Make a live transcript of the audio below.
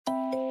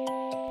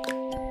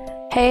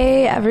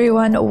Hey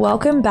everyone,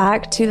 welcome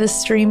back to the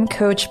Stream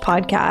Coach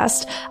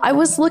podcast. I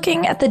was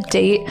looking at the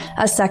date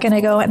a second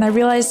ago and I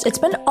realized it's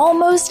been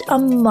almost a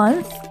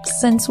month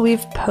since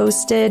we've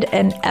posted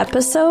an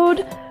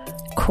episode? ?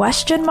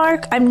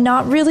 I'm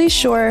not really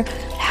sure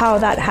how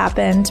that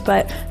happened,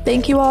 but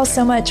thank you all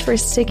so much for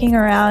sticking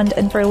around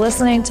and for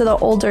listening to the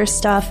older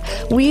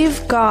stuff.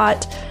 We've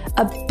got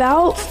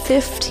about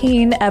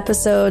 15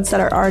 episodes that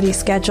are already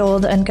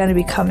scheduled and going to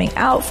be coming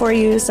out for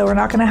you, so we're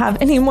not going to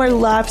have any more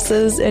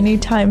lapses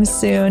anytime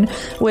soon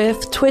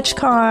with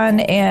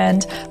TwitchCon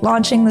and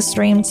launching the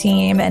stream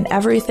team and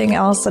everything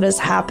else that has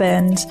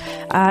happened.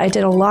 I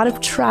did a lot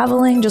of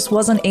traveling, just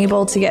wasn't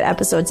able to get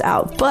episodes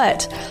out,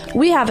 but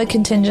we have a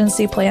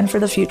contingency plan for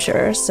the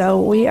future,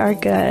 so we are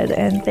good,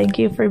 and thank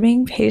you for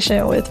being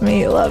patient with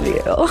me. Love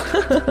you.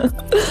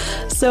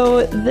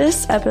 So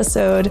this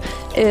episode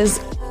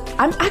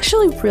I'm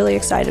actually really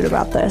excited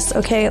about this,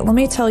 okay? Let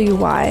me tell you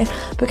why.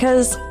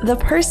 Because the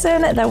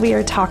person that we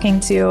are talking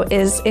to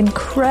is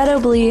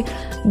incredibly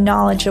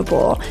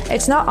knowledgeable.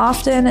 It's not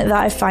often that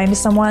I find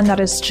someone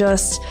that is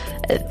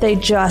they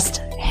just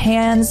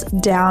hands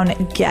down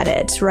get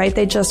it, right?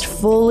 They just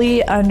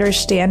fully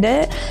understand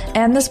it.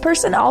 And this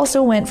person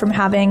also went from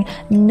having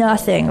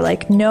nothing,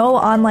 like no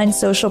online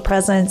social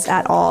presence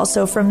at all.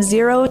 So from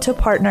 0 to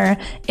partner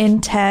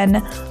in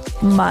 10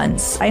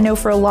 months. I know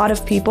for a lot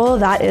of people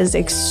that is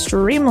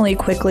extremely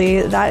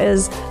quickly. That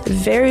is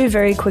very,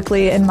 very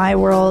quickly in my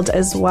world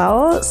as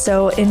well.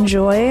 So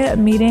enjoy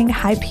meeting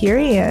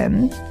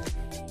Hyperion.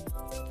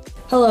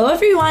 Hello,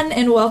 everyone,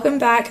 and welcome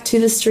back to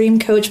the Stream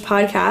Coach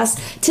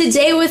podcast.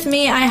 Today with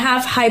me, I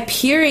have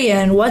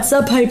Hyperion. What's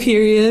up,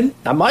 Hyperion?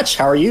 Not much.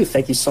 How are you?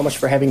 Thank you so much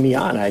for having me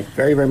on. I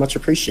very, very much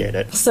appreciate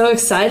it. So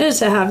excited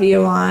to have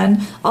you on.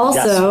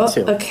 Also, yes,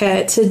 me too.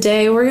 Okay,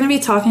 today we're going to be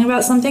talking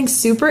about something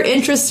super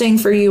interesting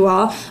for you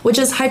all, which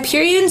is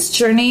Hyperion's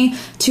journey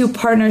to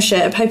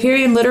partnership.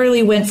 Hyperion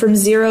literally went from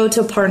 0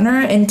 to partner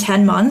in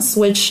 10 months,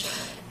 which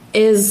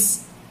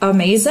is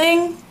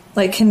amazing.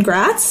 Like,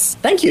 congrats.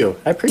 Thank you.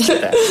 I appreciate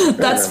that.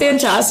 That's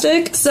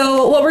fantastic.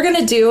 So what we're going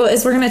to do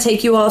is we're going to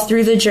take you all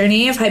through the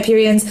journey of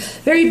Hyperion's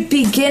very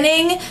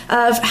beginning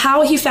of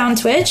how he found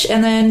Twitch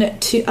and then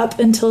to up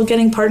until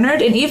getting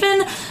partnered and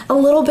even a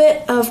little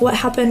bit of what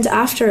happened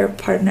after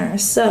partner.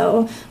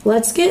 So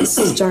let's get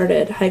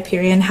started,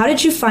 Hyperion. How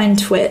did you find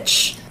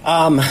Twitch?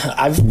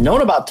 I've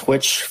known about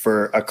Twitch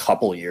for a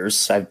couple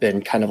years. I've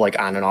been kind of like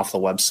on and off the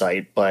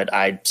website, but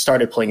I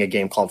started playing a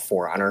game called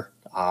For Honor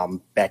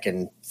back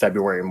in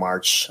February,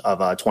 March of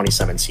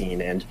 2017.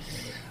 And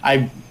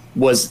I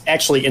was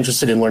actually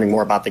interested in learning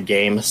more about the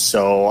game.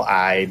 So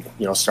I,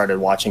 started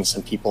watching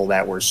some people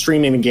that were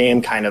streaming the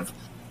game, kind of,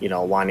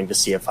 wanting to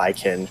see if I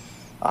can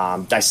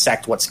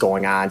dissect what's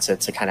going on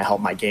to kind of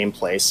help my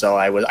gameplay. So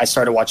I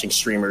started watching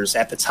streamers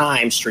at the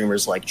time,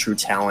 streamers like True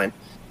Talent,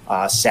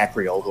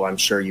 Sacriel, who I'm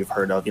sure you've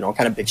heard of,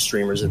 kind of big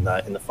streamers in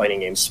the fighting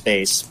game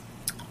space.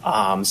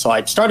 So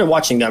I started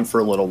watching them for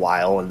a little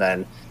while, and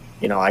then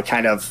I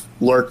kind of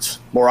lurked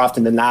more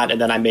often than not, and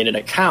then I made an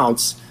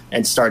account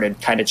and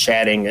started kind of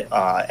chatting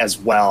as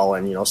well,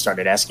 and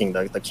started asking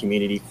the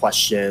community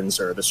questions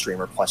or the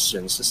streamer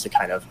questions just to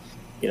kind of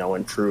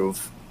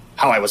improve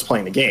how I was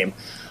playing the game.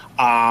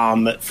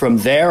 From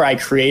there, I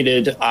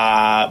created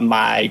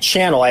my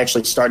channel. I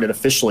actually started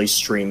officially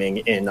streaming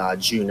in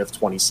June of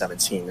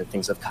 2017, and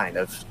things have kind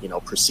of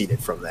proceeded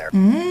from there.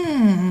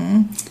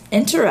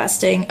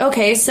 Interesting.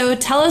 Okay, so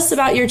tell us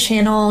about your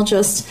channel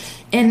just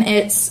in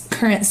its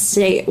current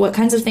state. What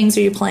kinds of things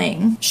are you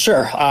playing?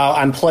 Sure.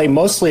 I'm playing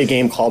mostly a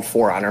game called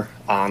For Honor.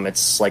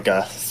 It's like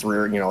a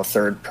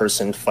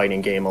third-person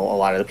fighting game. A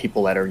lot of the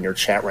people that are in your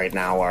chat right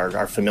now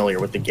are familiar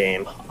with the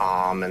game,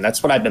 and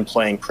that's what I've been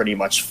playing pretty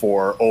much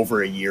for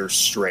over a year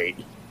straight.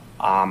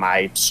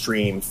 I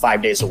stream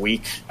 5 days a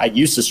week. I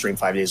used to stream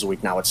 5 days a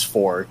week. Now it's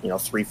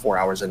 3-4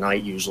 hours a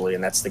night usually,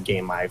 and that's the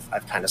game I've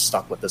kind of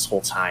stuck with this whole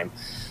time.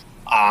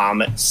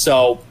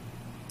 So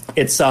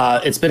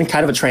it's been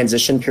kind of a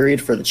transition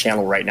period for the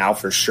channel right now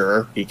for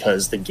sure,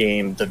 because the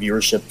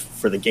viewership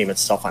for the game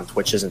itself on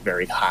Twitch isn't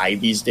very high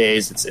these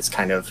days. It's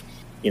kind of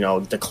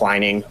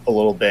declining a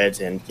little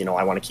bit, and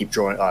I want to keep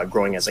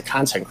growing as a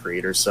content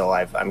creator. So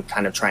I'm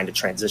kind of trying to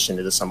transition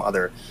into some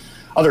other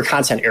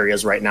content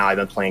areas right now. I've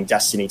been playing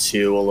Destiny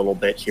 2 a little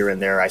bit here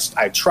and there.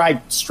 I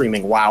tried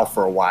streaming WoW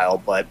for a while,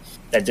 but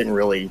that didn't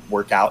really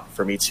work out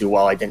for me too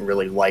well. I didn't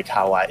really like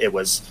how it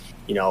was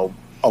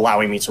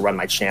allowing me to run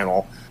my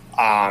channel.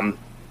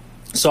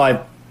 So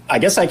I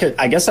guess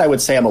I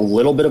would say I'm a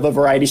little bit of a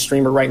variety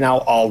streamer right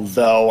now,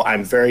 although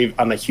I'm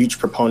a huge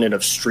proponent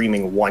of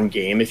streaming one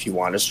game. If you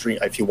want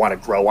to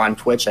grow on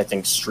Twitch, I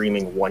think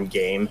streaming one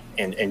game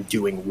and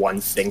doing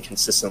one thing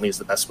consistently is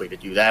the best way to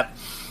do that.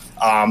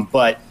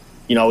 But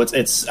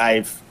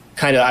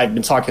I've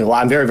been talking a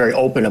lot. I'm very, very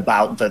open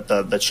about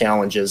the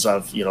challenges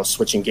of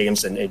switching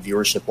games and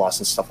viewership loss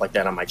and stuff like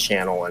that on my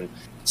channel, and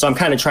so I'm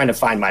kind of trying to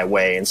find my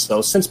way. And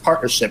so since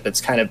partnership,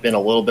 it's kind of been a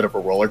little bit of a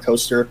roller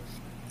coaster.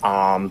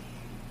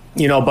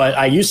 But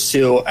I used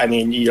to,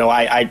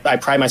 I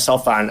pride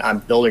myself on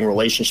building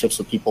relationships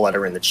with people that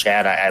are in the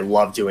chat. I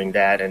love doing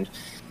that. And,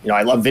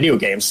 I love video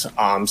games.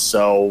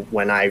 So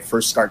when I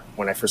first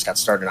got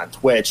started on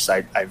Twitch,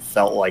 I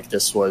felt like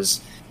this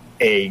was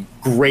a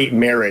great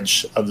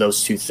marriage of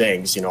those two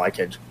things. I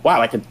could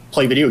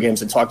play video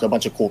games and talk to a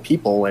bunch of cool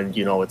people, and,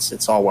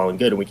 it's all well and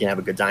good, and we can have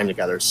a good time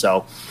together.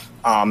 So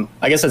I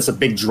guess that's a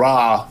big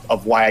draw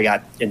of why I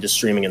got into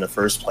streaming in the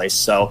first place.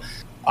 So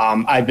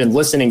I've been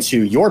listening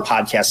to your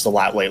podcast a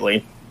lot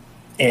lately,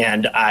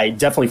 and I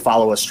definitely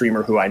follow a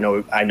streamer who I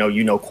know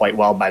you know quite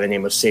well by the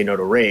name of Say No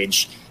to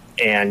Rage.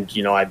 And,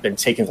 I've been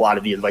taking a lot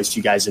of the advice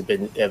you guys have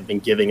been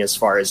giving as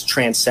far as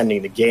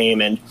transcending the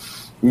game and,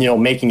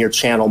 making your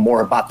channel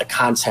more about the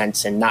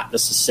content and not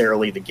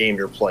necessarily the game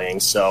you're playing.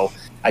 So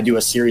I do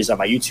a series on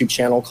my YouTube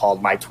channel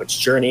called My Twitch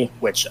Journey,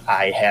 which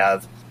I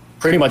have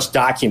pretty much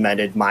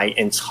documented my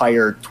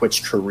entire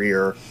Twitch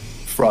career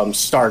from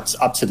starts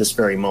up to this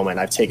very moment.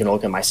 I've taken a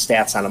look at my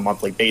stats on a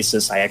monthly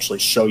basis. I actually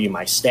show you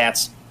my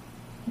stats.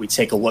 We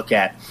take a look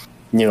at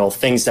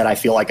things that I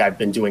feel like I've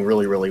been doing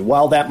really, really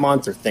well that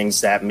month, or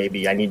things that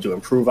maybe I need to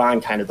improve on,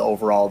 kind of the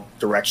overall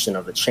direction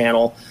of the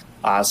channel.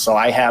 So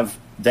I have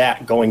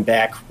that going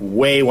back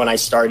way when I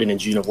started in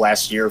June of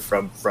last year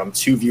from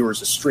 2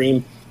 viewers a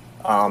stream.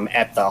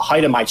 At the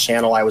height of my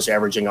channel, I was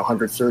averaging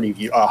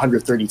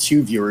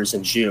 132 viewers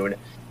in June.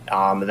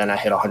 And then I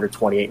hit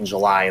 128 in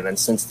July. And then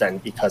since then,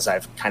 because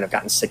I've kind of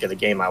gotten sick of the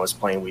game I was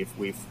playing,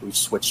 we've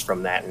switched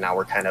from that. And now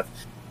we're kind of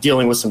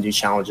dealing with some new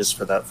challenges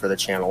for the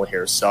channel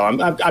here. So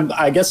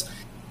I guess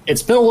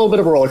it's been a little bit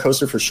of a roller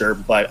coaster for sure,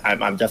 but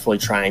I'm definitely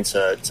trying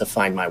to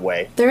find my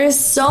way. There is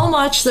so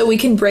much that we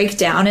can break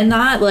down in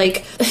that.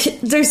 Like,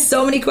 there's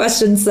so many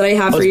questions that I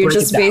have for you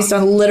just based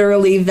on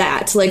literally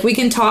that. Like, we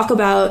can talk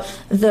about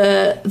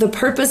the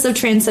purpose of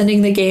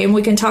transcending the game.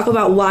 We can talk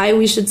about why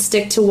we should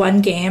stick to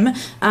one game.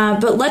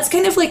 But let's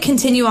kind of like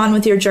continue on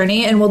with your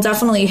journey, and we'll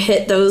definitely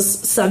hit those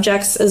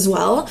subjects as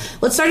well.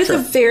 Let's start at the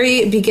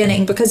very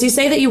beginning, because you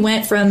say that you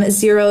went from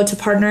 0 to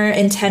partner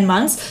in 10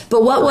 months.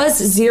 But what was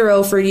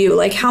 0 for you?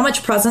 Like, how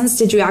much presence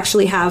did you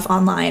actually have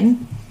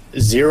online?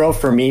 0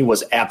 for me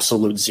was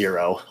absolute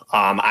 0.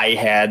 I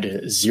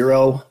had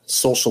 0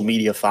 social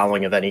media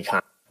following of any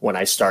kind when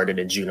I started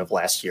in June of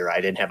last year.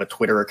 I didn't have a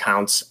Twitter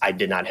account. I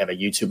did not have a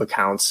YouTube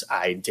account.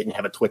 I didn't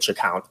have a Twitch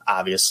account,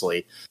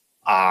 obviously.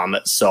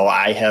 So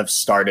I have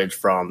started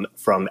from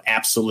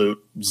absolute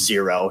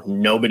 0.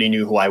 Nobody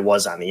knew who I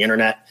was on the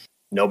internet.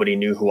 Nobody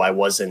knew who I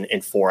was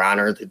in For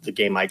Honor, the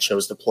game I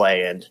chose to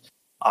play. And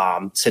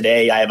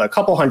today I have a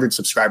couple hundred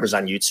subscribers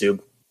on YouTube,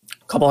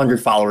 a couple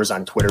hundred followers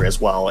on Twitter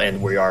as well,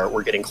 and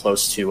we're getting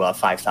close to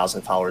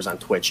 5,000 followers on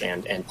Twitch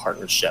and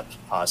partnership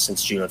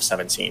since June of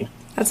 17.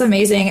 That's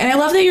amazing. And I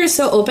love that you're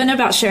so open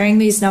about sharing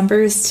these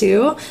numbers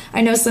too.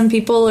 I know some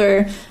people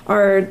are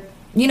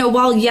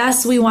while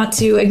yes, we want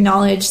to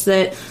acknowledge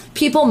that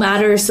people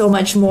matter so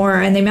much more,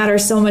 and they matter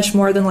so much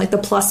more than like the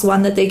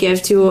 +1 that they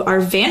give to our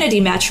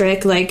vanity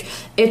metric. Like,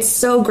 it's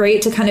so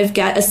great to kind of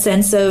get a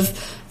sense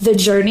of the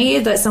journey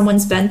that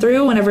someone's been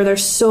through whenever they're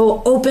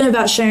so open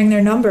about sharing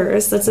their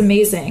numbers. That's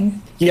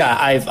amazing. Yeah,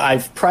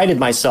 I've prided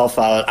myself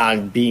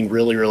on being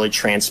really, really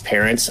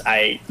transparent.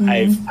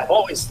 I've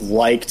always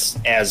liked,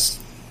 as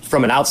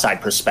from an outside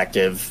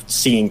perspective,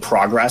 seeing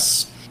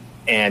progress.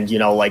 And,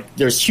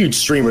 there's huge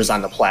streamers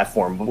on the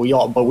platform, but we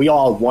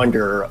all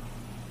wonder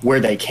where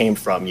they came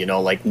from,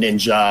 like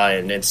Ninja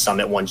and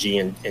Summit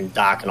 1G and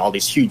Doc and all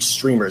these huge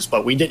streamers,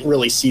 but we didn't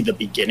really see the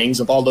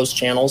beginnings of all those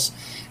channels.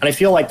 And I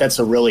feel like that's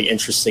a really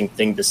interesting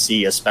thing to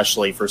see,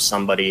 especially for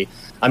somebody.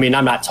 I mean,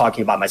 I'm not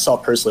talking about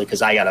myself personally,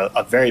 because I got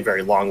a very,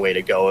 very long way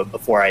to go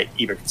before I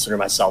even consider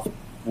myself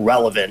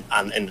relevant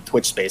in the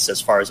Twitch space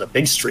as far as a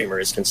big streamer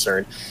is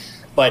concerned.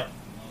 But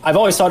I've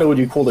always thought it would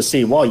be cool to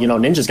see, well,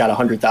 Ninja's got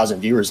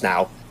 100,000 viewers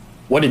now.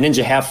 What did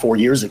Ninja have 4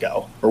 years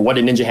ago? Or what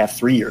did Ninja have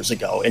 3 years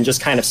ago? And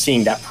just kind of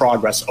seeing that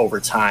progress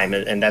over time.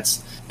 And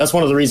that's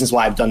one of the reasons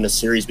why I've done this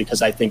series,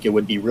 because I think it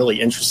would be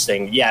really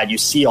interesting. Yeah, you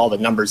see all the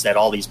numbers that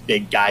all these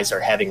big guys are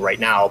having right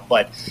now,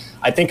 but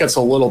I think it's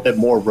a little bit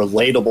more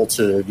relatable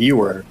to the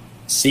viewer,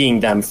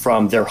 seeing them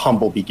from their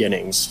humble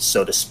beginnings,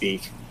 so to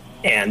speak.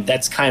 And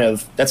that's kind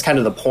of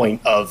the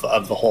point of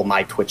the whole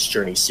My Twitch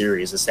Journey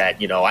series, is that,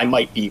 I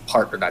might be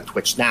partnered on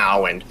Twitch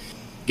now and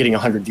getting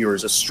 100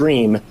 viewers a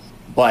stream,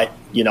 but,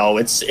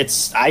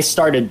 I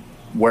started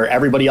where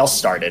everybody else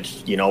started,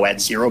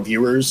 at 0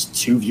 viewers,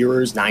 2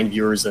 viewers, 9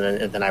 viewers,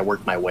 and then I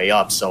worked my way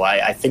up. So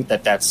I think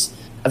that's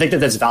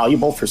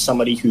valuable for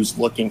somebody who's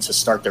looking to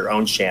start their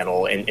own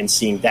channel and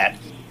seeing that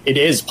it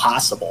is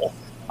possible.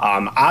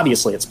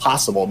 Obviously, it's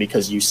possible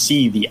because you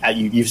see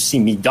you've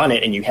seen me done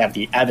it, and you have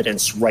the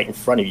evidence right in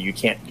front of you. You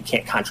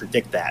can't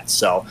contradict that.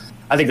 So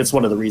I think that's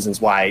one of the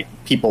reasons why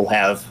people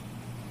have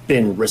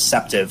been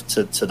receptive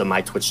to the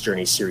My Twitch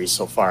Journey series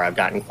so far. I've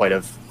gotten quite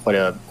a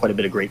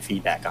bit of great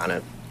feedback on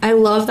it. I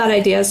love that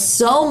idea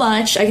so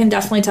much. I can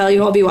definitely tell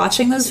you I'll be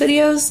watching those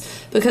videos,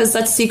 because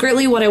that's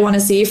secretly what I want to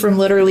see from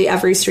literally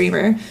every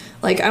streamer.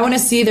 Like, I want to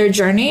see their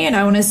journey, and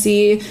I want to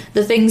see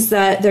the things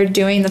that they're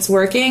doing that's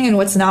working and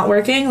what's not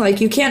working.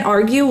 Like, you can't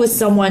argue with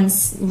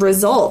someone's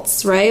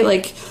results, right?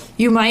 Like,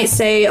 you might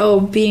say, oh,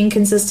 being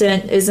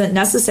consistent isn't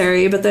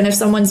necessary, but then if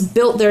someone's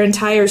built their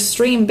entire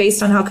stream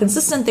based on how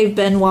consistent they've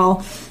been,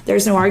 well,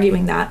 there's no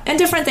arguing that. And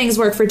different things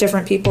work for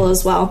different people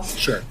as well.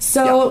 Sure.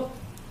 So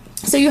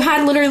you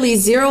had literally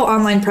zero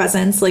online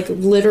presence, like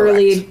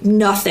literally Correct.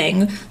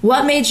 Nothing.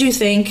 What made you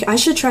think I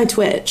should try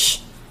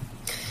Twitch?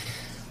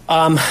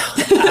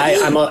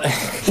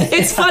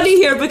 It's funny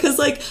here because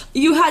like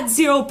you had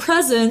zero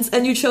presence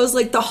and you chose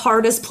like the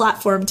hardest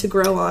platform to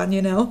grow on,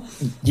 you know?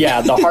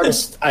 Yeah, the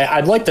hardest.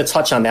 I'd like to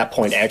touch on that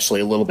point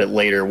actually a little bit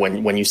later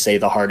when you say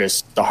the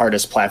hardest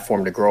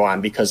platform to grow on,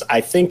 because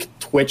I think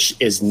Twitch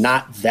is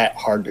not that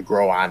hard to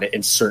grow on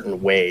in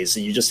certain ways.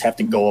 You just have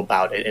to go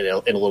about it in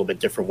a little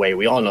bit different way.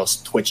 We all know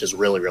Twitch is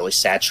really, really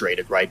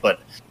saturated, right? But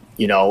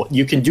you know,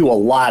 you can do a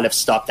lot of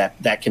stuff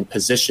that can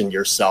position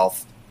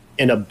yourself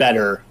in a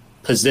better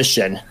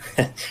position,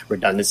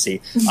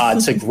 redundancy,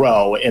 to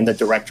grow in the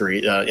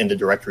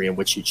directory in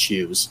which you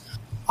choose.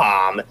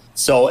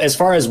 So as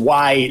far as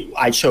why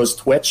I chose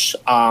Twitch,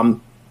 I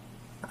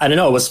don't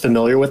know, it was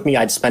familiar with me.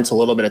 I'd spent a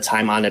little bit of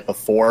time on it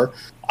before.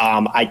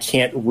 I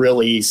can't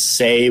really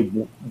say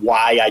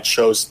why I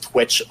chose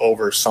Twitch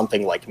over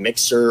something like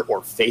Mixer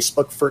or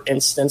Facebook, for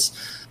instance.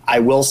 I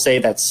will say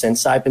that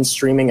since I've been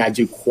streaming, I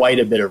do quite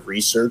a bit of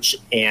research,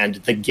 and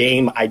the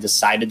game I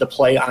decided to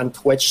play on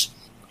Twitch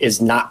is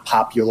not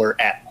popular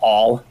at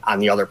all on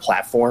the other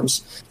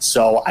platforms.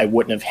 So I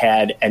wouldn't have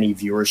had any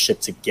viewership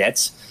to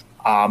get.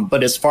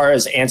 But as far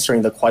as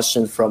answering the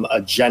question from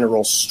a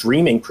general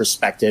streaming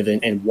perspective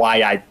and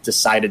why I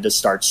decided to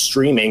start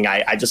streaming,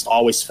 I just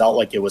always felt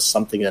like it was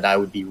something that I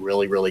would be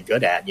really, really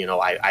good at. You know,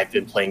 I've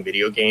been playing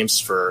video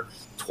games for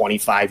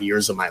 25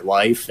 years of my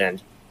life,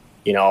 and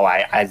you know,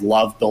 I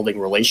love building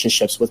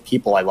relationships with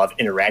people. I love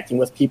interacting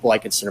with people. I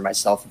consider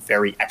myself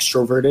very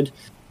extroverted.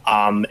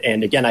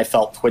 And again, I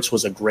felt Twitch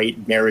was a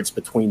great marriage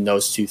between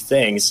those two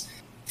things.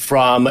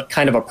 From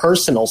kind of a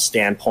personal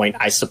standpoint,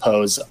 I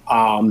suppose,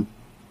 I'm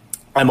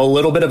a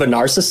little bit of a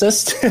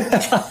narcissist,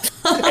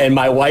 and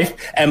my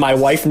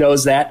wife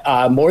knows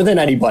that more than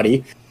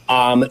anybody.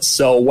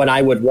 So when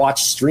I would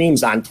watch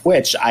streams on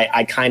Twitch,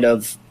 I kind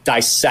of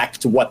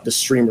dissect what the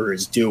streamer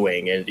is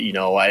doing, and you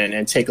know,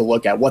 and take a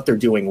look at what they're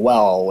doing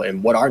well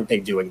and what aren't they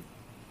doing.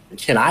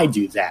 Can I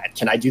do that?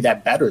 Can I do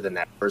that better than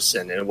that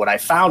person? And what I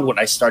found when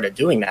I started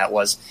doing that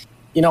was,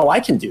 you know, I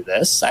can do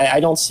this. I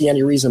don't see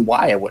any reason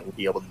why I wouldn't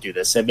be able to do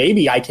this. And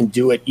maybe I can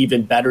do it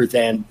even better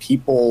than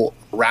people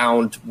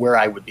around where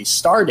I would be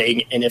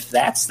starting. And if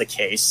that's the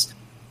case,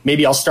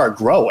 maybe I'll start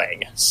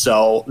growing.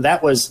 So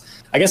that was,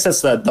 I guess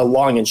that's the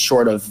long and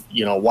short of,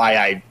 you know, why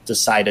I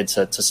decided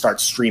to start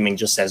streaming,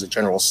 just as a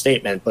general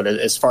statement. But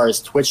as far as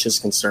Twitch is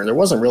concerned, there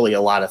wasn't really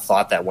a lot of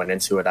thought that went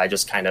into it. I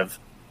just kind of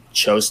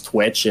chose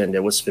Twitch, and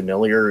it was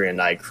familiar,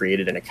 and I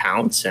created an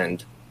account,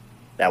 and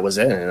that was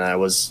it. And I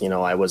was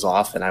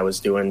off, and I was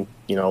doing,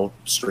 you know,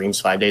 streams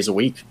 5 days a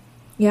week.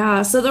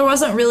 Yeah. So there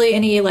wasn't really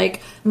any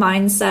like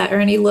mindset or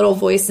any little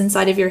voice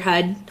inside of your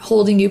head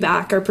holding you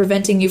back or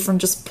preventing you from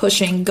just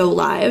pushing go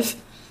live.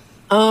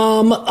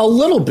 A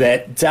little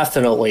bit,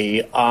 definitely.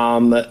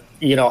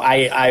 You know,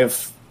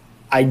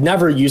 I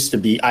never used to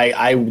be,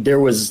 there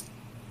was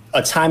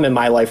a time in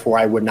my life where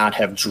I would not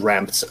have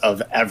dreamt of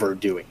ever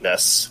doing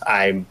this.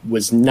 I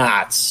was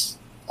not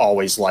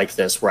always like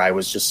this, where I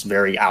was just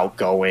very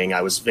outgoing.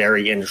 I was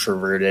very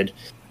introverted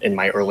in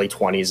my early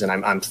 20s, and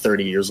I'm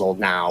 30 years old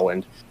now.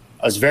 And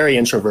I was very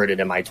introverted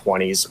in my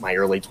 20s, my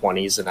early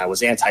 20s, and I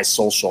was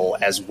antisocial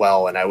as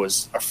well. And I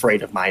was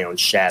afraid of my own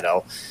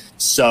shadow.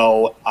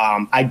 So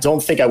I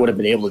don't think I would have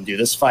been able to do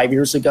this 5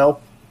 years ago.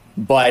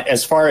 But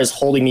as far as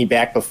holding me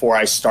back before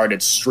I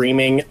started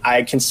streaming,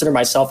 I consider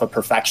myself a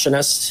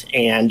perfectionist,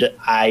 and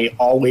I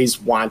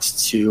always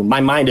my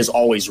mind is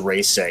always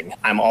racing.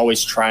 I'm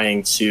always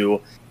trying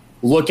to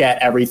look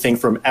at everything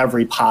from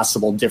every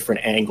possible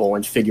different angle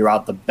and figure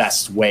out the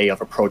best way of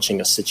approaching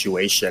a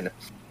situation.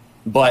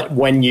 But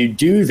when you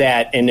do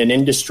that in an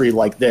industry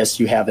like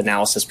this, you have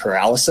analysis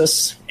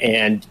paralysis,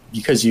 and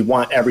because you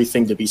want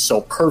everything to be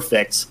so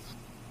perfect,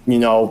 you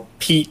know,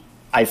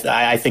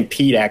 I think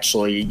Pete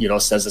actually, you know,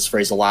 says this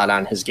phrase a lot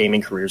on his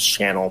Gaming Careers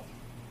channel,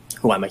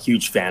 who I'm a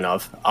huge fan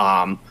of.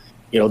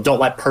 You know, don't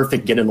let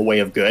perfect get in the way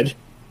of good.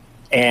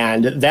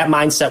 And that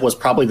mindset was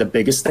probably the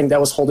biggest thing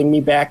that was holding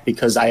me back,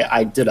 because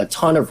I did a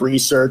ton of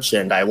research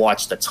and I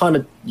watched a ton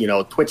of, you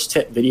know, Twitch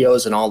tip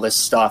videos and all this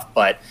stuff.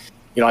 But,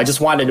 you know, I just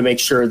wanted to make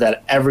sure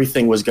that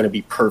everything was going to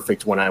be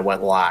perfect when I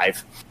went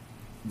live.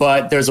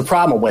 But there's a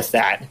problem with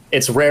that.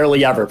 It's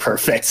rarely ever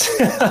perfect.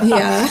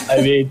 Yeah.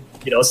 I mean,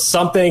 you know,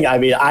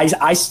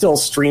 I still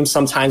stream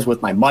sometimes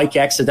with my mic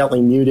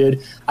accidentally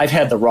muted. I've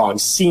had the wrong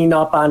scene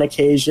up on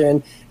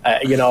occasion.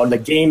 You know, the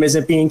game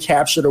isn't being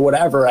captured or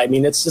whatever. I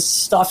mean, it's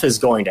just stuff is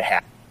going to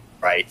happen,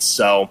 right?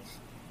 So,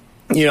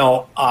 you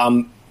know,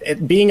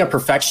 being a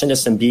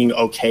perfectionist and being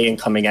okay and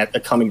coming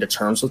to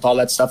terms with all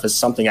that stuff is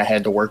something I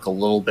had to work a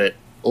little bit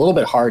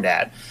hard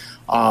at.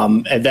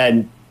 And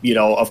then,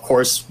 of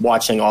course,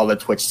 watching all the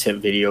Twitch tip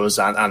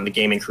videos on the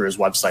Gaming Careers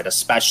website,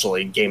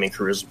 especially Gaming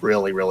Careers,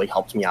 really, really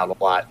helped me out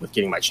a lot with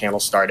getting my channel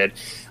started.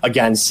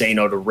 Again, Say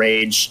No to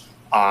Rage.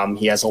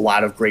 He has a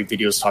lot of great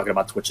videos talking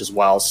about Twitch as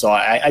well. So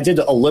I did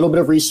a little bit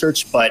of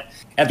research, but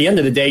at the end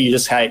of the day, you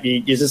just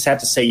have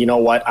to say, you know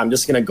what, I'm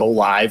just going to go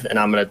live and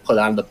I'm going to put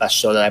on the best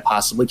show that I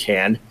possibly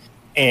can.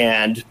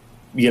 And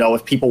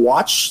if people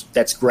watch,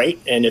 that's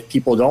great. And if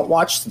people don't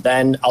watch,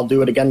 then I'll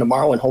do it again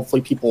tomorrow and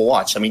hopefully people will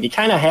watch. I mean, you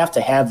kind of have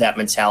to have that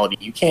mentality.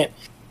 You can't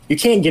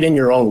get in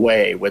your own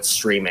way with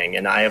streaming.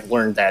 And I have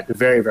learned that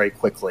very, very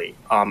quickly.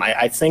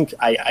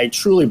 I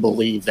truly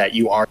believe that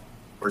you are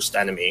the worst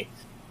enemy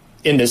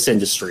in this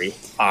industry.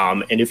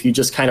 And if you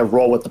just kind of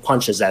roll with the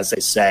punches, as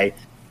they say,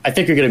 I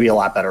think you're going to be a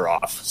lot better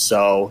off.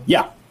 So,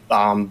 yeah,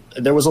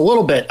 there was a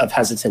little bit of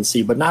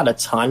hesitancy, but not a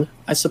ton,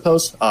 I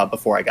suppose,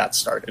 before I got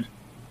started.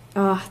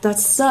 Oh,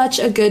 that's such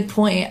a good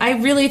point.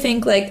 I really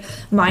think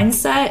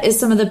mindset is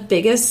some of the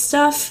biggest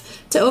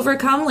stuff to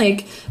overcome.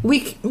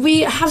 We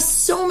have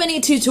so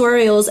many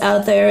tutorials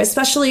out there,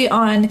 especially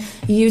on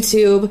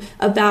YouTube,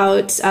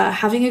 about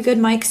having a good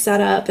mic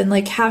setup and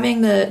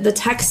having the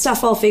tech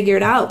stuff all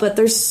figured out. But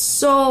there's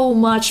so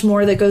much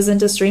more that goes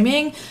into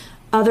streaming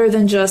other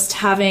than just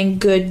having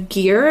good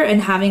gear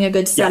and having a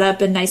good setup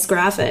and nice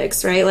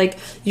graphics, right?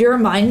 Your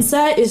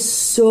mindset is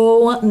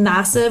so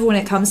massive when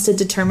it comes to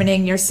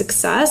determining your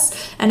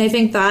success. And I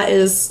think that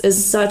is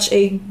such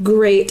a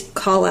great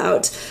call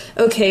out.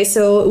 Okay,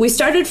 so we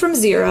started from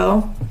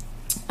zero.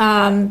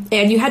 And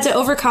you had to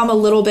overcome a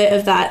little bit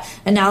of that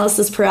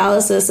analysis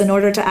paralysis in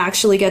order to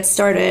actually get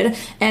started.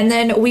 And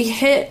then we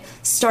hit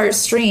start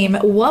stream.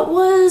 What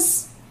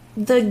was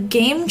the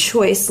game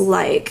choice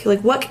like?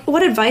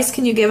 What advice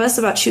can you give us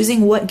about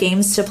choosing what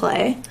games to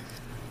play?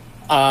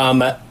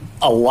 A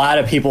lot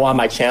of people on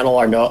my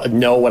channel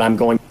know what I'm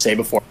going to say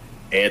before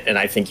I say it, and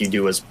I think you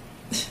do as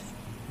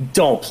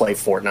don't play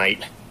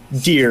Fortnite.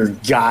 Dear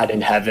God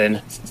in heaven,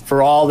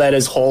 for all that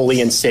is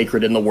holy and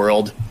sacred in the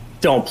world,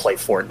 don't play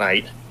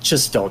Fortnite.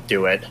 Just don't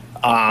do it.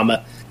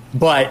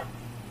 But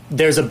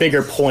there's a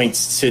bigger point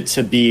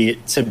to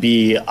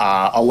be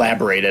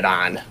elaborated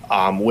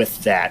on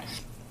with that.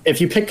 If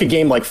you pick a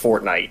game like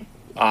Fortnite,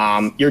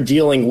 you're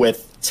dealing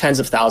with tens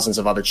of thousands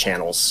of other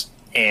channels,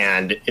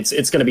 and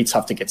it's going to be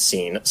tough to get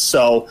seen.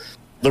 So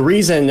the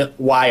reason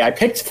why I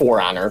picked For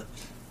Honor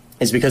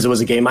is because it was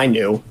a game I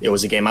knew. It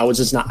was a game I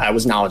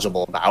was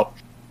knowledgeable about,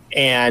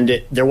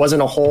 and there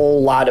wasn't a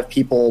whole lot of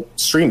people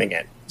streaming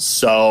it.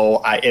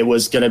 So it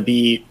was going to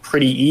be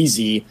pretty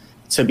easy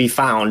to be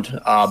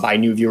found by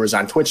new viewers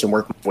on Twitch and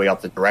work my way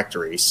up the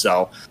directory.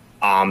 So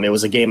it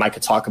was a game I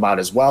could talk about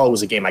as well. It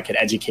was a game I could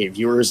educate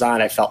viewers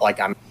on. I felt like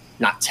I'm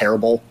not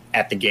terrible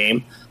at the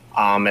game,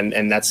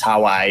 and that's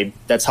how I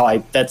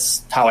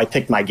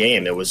picked my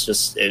game. It was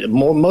just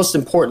most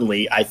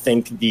importantly, I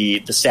think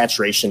the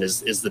saturation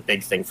is the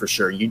big thing for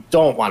sure. You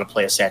don't want to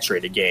play a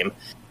saturated game.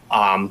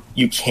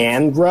 You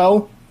can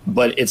grow,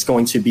 but it's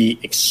going to be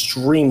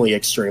extremely,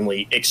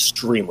 extremely,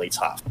 extremely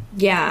tough.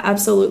 Yeah,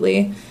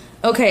 absolutely.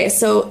 Okay,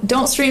 so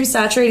don't stream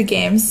saturated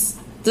games.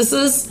 This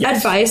is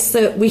advice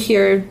that we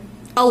hear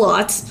a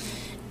lot,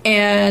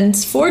 and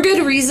for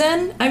good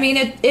reason. I mean,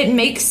 it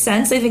makes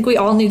sense. I think we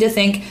all need to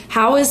think,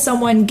 how is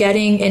someone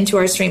getting into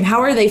our stream?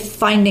 How are they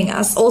finding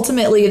us?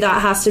 Ultimately,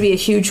 that has to be a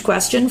huge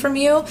question from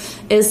you,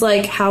 is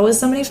how is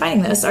somebody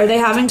finding this? Are they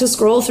having to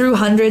scroll through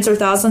hundreds or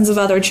thousands of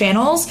other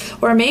channels?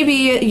 Or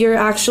maybe you're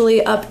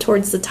actually up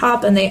towards the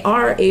top and they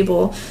are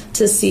able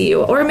to see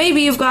you. Or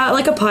maybe you've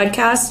got a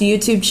podcast,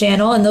 YouTube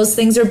channel, and those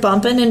things are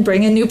bumping and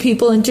bringing new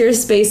people into your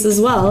space as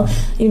well.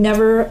 You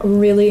never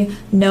really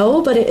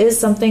know, but it is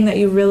something that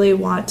you really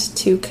want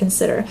to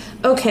consider.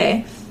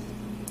 Okay,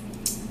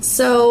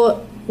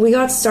 so we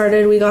got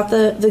started. We got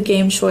the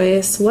game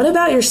choice. What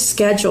about your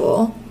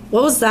schedule?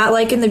 What was that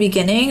like in the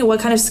beginning? What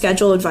kind of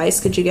schedule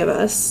advice could you give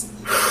us?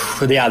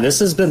 Yeah, this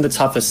has been the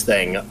toughest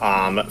thing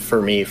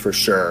for me, for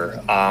sure,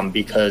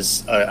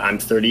 because I'm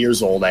 30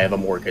 years old. I have a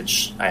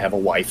mortgage. I have a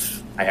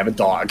wife. I have a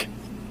dog.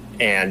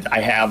 And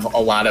I have a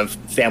lot of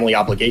family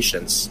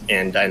obligations.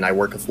 And I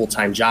work a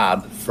full-time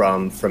job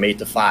from 8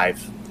 to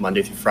 5,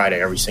 Monday through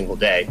Friday, every single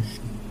day.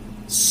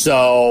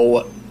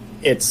 So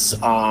it's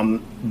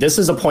this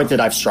is a point that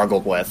I've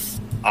struggled with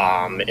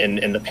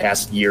in the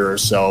past year or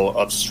so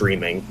of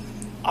streaming.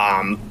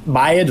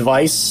 My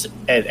advice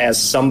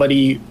as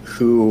somebody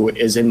who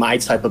is in my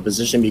type of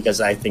position, because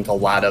I think a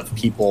lot of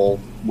people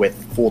with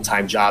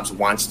full-time jobs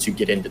wants to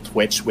get into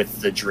Twitch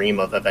with the dream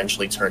of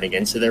eventually turning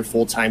into their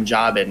full-time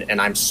job,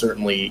 and I'm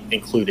certainly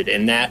included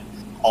in that.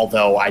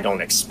 Although I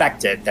don't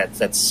expect it,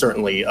 that's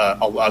certainly a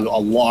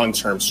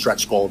long-term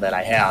stretch goal that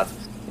I have.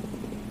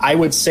 I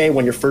would say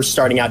when you're first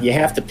starting out, you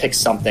have to pick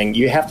something.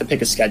 You have to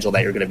pick a schedule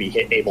that you're going to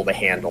be able to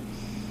handle.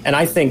 And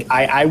I think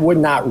I would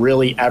not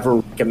really ever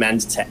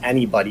recommend to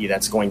anybody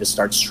that's going to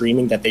start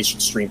streaming that they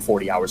should stream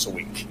 40 hours a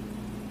week.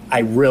 I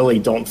really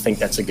don't think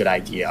that's a good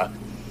idea.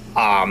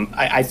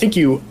 I think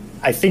you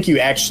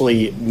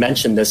actually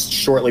mentioned this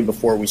shortly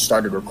before we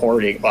started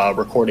recording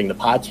the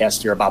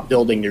podcast here about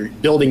building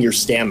your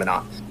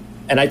stamina.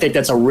 And I think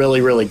that's a really,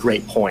 really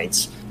great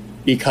point,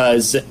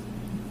 because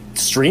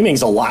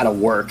streaming's a lot of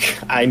work.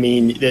 I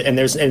mean, and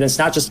it's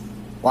not just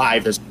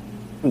live, there's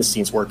behind the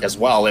scenes work as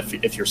well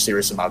if you're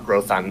serious about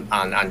growth on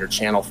your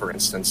channel, for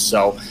instance.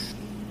 So,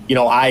 you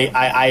know,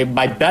 I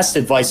my best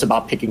advice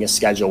about picking a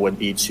schedule would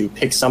be to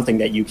pick something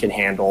that you can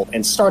handle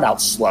and start out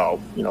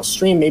slow. You know,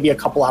 stream maybe a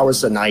couple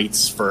hours a night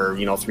for,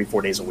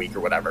 3-4 days a week or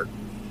whatever.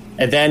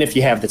 And then if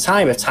you have the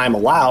time, if time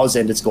allows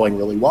and it's going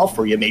really well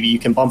for you, maybe you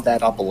can bump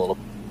that up a little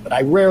bit. But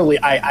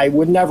I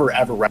would never,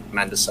 ever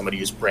recommend to somebody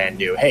who's brand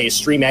new, hey,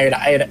 stream 8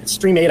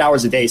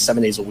 hours a day,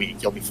 7 days a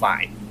week, you'll be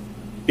fine.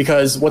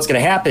 Because what's going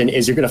to happen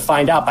is you're going to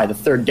find out by the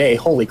third day,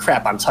 holy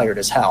crap, I'm tired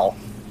as hell,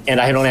 and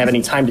I don't have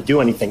any time to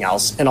do anything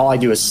else, and all I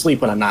do is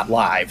sleep when I'm not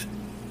live.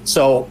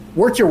 So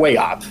work your way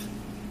up,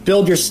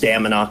 build your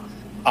stamina,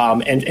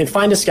 and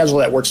find a schedule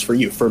that works for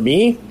you. For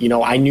me,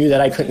 I knew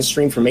that I couldn't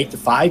stream from 8 to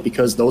 5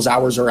 because those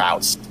hours are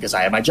out, because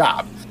I have my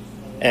job.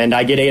 And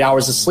I get 8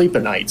 hours of sleep a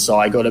night, so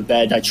I go to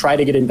bed. I try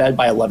to get in bed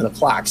by 11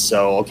 o'clock.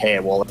 So, okay,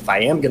 well, if I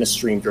am going to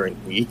stream during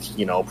the week,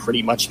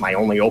 pretty much my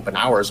only open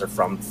hours are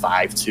from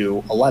 5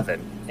 to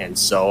 11. And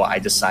so I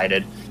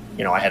decided,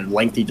 I had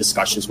lengthy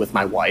discussions with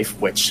my wife,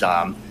 which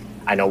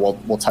I know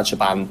we'll touch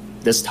upon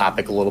this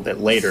topic a little bit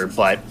later.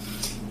 But,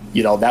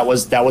 that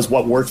was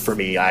what worked for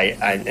me. I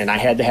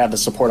had to have the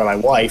support of my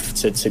wife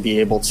to be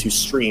able to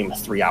stream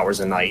 3 hours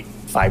a night,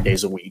 5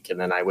 days a week. And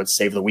then I would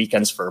save the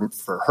weekends for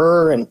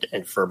her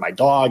and for my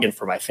dog and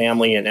for my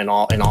family and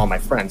all my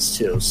friends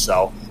too.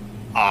 So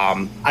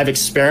I've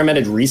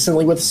experimented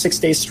recently with a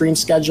 6-day stream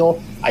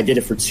schedule. I did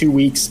it for 2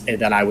 weeks and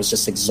then I was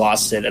just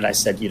exhausted. And I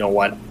said, you know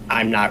what,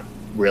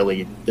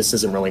 this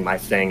isn't really my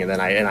thing. And then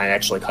I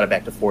actually cut it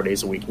back to 4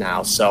 days a week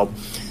now. So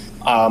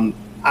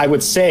I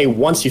would say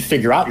once you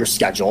figure out your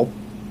schedule,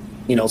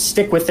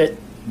 stick with it,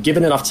 give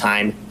it enough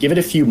time, give it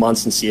a few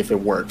months and see if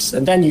it works.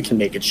 And then you can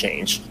make a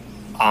change.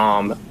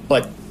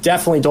 But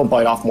definitely don't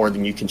bite off more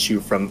than you can chew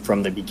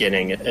from the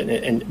beginning,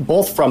 and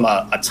both from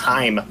a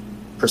time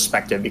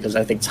perspective, because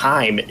I think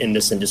time in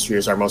this industry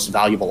is our most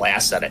valuable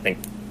asset. I think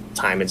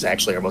time is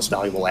actually our most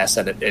valuable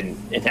asset in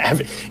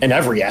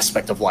every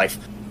aspect of life.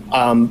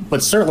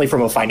 But certainly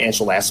from a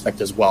financial aspect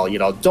as well.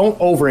 Don't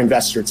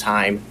overinvest your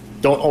time,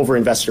 don't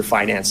overinvest your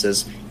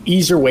finances.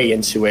 Ease your way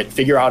into it,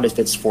 figure out if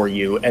it's for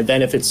you, and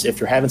then if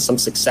you're having some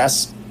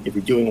success, if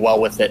you're doing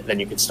well with it, then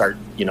you can start,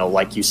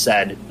 like you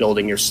said,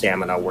 building your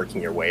stamina,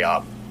 working your way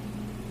up.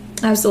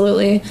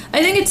 Absolutely.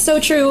 I think it's so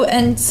true.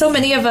 And so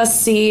many of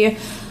us see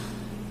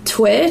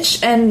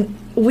Twitch and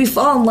we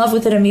fall in love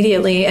with it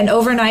immediately. And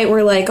overnight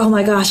we're like, oh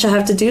my gosh, I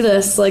have to do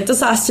this. Like,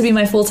 this has to be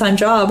my full-time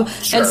job.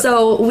 Sure. And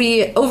so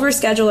we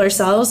overschedule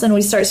ourselves and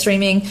we start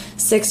streaming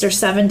 6 or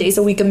 7 days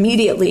a week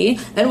immediately.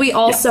 And we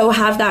also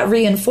have that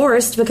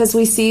reinforced because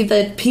we see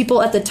that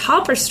people at the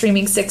top are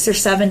streaming 6 or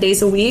 7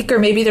 days a week, or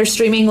maybe they're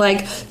streaming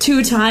like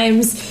 2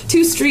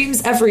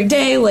 streams every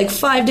day, like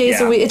 5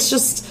 days a week. It's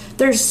just,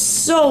 there's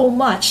so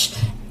much.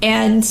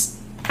 And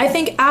I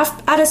think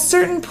at a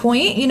certain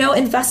point,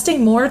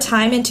 investing more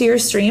time into your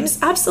streams,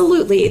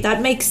 absolutely,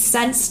 that makes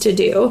sense to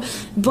do.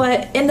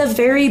 But in the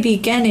very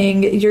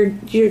beginning,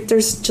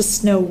 there's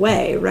just no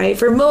way, right?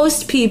 For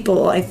most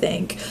people, I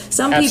think.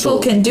 Some people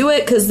can do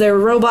it because they're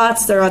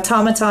robots, they're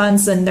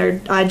automatons, and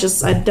I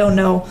don't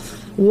know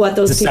what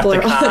those people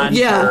are.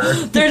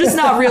 They're just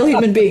not real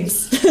human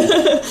beings.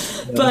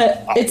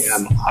 But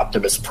I'm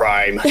Optimus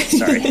Prime.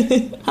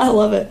 Sorry. I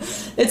love it.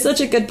 It's such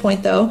a good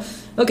point, though.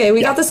 Okay,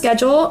 we got the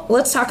schedule.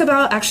 Let's talk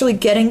about actually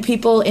getting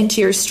people into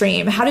your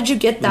stream. How did you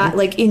get that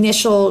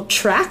initial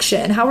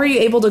traction? How were you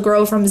able to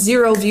grow from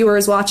 0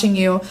 viewers watching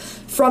you,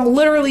 from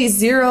literally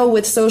 0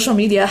 with social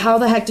media? How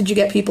the heck did you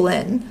get people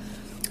in?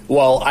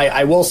 Well,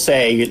 I will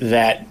say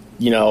that,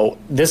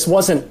 this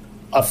wasn't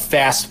a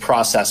fast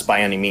process by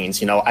any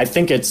means.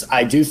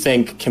 I do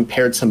think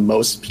compared to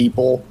most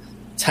people,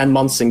 10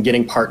 months in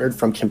getting partnered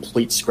from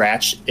complete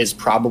scratch is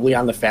probably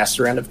on the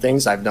faster end of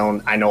things. I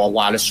know a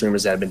lot of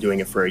streamers that have been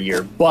doing it for a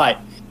year, but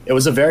it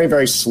was a very,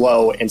 very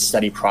slow and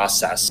steady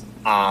process.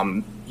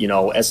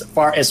 As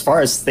far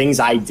as things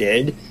I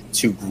did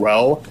to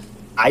grow,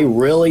 I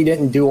really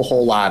didn't do a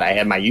whole lot. I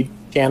had my YouTube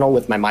channel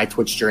with my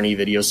Twitch Journey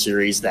video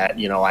series that,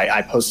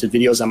 I posted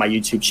videos on my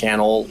YouTube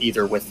channel,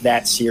 either with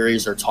that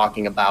series or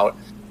talking about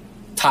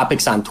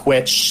topics on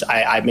Twitch.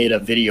 I made a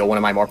video, one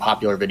of my more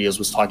popular videos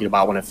was talking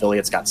about when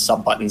affiliates got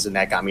sub buttons, and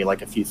that got me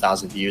like a few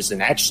thousand views.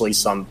 And actually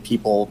some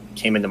people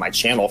came into my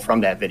channel from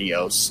that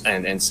videos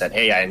and said,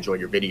 hey, I enjoyed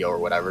your video or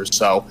whatever.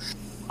 So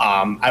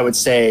I would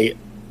say,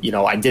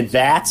 I did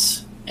that.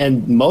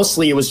 And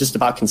mostly it was just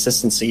about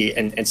consistency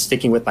and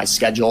sticking with my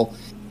schedule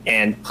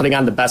and putting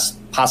on the best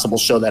possible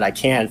show that I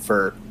can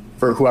for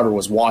whoever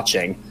was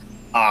watching.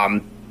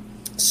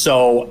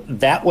 So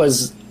that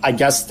was, I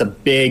guess, the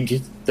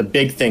big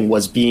thing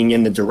was being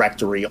in the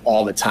directory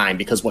all the time,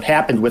 because what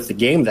happened with the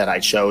game that I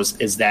chose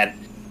is that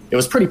it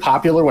was pretty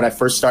popular when I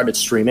first started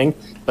streaming,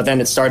 but then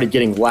it started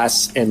getting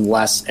less and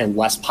less and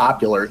less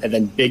popular, and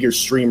then bigger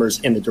streamers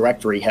in the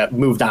directory have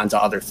moved on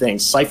to other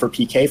things. Cypher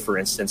PK, for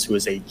instance, who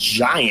is a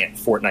giant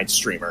Fortnite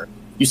streamer,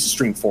 used to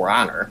stream For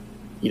Honor,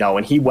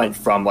 and he went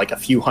from like a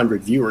few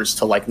hundred viewers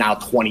to like now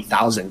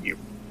 20,000 viewers.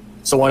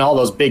 So when all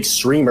those big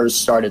streamers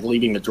started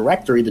leaving the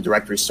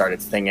directory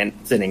started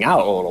thinning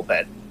out a little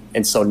bit.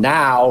 And so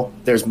now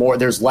there's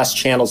less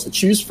channels to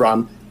choose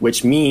from,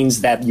 which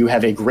means that you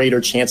have a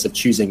greater chance of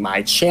choosing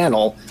my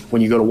channel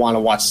when you go to want to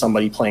watch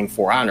somebody playing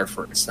For Honor,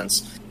 for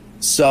instance.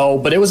 So,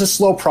 but it was a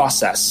slow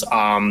process.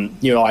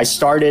 I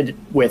started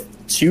with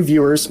 2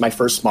 viewers my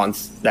first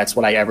month. That's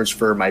what I averaged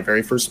for my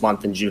very first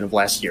month in June of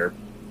last year.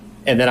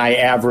 And then I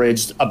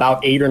averaged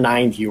about 8 or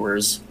 9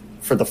 viewers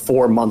for the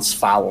 4 months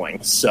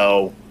following.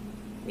 So,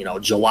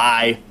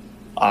 July,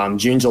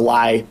 June,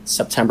 July,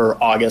 September,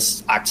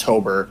 August,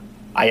 October,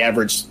 I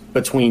averaged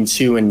between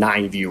 2 and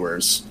 9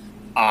 viewers.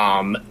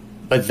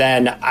 But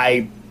then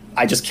I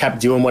just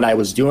kept doing what I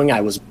was doing. I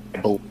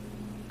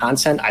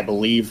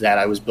believe that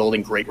I was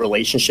building great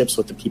relationships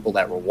with the people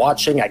that were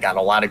watching. I got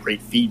a lot of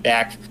great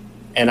feedback,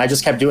 and I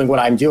just kept doing what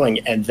I'm doing.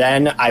 And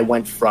then I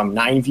went from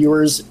 9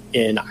 viewers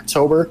in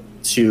October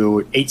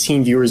to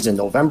 18 viewers in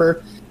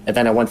November. And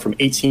then I went from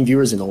 18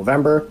 viewers in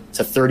November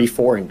to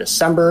 34 in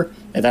December.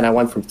 And then I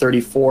went from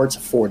 34 to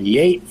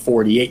 48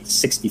 to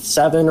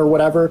 67 or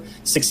whatever.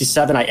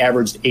 67, I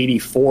averaged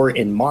 84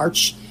 in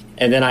March.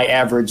 And then I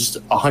averaged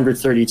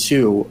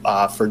 132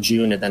 for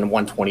June, and then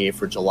 128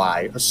 for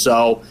July.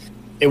 So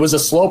it was a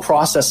slow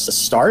process to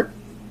start,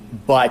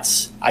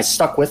 but I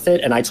stuck with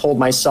it. And I told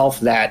myself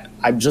that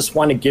I just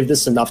want to give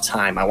this enough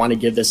time. I want to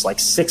give this like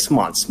 6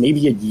 months,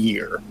 maybe a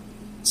year.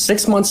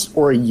 6 months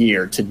or a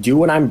year to do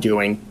what I'm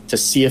doing to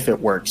see if it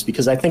works.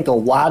 Because I think a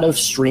lot of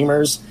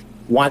streamers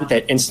want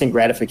that instant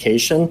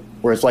gratification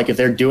where it's like if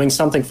they're doing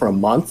something for a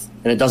month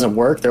and it doesn't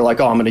work, they're like,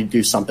 oh, I'm going to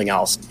do something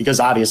else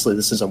because obviously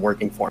this isn't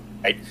working for me,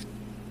 right?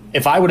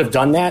 If I would have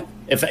done that,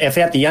 if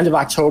at the end of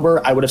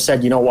October, I would have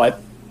said, you know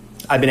what,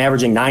 I've been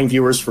averaging 9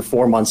 viewers for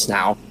 4 months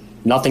now.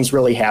 Nothing's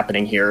really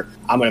happening here.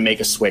 I'm going to make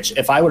a switch.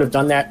 If I would have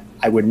done that,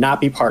 I would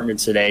not be partnered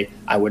today.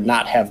 I would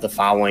not have the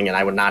following, and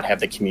I would not have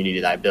the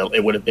community that I built.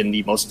 It would have been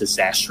the most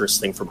disastrous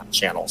thing for my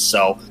channel.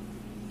 So,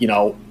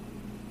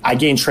 I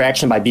gained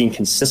traction by being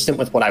consistent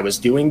with what I was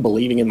doing,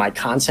 believing in my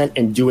content,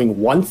 and doing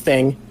one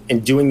thing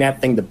and doing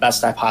that thing the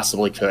best I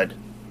possibly could.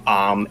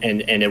 And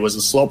it was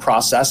a slow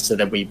process so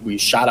that we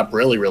shot up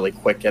really, really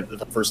quick at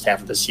the first half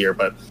of this year.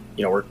 But,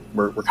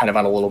 we're kind of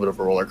on a little bit of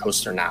a roller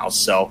coaster now.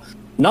 So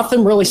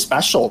nothing really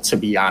special, to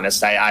be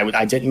honest.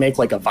 I didn't make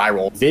like a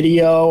viral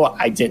video.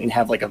 I didn't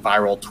have like a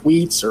viral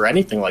tweets or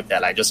anything like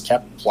that. I just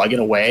kept plugging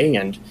away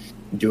and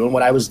doing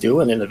what I was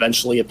doing, and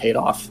eventually it paid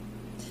off.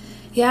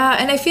 Yeah,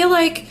 and I feel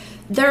like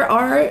there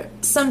are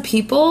some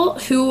people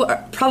who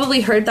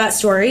probably heard that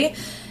story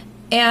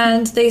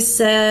and they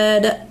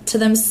said to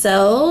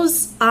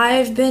themselves,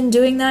 I've been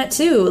doing that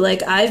too.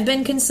 Like, I've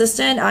been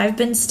consistent. I've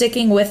been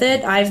sticking with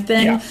it. I've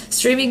been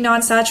streaming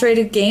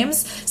non-saturated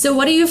games. So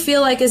what do you feel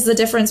like is the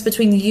difference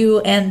between you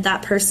and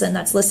that person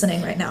that's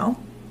listening right now?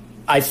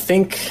 I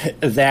think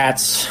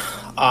that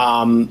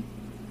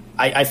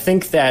I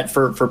think that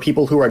for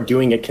people who are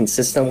doing it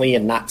consistently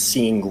and not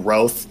seeing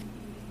growth,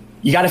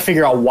 you got to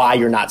figure out why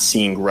you're not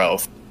seeing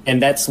growth. And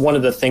that's one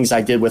of the things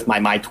I did with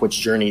my Twitch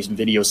Journeys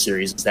video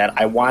series, is that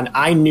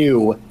I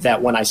knew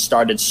that when I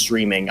started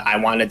streaming, I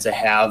wanted to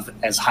have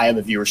as high of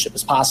a viewership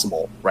as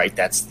possible, right?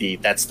 That's the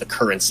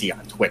currency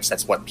on Twitch.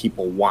 That's what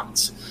people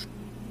want.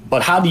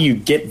 But how do you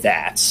get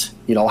that?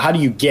 How do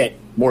you get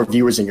more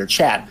viewers in your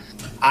chat?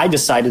 I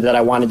decided that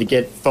I wanted to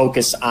get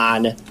focus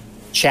on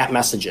chat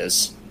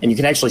messages. And you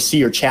can actually see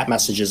your chat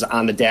messages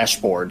on the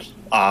dashboard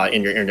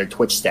in your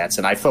Twitch stats.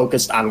 And I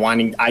focused on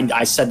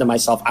I said to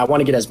myself, I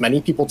want to get as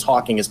many people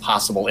talking as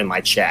possible in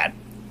my chat.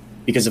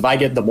 Because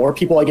the more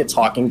people I get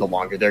talking, the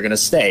longer they're going to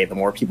stay. The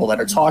more people that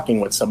are talking,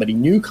 when somebody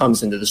new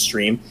comes into the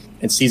stream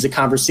and sees a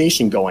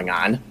conversation going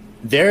on,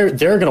 they're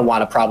going to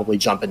want to probably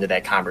jump into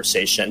that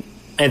conversation.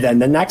 And then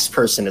the next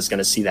person is going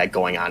to see that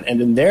going on.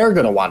 And then they're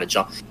going to want to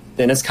jump.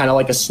 Then it's kind of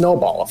like a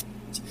snowball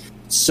effect.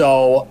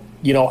 So,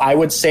 I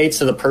would say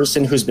to the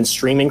person who's been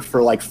streaming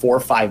for like 4 or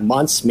 5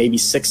 months, maybe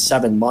 6,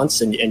 7 months,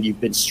 and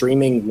you've been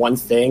streaming one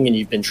thing and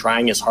you've been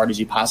trying as hard as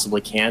you possibly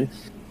can,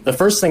 the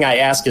first thing I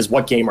ask is,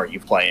 what game are you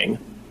playing?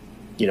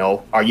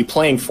 Are you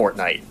playing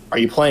Fortnite? Are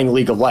you playing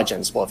League of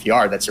Legends? Well, if you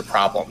are, that's your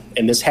problem.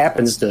 And this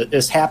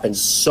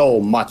happens so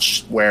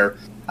much, where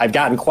I've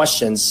gotten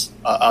questions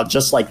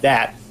just like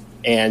that,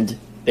 and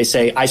they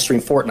say, I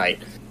stream Fortnite.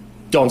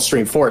 Don't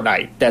stream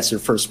Fortnite. That's your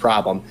first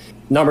problem.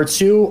 Number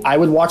 2, I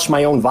would watch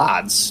my own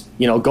VODs.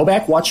 Go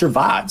back, watch your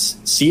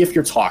VODs. See if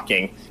you're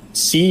talking.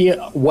 See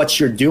what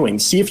you're doing.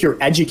 See if you're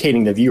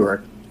educating the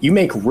viewer. You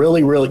make a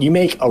really,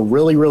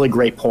 really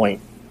great point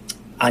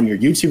on your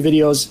YouTube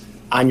videos,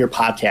 on your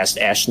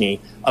podcast, Ashni,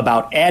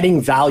 about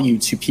adding value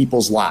to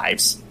people's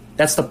lives.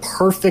 That's the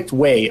perfect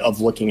way of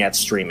looking at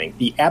streaming.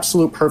 The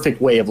absolute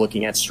perfect way of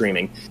looking at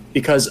streaming.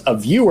 Because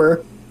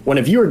when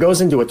a viewer goes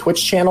into a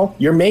Twitch channel,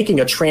 you're making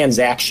a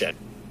transaction,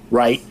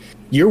 right?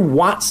 You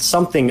want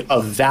something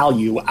of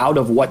value out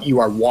of what you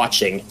are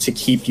watching to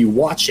keep you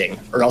watching,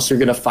 or else you're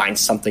going to find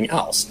something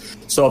else.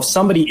 So if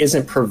somebody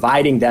isn't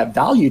providing that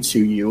value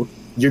to you,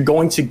 you're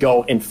going to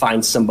go and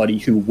find somebody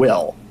who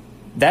will.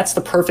 that's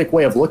the perfect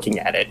way of looking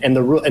at it. And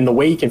the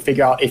way you can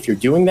figure out if you're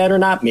doing that or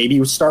not, maybe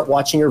you start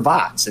watching your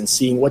VODs and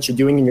seeing what you're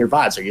doing in your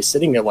VODs. Are you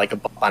sitting there like a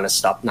bump on a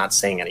stuff, not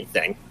saying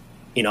anything?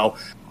 You know,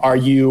 do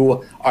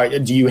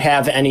you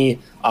have any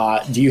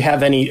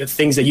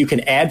things that you can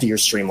add to your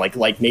stream?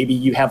 Like maybe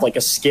you have like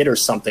a skit or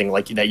something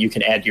like that you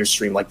can add to your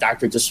stream, like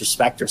Dr.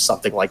 Disrespect or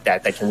something like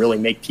that can really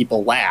make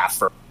people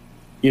laugh. Or,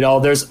 you know,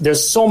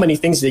 there's so many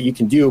things that you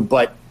can do,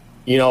 but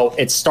you know,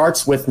 it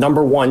starts with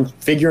number one,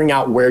 figuring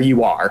out where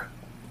you are.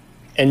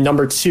 And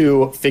number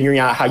two, figuring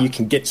out how you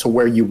can get to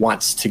where you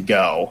want to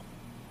go.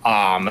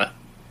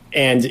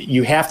 And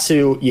you have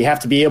to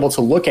be able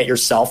to look at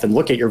yourself and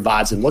look at your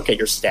VODs and look at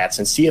your stats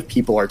and see if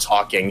people are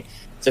talking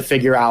to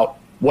figure out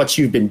what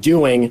you've been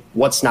doing,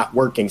 what's not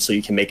working, so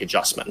you can make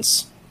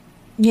adjustments.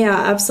 Yeah,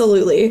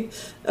 absolutely.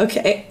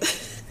 Okay.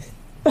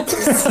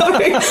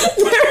 Sorry.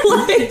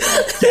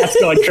 That's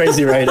going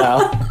crazy right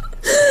now.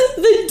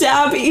 The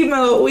dab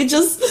emote, we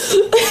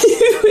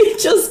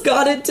just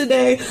got it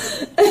today.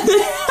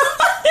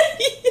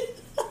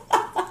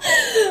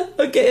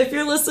 Okay, if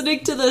you're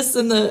listening to this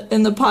in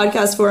the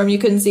podcast forum, you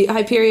couldn't see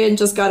Hyperion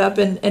just got up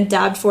and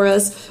dabbed for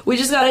us. We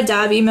just got a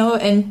dab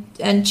emote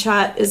and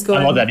chat is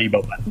going. I love that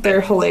emote.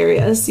 They're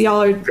hilarious.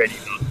 Y'all are great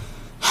emote.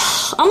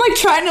 I'm like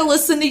trying to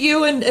listen to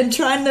you and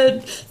trying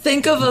to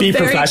think of be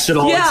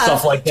professional and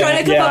stuff like that.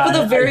 Trying to come up with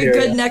a very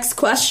good next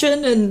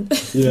question and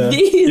these.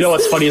 You know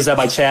what's funny is that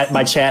my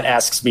chat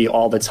asks me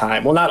all the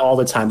time. Well, not all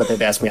the time, but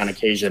they've asked me on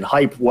occasion.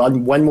 Hype,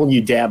 when will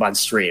you dab on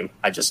stream?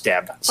 I just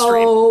dabbed on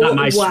stream. Oh, not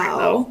my stream, wow.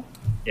 though.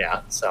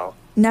 Yeah, so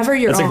never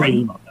your that's own. A great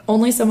emote,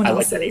 only someone I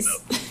like else's.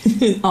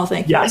 that Oh,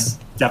 thank you. Yes,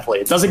 definitely.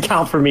 It doesn't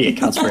count for me. It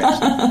counts for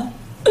you.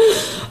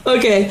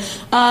 Okay,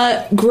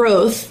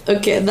 growth.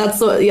 Okay,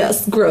 that's what.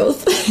 Yes,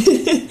 growth.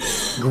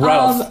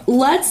 Growth.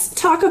 Let's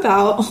talk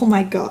about. Oh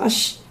my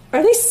gosh,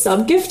 are they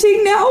sub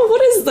gifting now?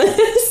 What is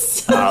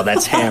this? Oh,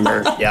 that's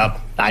Hammer.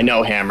 Yep, I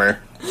know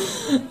Hammer.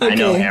 Okay. I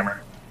know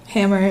Hammer.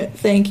 Hammer,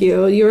 thank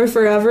you. You are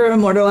forever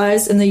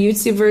immortalized in the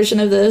YouTube version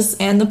of this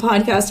and the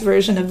podcast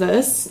version of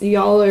this.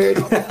 Y'all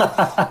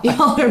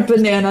are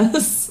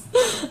bananas.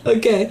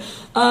 Okay,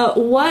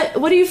 what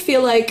do you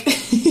feel like?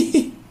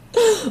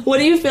 What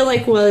do you feel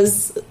like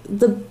was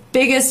the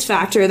biggest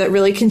factor that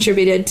really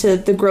contributed to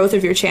the growth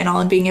of your channel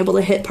and being able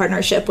to hit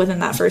partnership within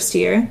that first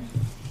year?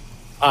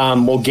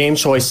 Well, game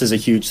choice is a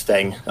huge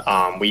thing.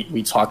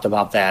 We talked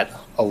about that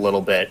a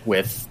little bit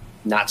with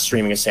not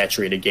streaming a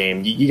saturated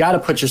game. You got to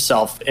put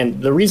yourself,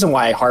 and the reason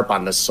why I harp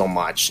on this so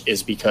much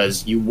is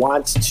because you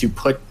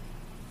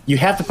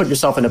have to put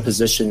yourself in a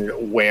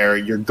position where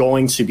you're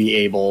going to be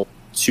able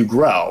to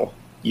grow.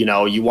 You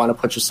know, you want to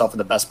put yourself in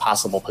the best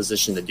possible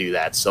position to do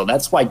that. So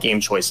that's why game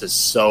choice is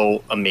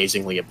so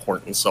amazingly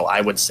important. So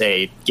I would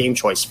say game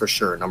choice for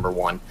sure, number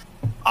one.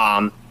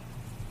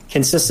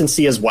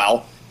 Consistency as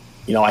well.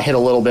 You know, I hit a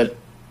little bit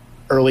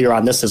earlier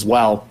on this as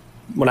well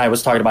when I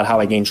was talking about how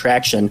I gained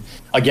traction.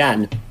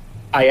 Again,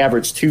 I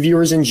averaged 2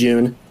 viewers in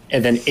June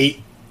and then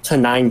 8 to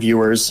 9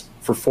 viewers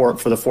for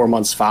the 4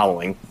 months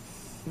following.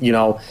 You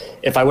know,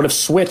 if I would have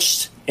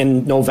switched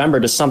in November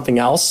to something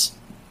else,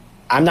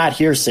 I'm not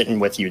here sitting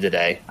with you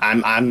today.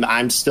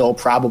 I'm still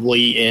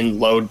probably in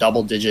low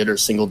double digit or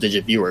single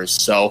digit viewers.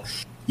 So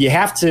you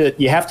have to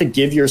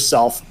give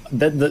yourself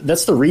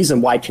that's the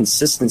reason why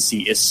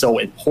consistency is so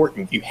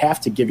important. You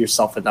have to give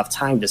yourself enough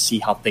time to see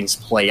how things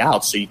play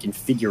out so you can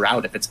figure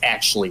out if it's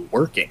actually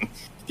working.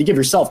 If you give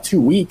yourself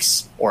 2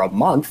 weeks or a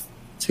month,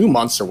 2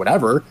 months or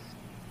whatever,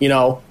 you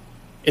know,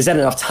 is that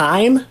enough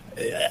time?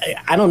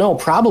 I don't know.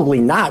 Probably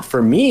not.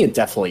 For me, it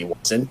definitely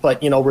wasn't.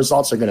 But, you know,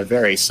 results are going to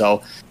vary.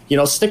 So, you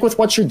know, stick with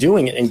what you're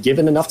doing and give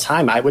it enough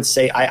time. I would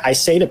say I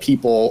say to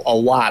people a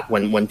lot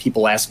when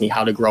people ask me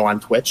how to grow on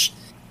Twitch,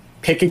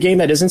 pick a game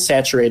that isn't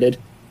saturated,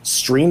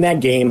 stream that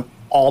game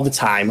all the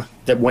time,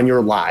 that when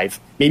you're live.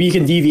 Maybe you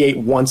can deviate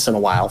once in a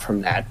while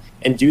from that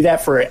and do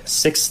that for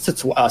 6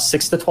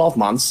 to 12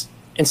 months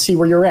and see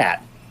where you're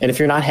at. And if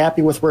you're not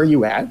happy with where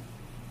you're at,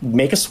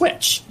 make a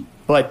switch.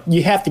 But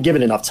you have to give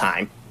it enough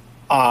time.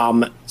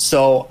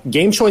 So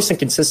game choice and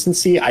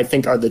consistency, I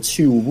think, are the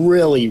two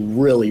really,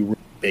 really, really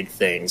big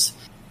things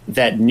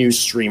that new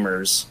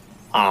streamers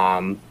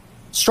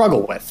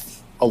struggle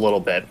with a little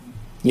bit.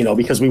 You know,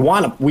 because we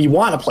want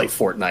to play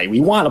Fortnite,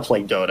 we want to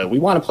play Dota, we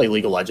want to play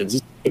League of Legends.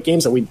 These are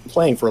games that we've been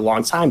playing for a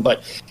long time.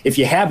 But if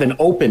you have an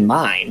open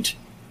mind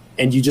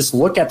and you just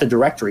look at the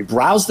directory,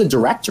 browse the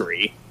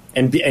directory,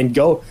 and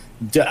go.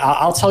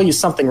 I'll tell you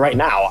something right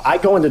now. I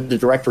go into the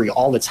directory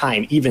all the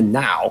time, even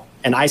now,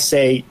 and I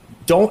say,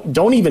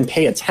 don't even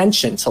pay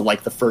attention to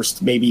like the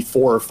first maybe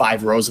 4 or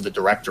 5 rows of the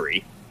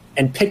directory,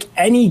 and pick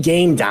any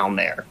game down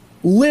there.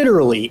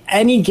 Literally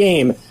any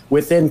game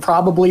within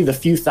probably the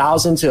few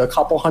thousand to a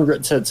couple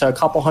hundred to a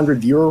couple hundred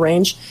viewer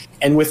range,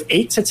 and with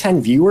 8 to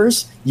 10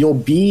 viewers, you'll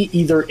be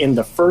either in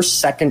the first,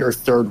 second, or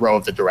third row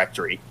of the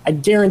directory. I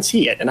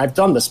guarantee it, and I've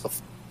done this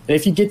before. And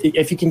if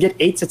you can get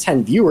 8 to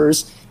 10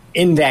 viewers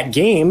in that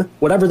game,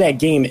 whatever that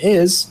game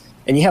is,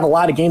 and you have a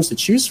lot of games to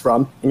choose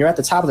from, and you're at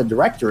the top of the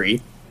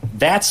directory,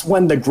 that's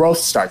when the growth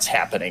starts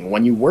happening.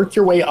 When you work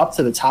your way up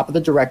to the top of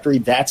the directory,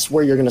 that's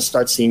where you're going to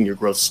start seeing your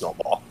growth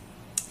snowball.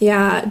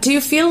 Yeah. Do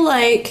you feel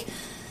like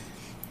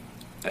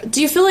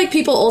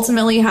people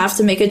ultimately have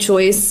to make a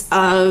choice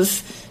of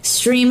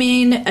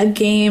streaming a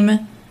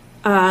game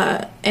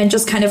and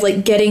just kind of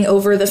like getting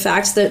over the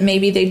fact that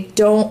maybe they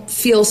don't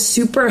feel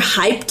super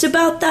hyped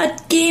about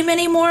that game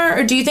anymore?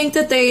 Or do you think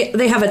that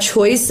they have a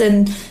choice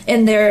in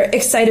their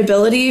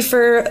excitability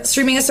for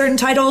streaming a certain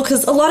title?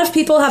 Because a lot of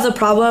people have the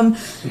problem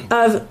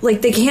of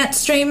like they can't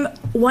stream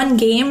one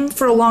game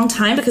for a long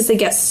time because they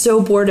get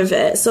so bored of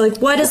it. So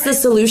like, what is the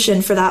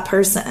solution for that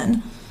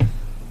person?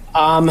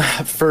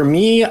 For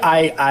me,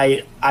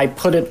 I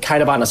put it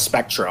kind of on a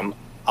spectrum.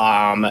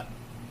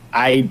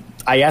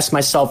 I ask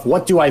myself,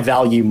 what do I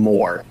value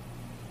more?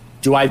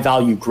 Do I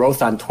value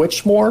growth on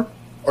Twitch more,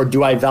 or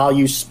do I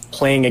value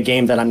playing a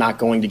game that I'm not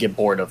going to get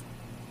bored of?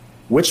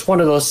 Which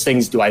one of those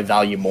things do I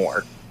value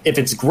more? If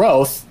it's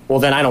growth, well,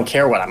 then I don't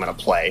care what I'm going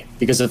to play,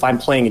 because if I'm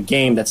playing a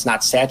game that's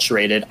not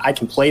saturated, I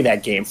can play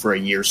that game for a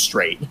year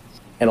straight.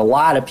 And a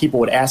lot of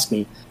people would ask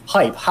me,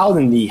 Hype, how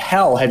in the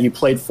hell have you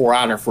played For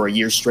Honor for a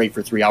year straight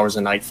for 3 hours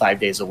a night, 5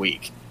 days a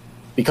week?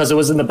 Because it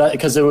was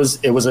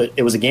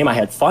a game I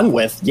had fun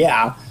with,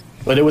 yeah.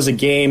 But it was a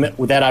game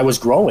that I was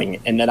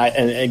growing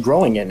and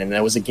growing in, and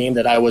it was a game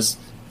that I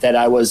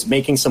was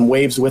making some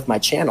waves with my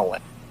channel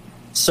in.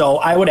 So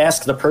I would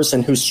ask the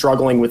person who's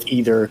struggling with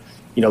either,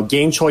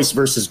 game choice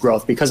versus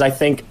growth, because I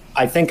think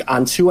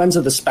on two ends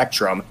of the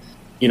spectrum,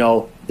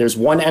 there's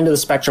one end of the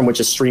spectrum which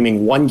is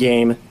streaming one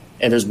game,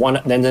 and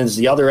then there's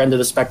the other end of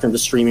the spectrum to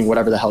streaming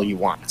whatever the hell you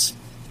want.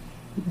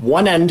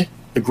 One end,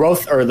 the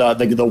growth, or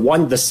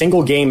the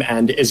single game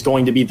end, is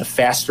going to be the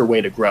faster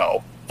way to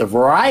grow. The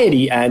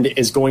variety end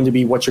is going to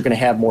be what you're going to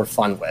have more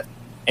fun with,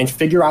 and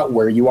figure out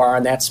where you are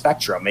on that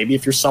spectrum. Maybe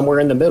if you're somewhere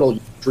in the middle,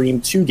 you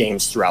stream 2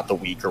 games throughout the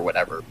week or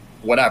whatever.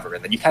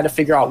 And then you kind of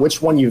figure out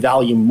which one you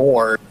value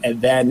more, and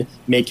then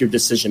make your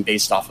decision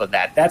based off of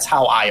that. That's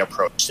how I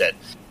approached it.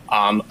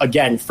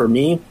 Again, for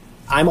me,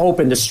 I'm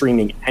open to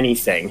streaming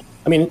anything.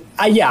 I mean,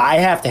 I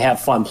have to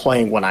have fun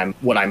playing when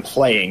I'm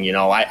playing.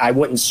 I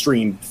wouldn't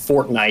stream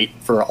Fortnite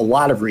for a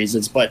lot of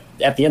reasons, but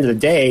at the end of the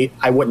day,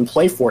 I wouldn't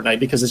play Fortnite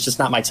because it's just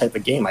not my type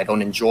of game.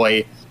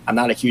 I'm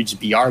not a huge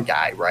VR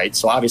guy, right?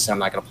 So obviously I'm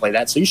not going to play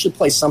that. So you should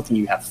play something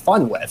you have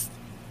fun with.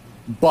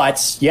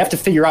 But you have to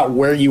figure out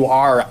where you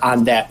are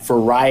on that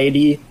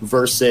variety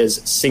versus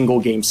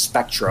single game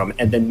spectrum,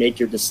 and then make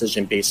your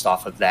decision based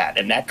off of that.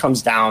 And that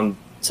comes down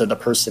to the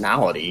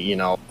personality.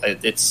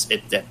 That's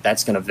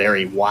going to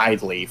vary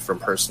widely from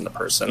person to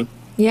person.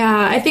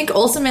 Yeah, I think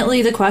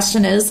ultimately the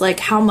question is like,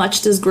 how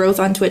much does growth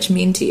on Twitch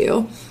mean to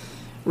you?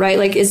 Right?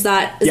 Like, is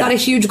that a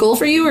huge goal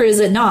for you, or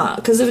is it not?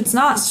 Because if it's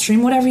not,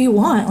 stream whatever you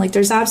want. Like,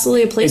 there's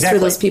absolutely a place for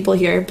those people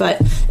here.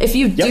 But if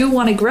you do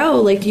want to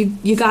grow, like,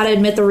 you got to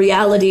admit the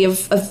reality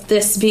of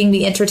this being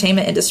the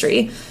entertainment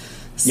industry.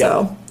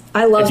 So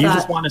I love that. If you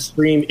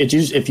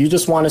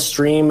just want to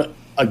stream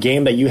a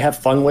game that you have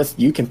fun with,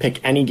 you can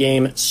pick any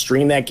game,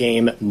 stream that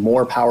game.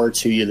 More power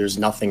to you. There's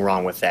nothing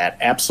wrong with that.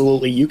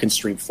 Absolutely, you can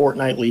stream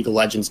Fortnite, League of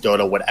Legends,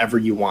 Dota, whatever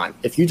you want.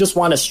 If you just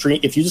want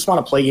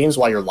to play games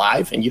while you're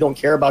live and you don't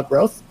care about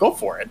growth, go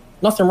for it.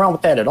 Nothing wrong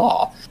with that at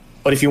all.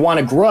 But if you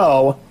want to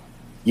grow,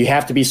 you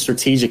have to be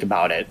strategic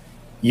about it.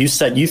 You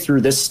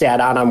threw this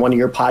stat out on one of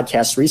your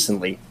podcasts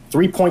recently.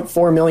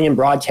 3.4 million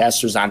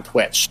broadcasters on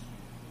Twitch.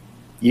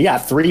 You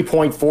got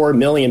 3.4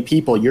 million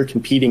people you're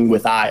competing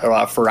with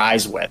for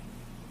eyes with.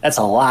 That's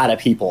a lot of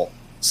people.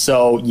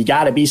 So you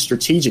got to be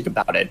strategic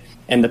about it.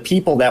 And the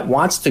people that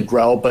wants to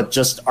grow but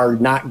just are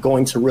not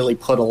going to really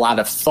put a lot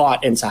of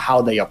thought into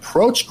how they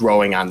approach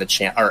growing on the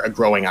channel or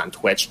growing on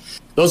Twitch,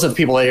 those are the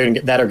people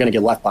that are going to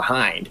get left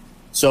behind.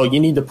 So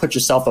you need to put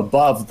yourself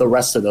above the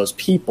rest of those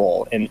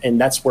people. And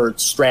that's where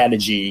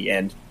strategy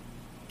and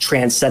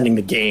transcending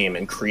the game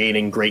and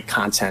creating great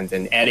content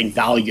and adding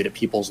value to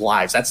people's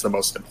lives, that's the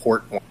most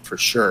important one for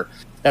sure.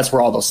 That's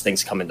where all those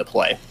things come into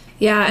play.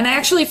 Yeah, and I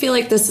actually feel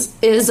like this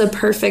is a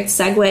perfect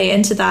segue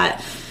into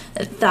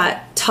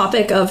that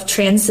topic of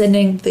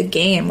transcending the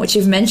game, which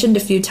you've mentioned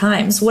a few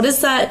times. What does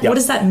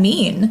that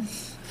mean?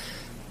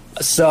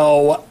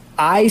 So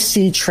I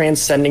see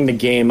transcending the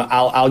game.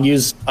 I'll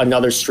use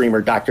another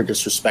streamer, Dr.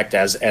 Disrespect,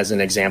 as an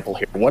example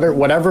here.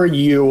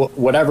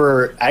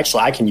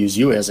 Actually, I can use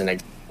you as an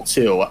example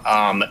too.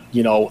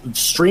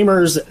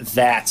 Streamers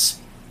that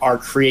are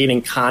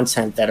creating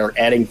content that are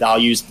adding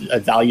value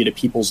to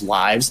people's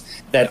lives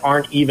that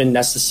aren't even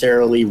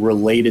necessarily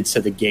related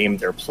to the game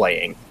they're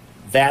playing.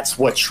 That's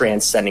what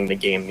transcending the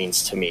game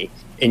means to me.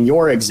 In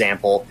your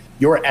example,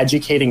 you're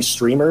educating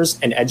streamers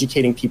and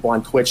educating people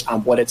on Twitch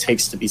on what it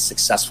takes to be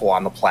successful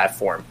on the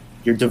platform.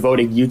 You're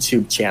devoting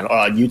YouTube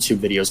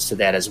videos to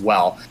that as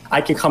well.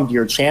 I can come to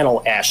your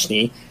channel,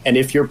 Ashley, and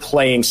if you're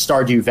playing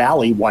Stardew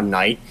Valley one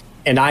night,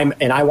 and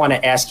I want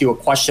to ask you a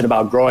question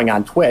about growing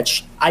on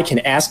Twitch, I can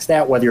ask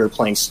that whether you're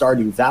playing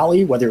Stardew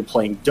Valley, whether you're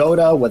playing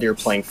Dota, whether you're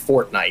playing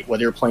Fortnite,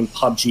 whether you're playing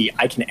PUBG.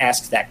 I can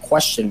ask that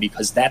question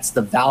because that's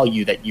the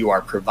value that you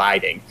are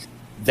providing.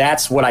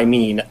 That's what I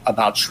mean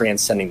about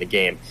transcending the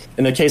game.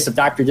 In the case of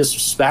Dr.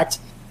 Disrespect,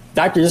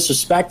 Dr.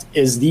 Disrespect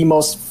is the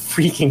most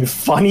freaking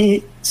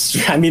funny.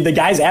 I mean, the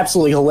guy's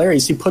absolutely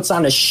hilarious. He puts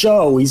on a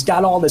show. He's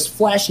got all this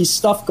flashy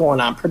stuff going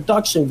on.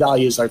 Production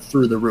values are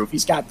through the roof.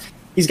 He's got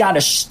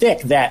a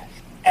shtick that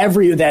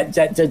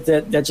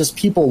that just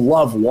people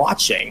love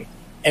watching.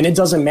 And it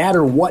doesn't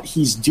matter what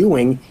he's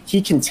doing.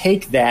 He can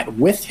take that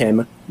with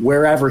him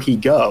wherever he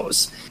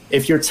goes.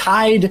 If you're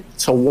tied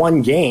to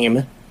one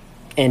game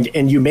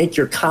and you make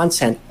your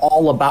content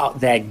all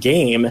about that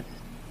game,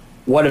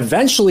 what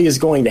eventually is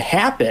going to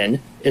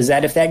happen is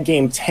that if that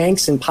game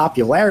tanks in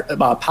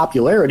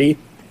popularity,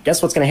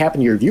 guess what's going to happen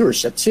to your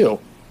viewership too?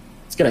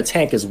 It's going to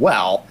tank as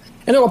well.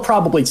 And it'll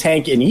probably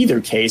tank in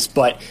either case,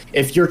 but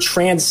if you're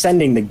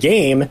transcending the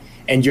game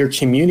and your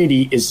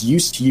community is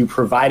used to you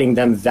providing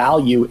them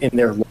value in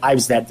their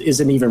lives that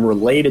isn't even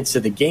related to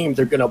the game,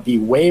 they're going to be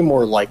way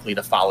more likely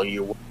to follow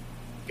you where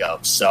you go.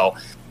 So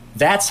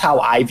that's how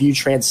I view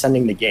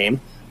transcending the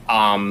game.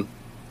 And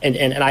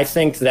I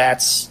think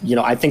that's,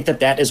 I think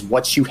that is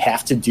what you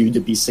have to do to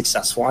be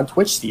successful on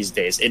Twitch these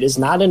days. It is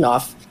not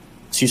enough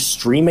to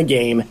stream a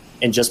game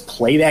and just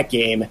play that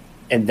game,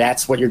 and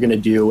that's what you're going to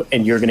do,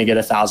 and you're going to get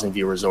 1,000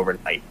 viewers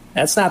overnight.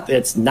 It's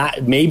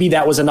not, maybe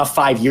that was enough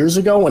 5 years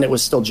ago when it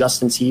was still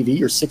Justin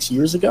TV, or 6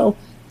 years ago.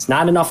 It's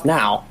not enough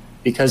now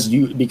because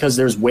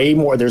there's way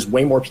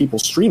more people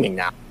streaming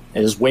now.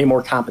 And there's way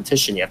more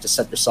competition. You have to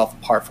set yourself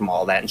apart from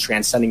all that, and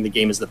transcending the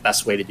game is the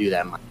best way to do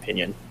that, in my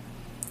opinion.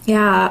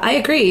 Yeah, I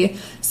agree.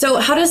 So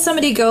how does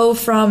somebody go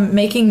from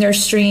making their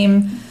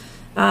stream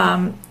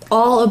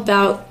all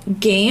about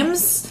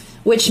games,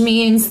 which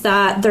means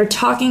that they're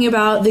talking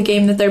about the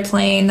game that they're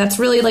playing? That's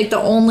really like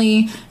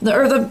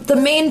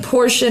the main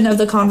portion of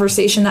the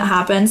conversation that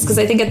happens, because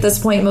I think at this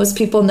point most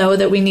people know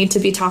that we need to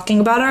be talking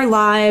about our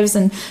lives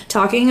and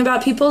talking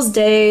about people's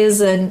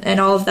days and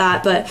all of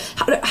that. But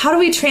how do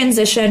we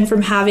transition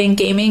from having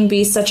gaming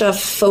be such a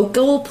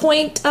focal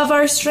point of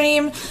our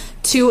stream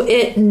to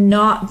it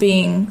not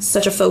being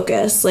such a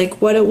focus?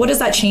 Like, what does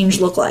that change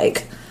look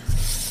like?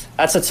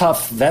 That's a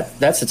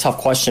tough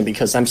question,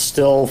 because I'm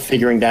still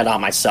figuring that out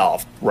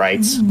myself, right?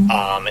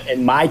 Mm-hmm.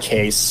 In my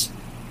case,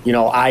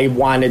 I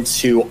wanted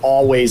to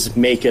always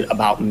make it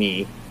about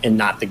me and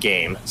not the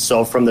game.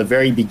 So from the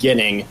very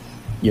beginning,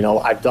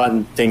 I've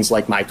done things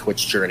like my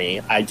Twitch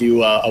journey. I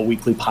do a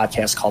weekly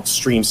podcast called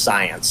Stream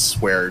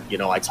Science, where,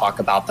 I talk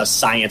about the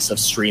science of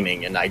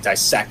streaming, and I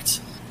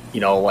dissect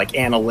like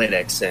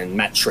analytics and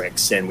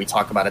metrics, and we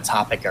talk about a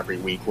topic every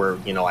week where,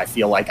 I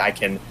feel like I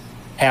can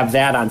have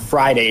that on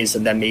Fridays,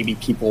 and then maybe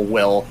people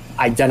will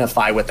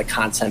identify with the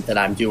content that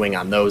I'm doing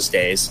on those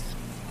days.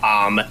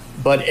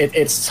 But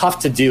it's tough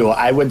to do.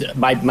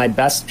 My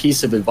best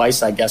piece of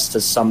advice, I guess,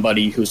 to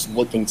somebody who's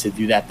looking to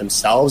do that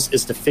themselves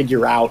is to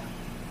figure out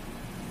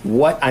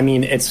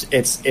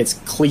it's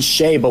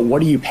cliche, but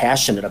what are you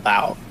passionate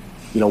about?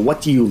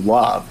 What do you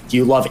love? Do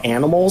you love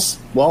animals?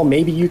 Well,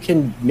 maybe you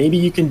can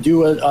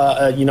do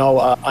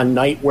a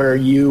night where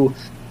you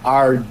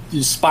are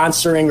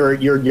sponsoring, or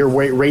you're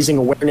raising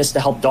awareness to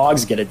help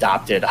dogs get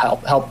adopted,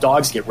 help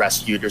dogs get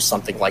rescued, or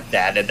something like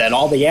that. And then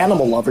all the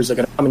animal lovers are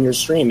going to come in your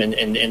stream and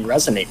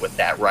resonate with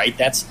that, right?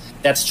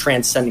 That's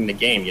transcending the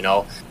game.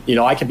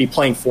 I could be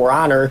playing For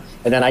Honor,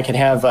 and then I could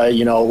have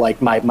like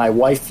my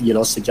wife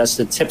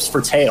suggested tips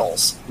for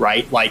tails,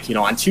 right? Like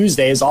on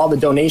Tuesdays, all the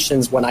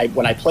donations when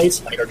I play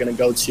tonight are going to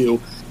go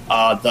to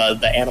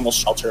the animal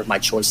shelter of my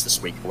choice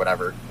this week, or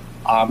whatever.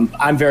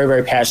 I'm very,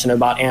 very passionate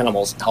about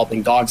animals,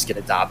 helping dogs get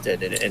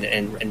adopted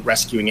and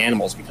rescuing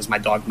animals, because my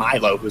dog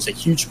Milo, who's a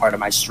huge part of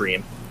my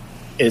stream,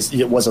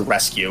 was a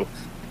rescue.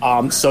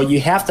 So you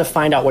have to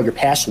find out what you're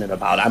passionate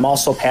about. I'm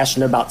also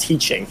passionate about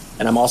teaching,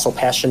 and I'm also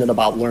passionate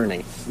about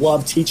learning.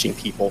 Love teaching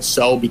people.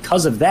 So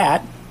because of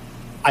that,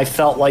 I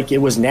felt like it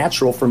was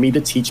natural for me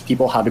to teach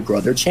people how to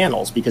grow their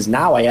channels, because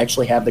now I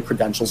actually have the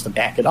credentials to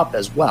back it up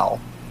as well.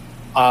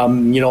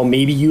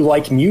 Maybe you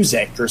like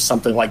music or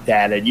something like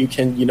that, and you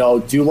can,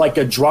 do like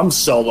a drum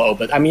solo.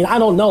 But I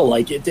don't know,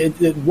 like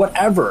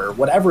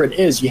whatever it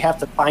is, you have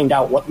to find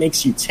out what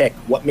makes you tick,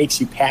 what makes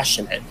you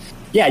passionate.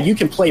 Yeah, you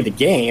can play the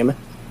game,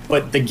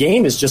 but the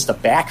game is just a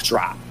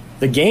backdrop.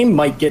 The game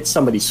might get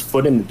somebody's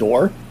foot in the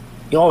door.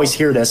 You always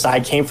hear this, I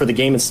came for the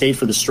game and stayed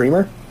for the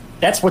streamer.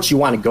 That's what you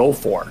want to go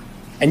for.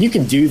 And you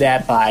can do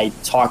that by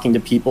talking to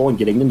people and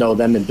getting to know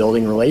them and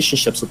building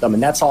relationships with them.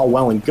 And that's all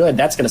well and good.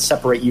 That's going to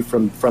separate you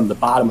from the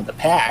bottom of the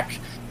pack.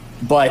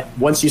 But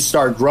once you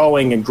start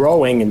growing and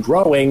growing and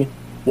growing,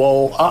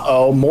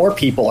 well, more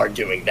people are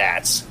doing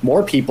that.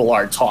 More people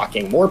are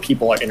talking. More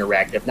people are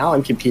interactive. Now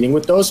I'm competing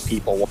with those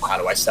people. Well, how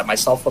do I set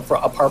myself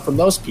apart from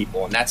those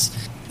people? And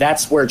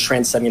that's where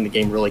transcending the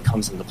game really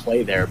comes into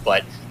play there.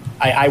 But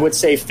I would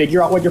say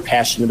figure out what you're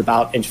passionate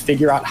about and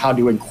figure out how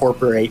to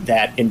incorporate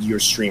that into your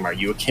stream. Are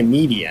you a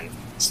comedian?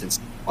 Since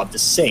you love to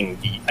sing,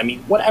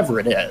 whatever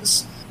it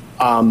is.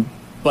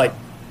 But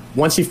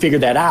once you figure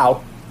that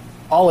out,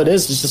 all it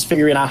is just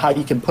figuring out how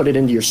you can put it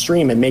into your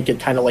stream and make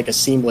it kind of like a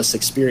seamless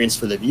experience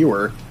for the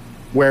viewer,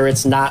 where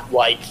it's not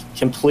like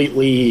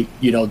completely,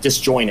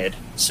 disjointed,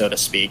 so to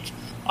speak.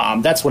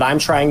 That's what I'm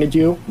trying to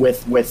do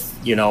with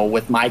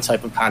my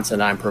type of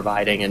content I'm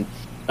providing. And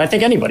I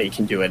think anybody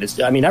can do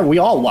it. We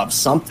all love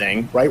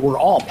something, right? We're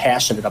all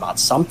passionate about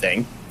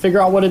something.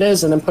 Figure out what it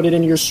is and then put it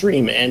into your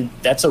stream. And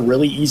that's a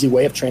really easy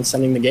way of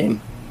transcending the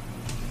game.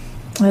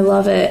 I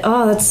love it.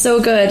 Oh, that's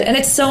so good. And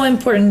it's so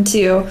important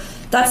too.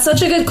 That's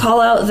such a good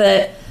call out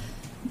that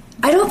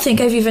I don't think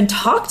I've even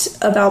talked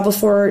about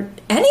before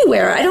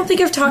anywhere. I don't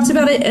think I've talked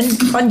about it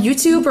on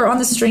YouTube or on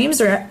the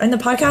streams or in the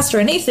podcast or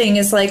anything,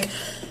 is like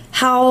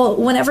how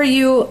whenever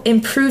you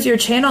improve your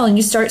channel and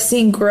you start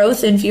seeing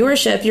growth in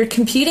viewership, you're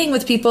competing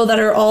with people that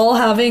are all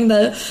have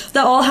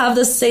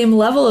the same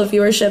level of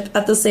viewership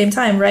at the same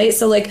time, right?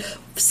 So like,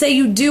 say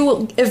you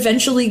do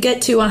eventually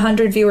get to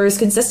 100 viewers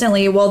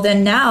consistently, well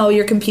then now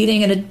you're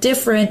competing in a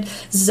different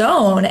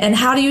zone. And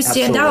how do you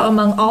stand out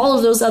among all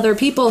of those other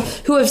people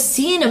who have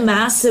seen a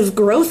massive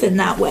growth in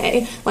that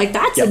way? Like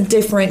that's a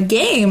different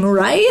game,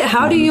 right?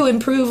 How do you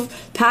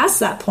improve past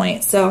that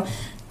point? So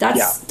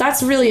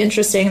that's really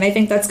interesting, and I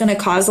think that's going to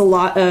cause a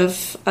lot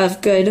of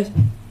good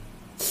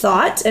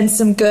thought and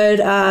some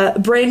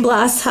good brain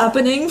blasts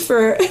happening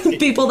for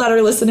people that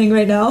are listening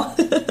right now.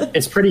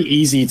 It's pretty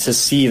easy to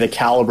see the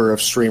caliber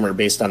of streamer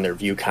based on their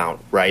view count,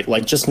 right?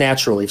 Like just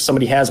naturally, if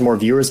somebody has more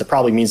viewers, it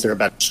probably means they're a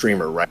better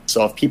streamer, right?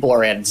 So if people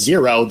are at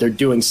 0, they're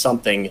doing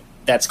something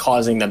that's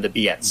causing them to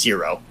be at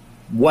 0,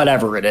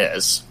 whatever it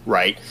is,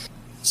 right?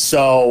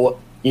 So,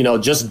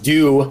 just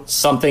do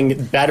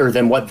something better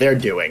than what they're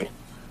doing,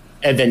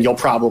 and then you'll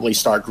probably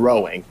start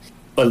growing.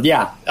 But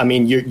yeah,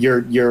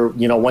 you're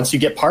once you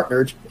get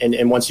partnered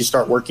and once you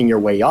start working your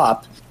way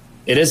up,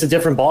 it is a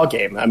different ball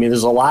game.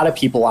 There's a lot of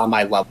people on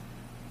my level,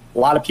 a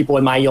lot of people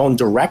in my own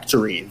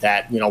directory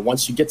that,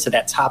 once you get to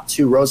that top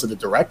 2 rows of the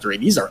directory,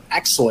 these are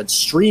excellent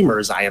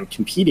streamers I am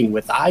competing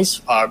with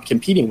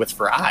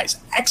for eyes,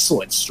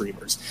 excellent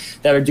streamers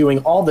that are doing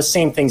all the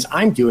same things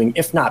I'm doing,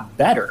 if not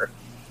better.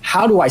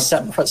 How do I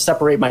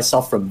separate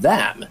myself from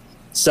them?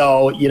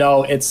 So,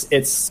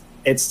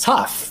 it's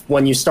tough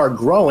when you start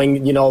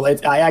growing.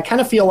 I kind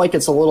of feel like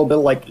it's a little bit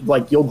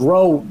like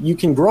you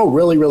can grow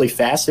really, really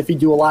fast if you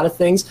do a lot of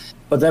things.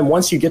 But then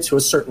once you get to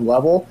a certain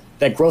level,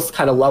 that growth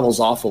kind of levels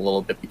off a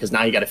little bit, because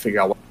now you got to figure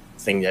out what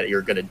thing that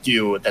you're going to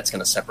do that's going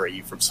to separate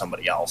you from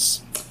somebody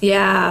else.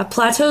 Yeah,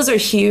 plateaus are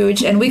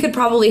huge, and we could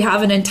probably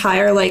have an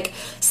entire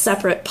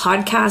separate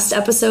podcast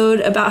episode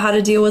about how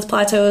to deal with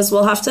plateaus.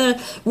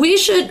 We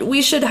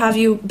should have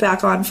you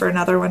back on for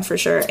another one for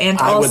sure. And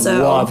I would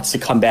love to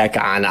come back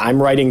on.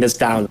 I'm writing this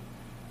down.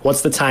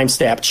 What's the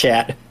timestamp,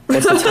 chat?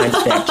 What's the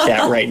timestamp,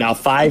 chat, right now?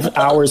 5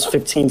 hours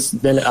 15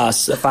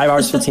 minutes. 5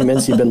 hours 15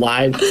 minutes. You've been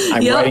live.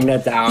 I'm writing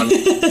that down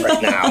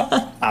right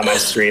now on my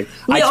stream.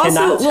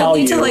 We'll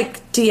need to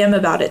DM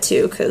about it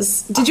too,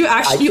 because you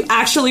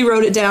actually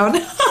wrote it down?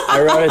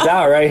 I wrote it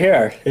down right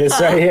here.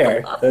 It's right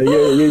here.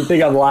 You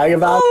think I'm lying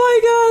about it? Oh my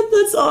god,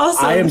 that's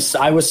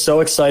awesome! I was so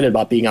excited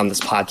about being on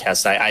this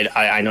podcast.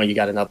 I know you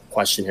got another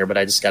question here, but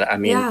I just got.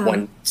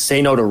 When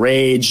Say No to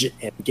Rage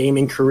and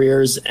gaming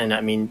careers,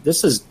 and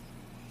this is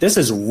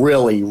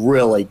really,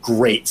 really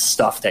great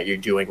stuff that you're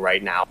doing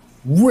right now.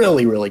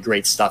 Really, really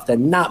great stuff that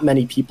not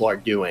many people are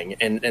doing.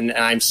 And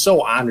I'm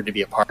so honored to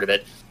be a part of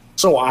it.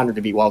 So honored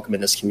to be welcome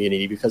in this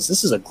community, because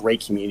this is a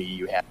great community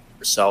you have.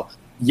 So,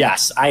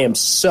 yes, I am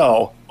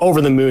so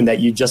over the moon that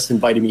you just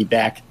invited me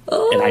back.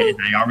 And I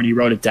already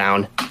wrote it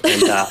down.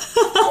 And,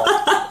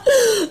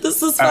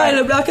 this is fine. Right.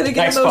 I'm not going to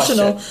get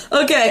emotional. Question.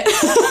 Okay.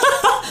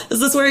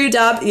 Is this where you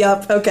dab?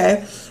 Yep.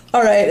 Okay.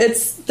 All right.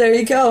 There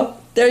you go.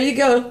 There you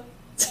go.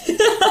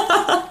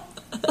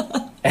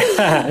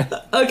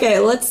 Okay,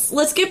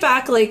 let's get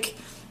back. I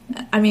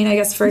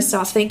guess first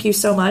off, thank you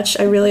so much.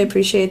 I really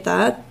appreciate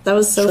that. That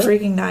was so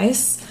freaking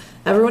nice.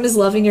 Everyone is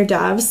loving your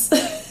dabs.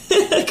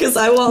 Because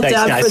I won't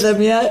dab for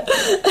them yet.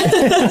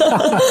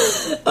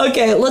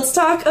 Okay, let's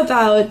talk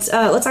about,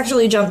 let's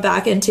actually jump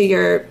back into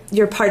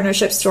your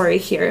partnership story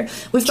here.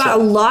 We've got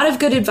a lot of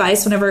good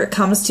advice whenever it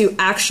comes to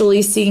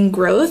actually seeing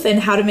growth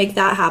and how to make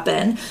that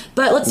happen.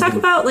 But let's talk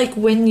about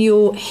when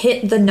you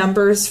hit the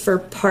numbers for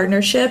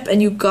partnership and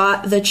you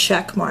got the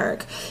check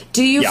mark.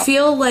 Do you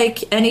feel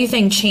like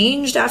anything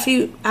changed after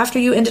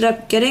you ended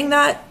up getting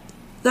that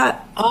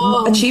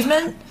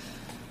achievement?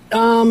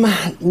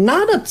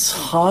 Not a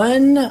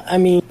ton.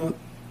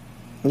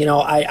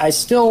 I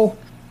still,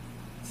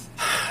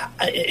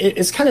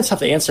 it's kind of tough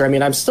to answer.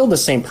 I'm still the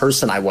same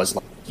person I was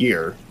last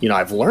year.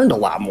 I've learned a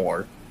lot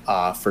more,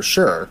 for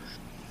sure.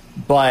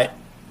 But,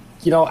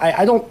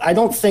 I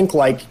don't think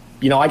I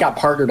got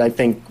partnered, I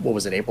think, what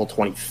was it, April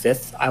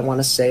 25th, I want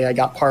to say I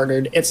got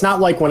partnered. It's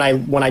not like when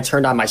I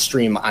turned on my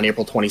stream on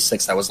April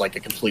 26th, I was a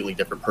completely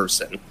different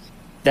person.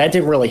 That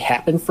didn't really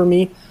happen for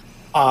me.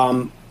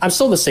 I'm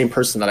still the same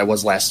person that I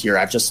was last year.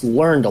 I've just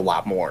learned a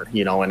lot more,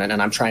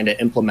 and I'm trying to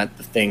implement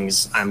the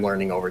things I'm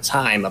learning over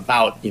time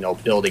about,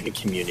 building a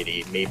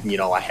community. Maybe,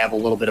 I have a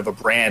little bit of a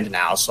brand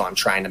now, so I'm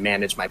trying to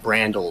manage my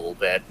brand a little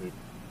bit. And,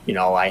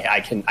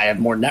 I have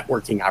more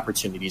networking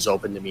opportunities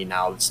open to me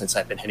now since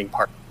I've been hitting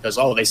partners,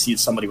 because, they see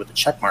somebody with a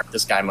check mark.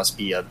 This guy must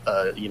be a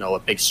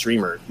big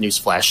streamer.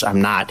 Newsflash,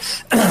 I'm not.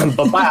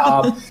 But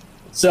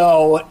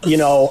So,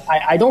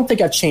 I don't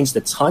think I've changed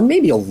a ton,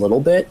 maybe a little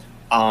bit.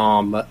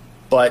 But,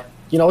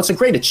 it's a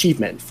great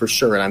achievement for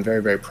sure. And I'm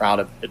very, very proud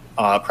of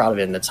it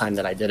in the time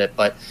that I did it.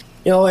 But,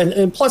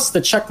 and plus the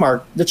check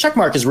mark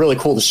is really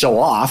cool to show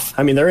off.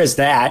 I mean, there is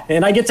that.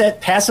 And I get to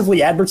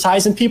passively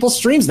advertise in people's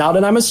streams now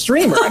that I'm a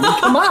streamer. I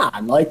mean, come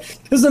on, this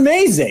is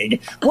amazing.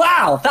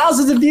 Wow.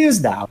 Thousands of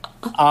views now.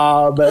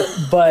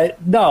 But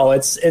no,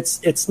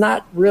 it's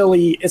not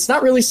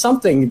really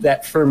something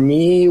that for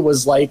me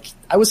was I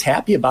was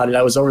happy about it.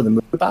 I was over the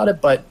moon about it,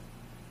 but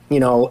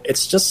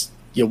it's just,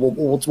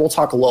 we'll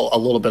talk a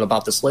little bit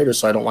about this later.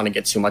 So I don't want to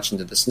get too much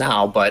into this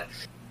now, but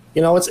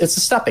it's a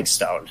stepping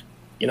stone.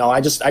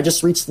 I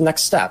just reached the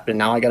next step, and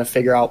now I got to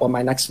figure out what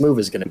my next move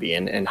is going to be,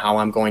 and how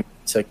I'm going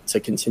to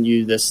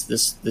continue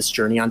this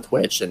journey on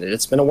Twitch. And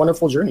it's been a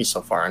wonderful journey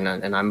so far,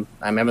 and I'm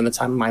having the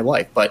time of my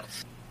life. But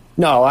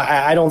no,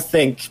 I don't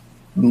think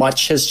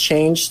much has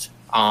changed.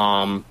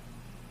 Maybe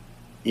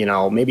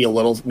a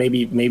little,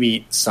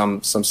 maybe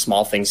some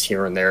small things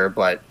here and there,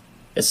 but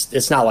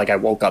it's not like I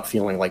woke up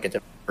feeling like a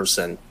different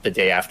person the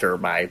day after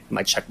my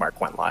checkmark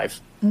went live.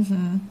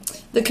 Mm-hmm.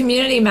 The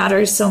community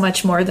matters so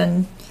much more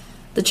than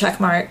the check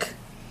mark.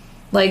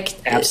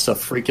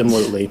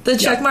 Abso-freaking-lutely. The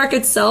check mark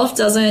itself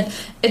doesn't,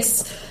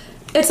 it's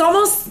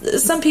almost,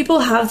 some people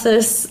have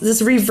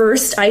this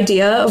reversed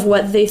idea of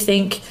what they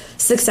think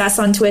success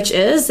on Twitch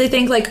is. They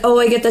think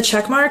I get the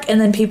check mark and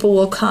then people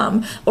will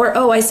come. Or,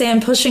 I say I'm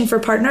pushing for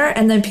partner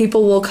and then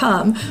people will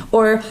come.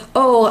 Or,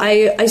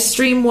 I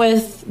stream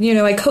with,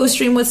 I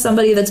co-stream with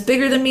somebody that's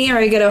bigger than me, or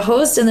I get a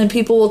host and then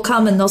people will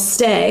come and they'll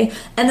stay.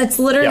 And it's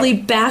literally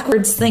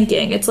backwards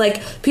thinking. It's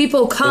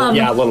people come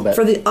a little bit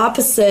for the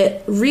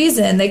opposite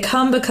reason. They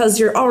come because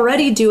you're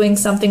already doing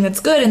something that's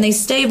good, and they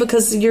stay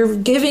because you're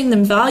giving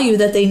them value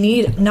that they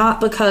need,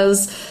 not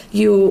because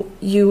you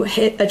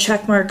hit a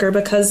check mark or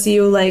because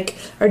you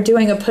are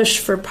doing a push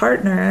for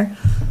partner.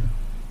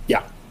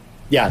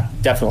 Yeah,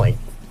 definitely.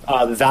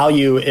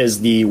 Value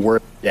is the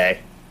word of the day.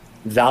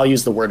 Value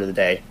is the word of the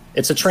day.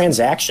 It's a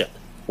transaction.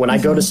 When I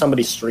go to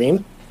somebody's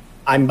stream,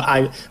 when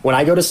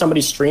I go to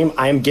somebody's stream,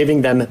 I am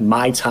giving them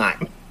my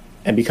time.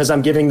 And because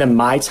I'm giving them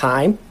my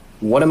time,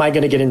 what am I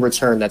going to get in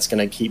return that's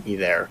going to keep me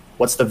there?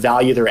 What's the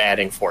value they're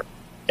adding for me?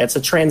 It's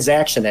a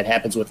transaction that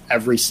happens with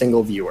every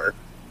single viewer.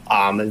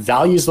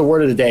 Value is the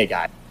word of the day,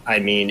 guys. I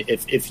mean,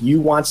 if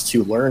you want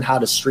to learn how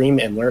to stream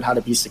and learn how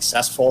to be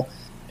successful,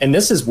 and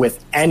this is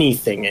with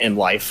anything in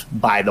life,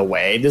 by the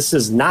way, this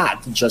is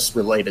not just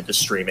related to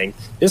streaming.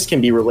 This can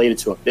be related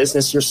to a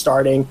business you're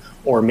starting,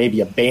 or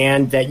maybe a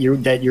band that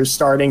you're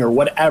starting, or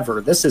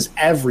whatever. This is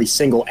every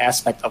single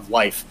aspect of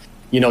life.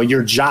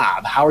 Your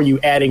job. How are you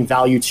adding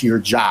value to your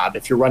job?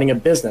 If you're running a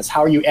business,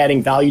 how are you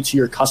adding value to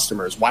your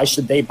customers? Why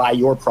should they buy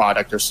your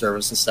product or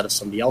service instead of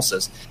somebody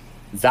else's?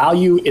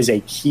 Value is a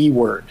key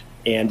word,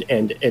 and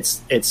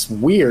it's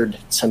weird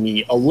to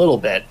me a little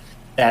bit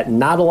that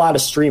not a lot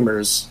of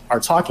streamers are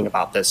talking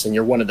about this, and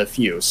you're one of the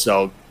few.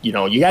 So,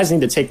 you guys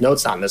need to take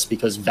notes on this,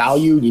 because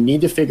value, you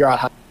need to figure out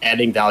how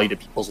adding value to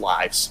people's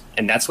lives,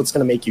 and that's what's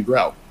going to make you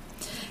grow.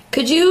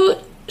 Could you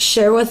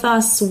share with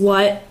us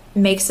what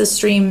makes a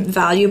stream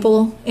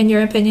valuable, in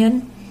your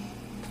opinion?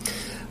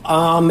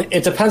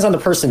 It depends on the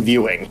person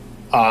viewing.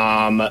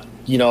 I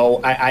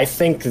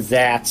think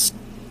that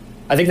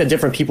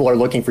different people are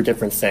looking for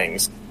different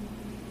things.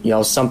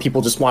 Some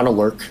people just want to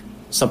lurk.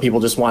 Some people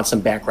just want some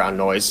background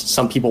noise.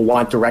 Some people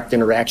want direct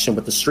interaction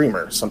with the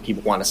streamer. Some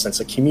people want a sense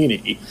of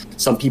community.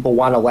 Some people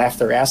want to laugh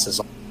their asses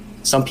off.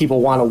 Some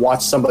people want to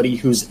watch somebody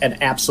who's an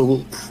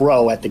absolute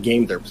pro at the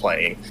game they're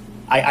playing.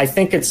 I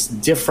think it's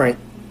different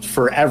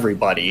for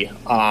everybody.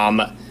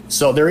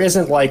 So there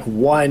isn't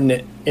one,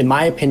 in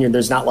my opinion,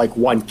 there's not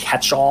one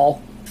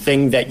catch-all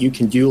thing that you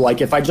can do.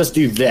 If I just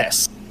do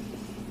this,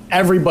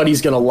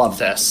 everybody's going to love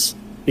this,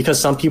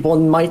 because some people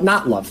might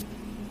not love it.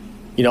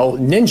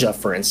 Ninja,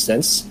 for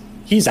instance,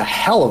 he's a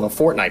hell of a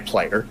Fortnite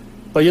player,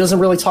 but he doesn't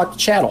really talk to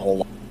chat a whole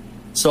lot.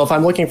 So if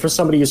I'm looking for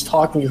somebody who's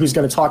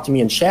going to talk to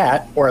me in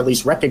chat, or at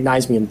least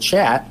recognize me in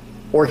chat,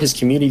 or his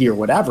community or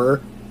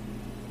whatever,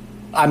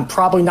 I'm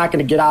probably not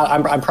going to get out.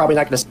 I'm probably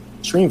not going to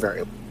stream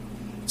very well.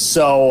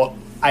 So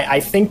I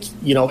think,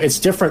 it's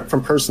different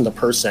from person to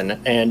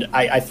person. And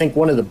I think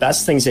one of the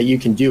best things that you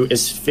can do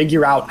is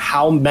figure out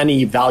how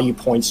many value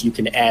points you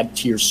can add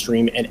to your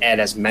stream, and add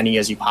as many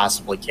as you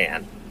possibly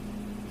can.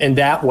 And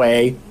that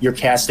way you're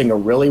casting a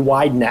really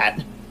wide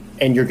net,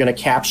 and you're going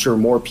to capture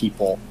more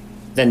people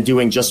than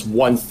doing just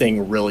one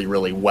thing really,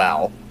 really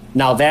well.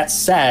 Now, that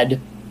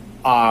said,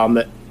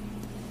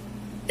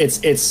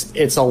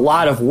 it's a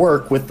lot of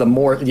work. With the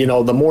more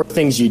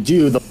things you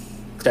do, the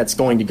that's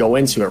going to go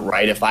into it,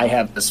 right? If I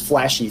have this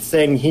flashy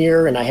thing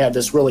here, and I have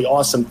this really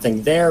awesome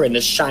thing there, and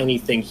this shiny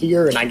thing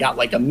here, and I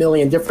got a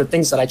million different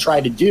things that I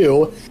try to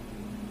do,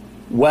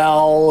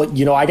 well,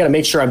 I got to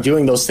make sure I'm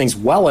doing those things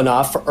well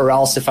enough, or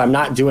else if I'm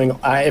not doing,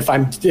 if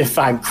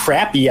I'm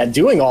crappy at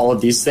doing all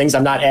of these things,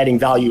 I'm not adding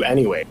value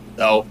anyway.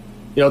 So,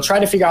 try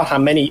to figure out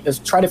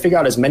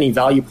as many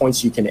value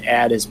points you can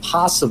add as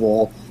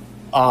possible,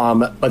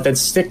 but then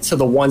stick to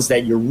the ones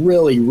that you're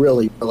really,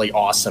 really, really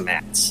awesome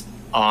at.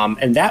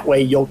 And that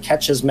way you'll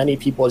catch as many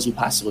people as you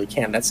possibly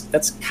can.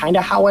 That's kind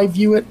of how I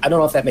view it. I don't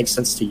know if that makes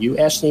sense to you,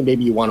 Ashley.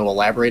 Maybe you want to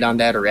elaborate on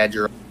that or add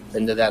your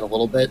into that a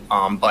little bit.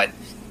 But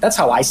that's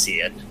how I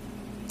see it.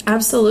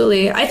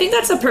 Absolutely. I think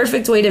that's a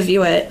perfect way to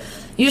view it.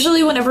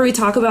 Usually whenever we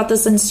talk about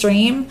this in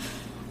stream,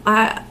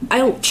 I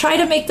try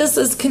to make this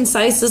as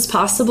concise as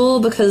possible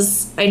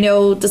because I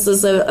know this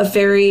is a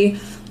very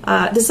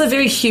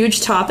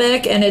huge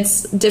topic and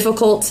it's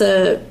difficult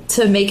to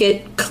make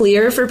it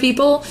clear for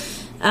people.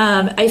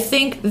 I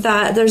think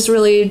that there's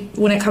really,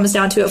 when it comes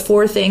down to it,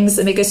 4 things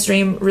that make a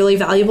stream really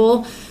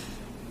valuable.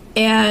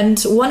 And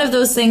one of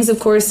those things, of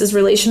course, is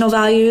relational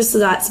values. So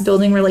that's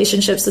building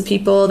relationships with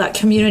people, that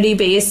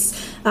community-based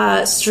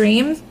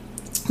stream.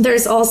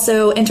 There's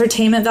also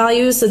entertainment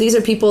values. So these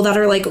are people that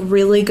are like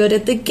really good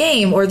at the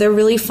game, or they're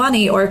really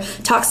funny, or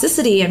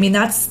toxicity. I mean,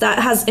 that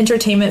has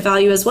entertainment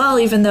value as well,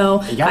 even though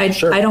I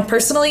don't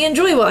personally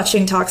enjoy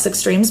watching toxic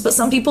streams, but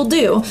some people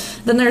do.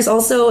 Then there's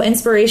also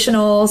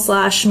inspirational /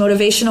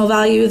 motivational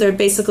value. They're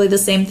basically the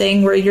same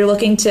thing, where you're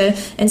looking to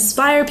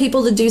inspire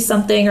people to do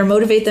something or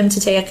motivate them to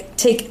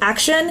take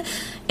action.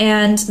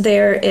 And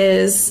there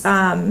is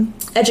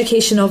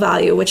educational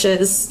value, which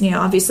is,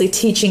 obviously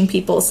teaching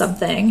people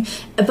something.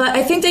 But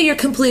I think that you're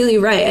completely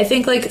right. I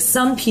think like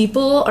some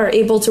people are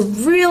able to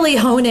really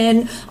hone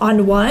in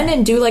on one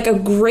and do like a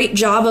great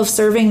job of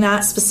serving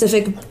that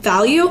specific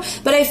value.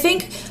 But I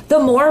think the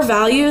more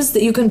values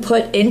that you can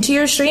put into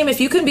your stream, if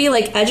you can be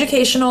like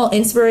educational,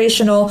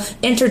 inspirational,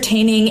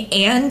 entertaining,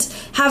 and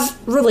have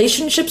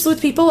relationships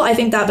with people, I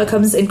think that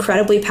becomes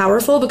incredibly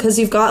powerful because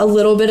you've got a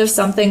little bit of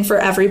something for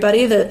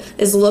everybody that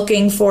is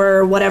looking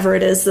for whatever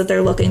it is that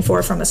they're looking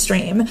for from a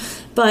stream.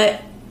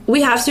 But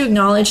we have to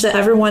acknowledge that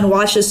everyone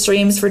watches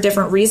streams for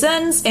different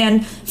reasons,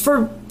 and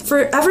for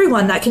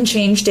everyone that can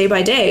change day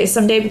by day.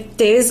 Some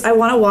days I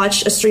want to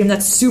watch a stream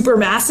that's super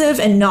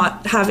massive and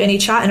not have any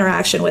chat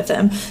interaction with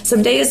them.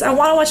 Some days I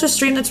want to watch a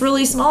stream that's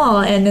really small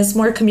and is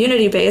more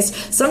community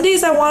based. Some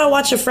days I want to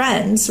watch a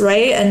friend,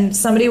 right? And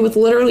somebody with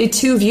literally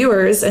 2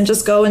 viewers and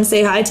just go and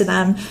say hi to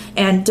them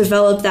and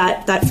develop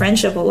that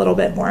friendship a little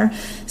bit more.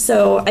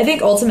 So I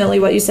think ultimately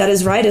what you said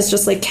is right, is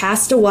just like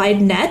cast a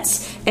wide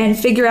net and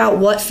figure out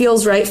what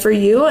feels right for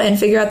you and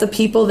figure out the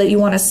people that you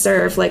want to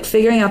serve, like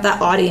figuring out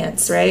that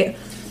audience, right?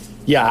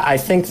 Yeah, I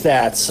think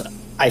that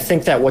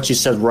what you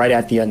said right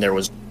at the end there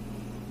was,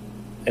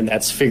 and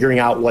that's figuring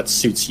out what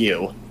suits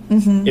you.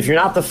 Mm-hmm. If you're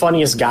not the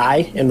funniest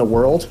guy in the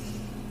world,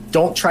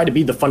 don't try to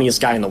be the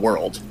funniest guy in the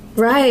world.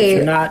 Right.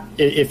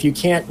 If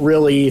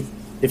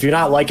you're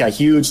not like a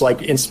huge,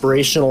 like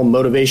inspirational,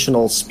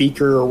 motivational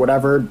speaker or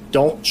whatever,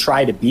 don't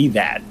try to be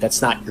that.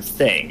 That's not your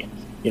thing.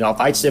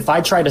 If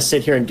I try to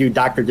sit here and do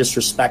Dr.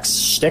 Disrespect's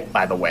shtick,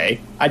 by the way,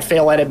 I'd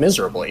fail at it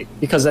miserably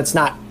because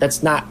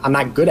I'm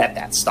not good at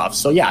that stuff.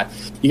 So yeah,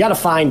 you got to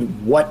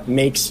find what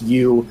makes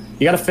you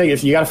got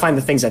to find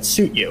the things that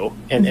suit you.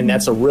 And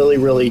that's a really,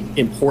 really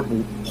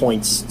important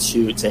point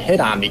to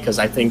hit on, because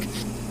I think,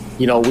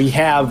 we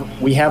have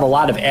a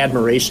lot of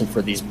admiration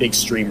for these big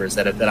streamers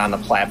that have been on the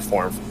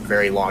platform for a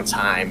very long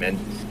time. And,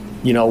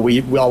 we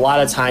a lot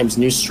of times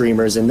new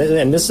streamers, and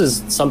this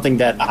is something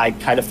that I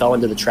kind of fell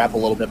into the trap a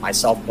little bit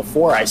myself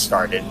before I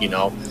started,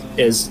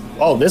 is,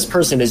 this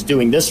person is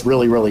doing this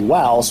really, really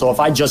well. So if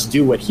I just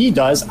do what he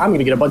does, I'm going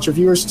to get a bunch of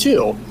viewers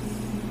too.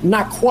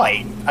 Not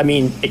quite. I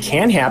mean, it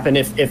can happen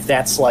if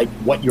that's like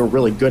what you're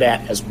really good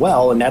at as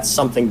well. And that's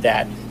something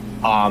that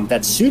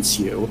suits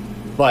you.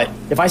 But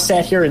if I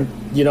sat here and,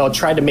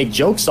 tried to make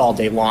jokes all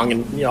day long,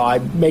 and, I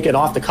make an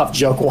off the cuff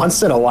joke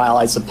once in a while,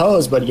 I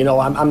suppose, but,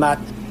 I'm not,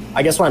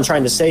 I guess what I'm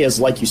trying to say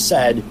is, like you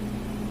said,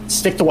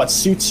 stick to what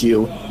suits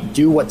you,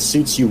 do what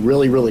suits you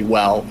really, really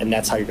well, and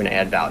that's how you're going to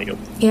add value.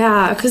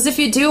 Yeah, because if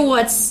you do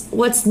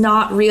what's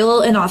not real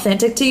and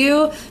authentic to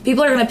you,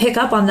 people are going to pick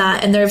up on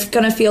that, and they're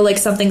going to feel like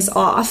something's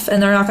off, and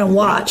they're not going to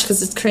watch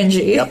because it's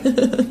cringy. Yep.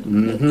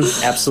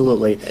 Mm-hmm.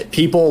 Absolutely.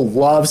 People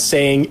love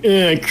saying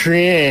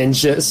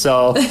cringe,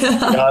 so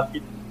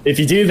if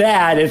you do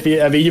that,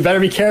 you better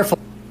be careful.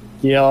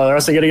 They're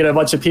also going to get a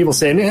bunch of people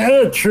saying,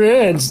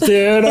 cringe,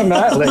 dude, I'm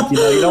not, like, you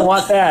don't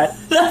want that.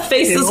 That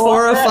face is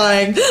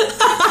horrifying.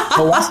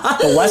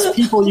 The less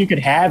people you could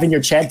have in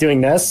your chat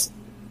doing this,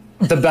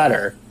 the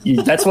better.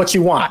 That's what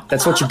you want.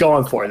 That's what you're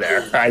going for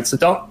there. All right,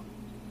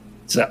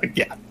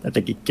 yeah, I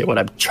think you get what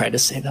I'm trying to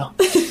say, though. All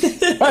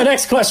right,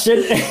 next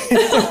question.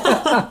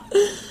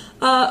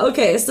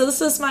 Okay, so this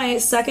is my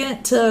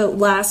second to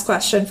last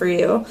question for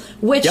you,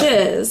 which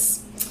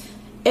is,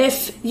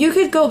 if you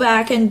could go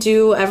back and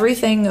do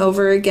everything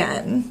over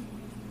again,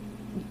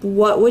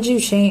 what would you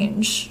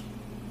change?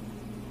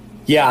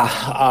 Yeah,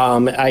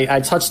 I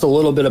touched a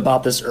little bit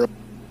about this earlier,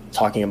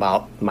 talking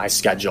about my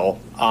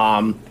schedule.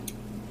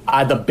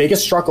 The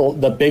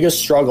biggest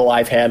struggle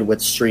I've had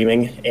with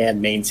streaming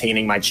and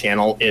maintaining my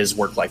channel is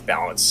work-life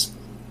balance.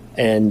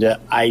 And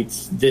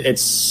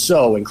it's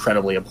so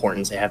incredibly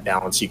important to have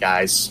balance, you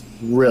guys.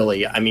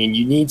 Really, I mean,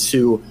 you need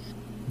to,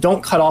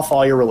 don't cut off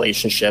all your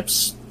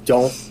relationships.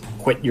 Don't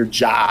quit your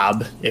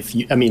job if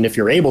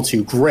you're able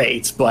to,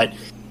 great. But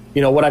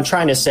what I'm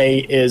trying to say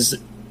is,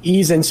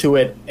 ease into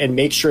it and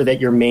make sure that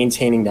you're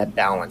maintaining that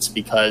balance,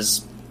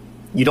 because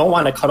you don't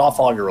want to cut off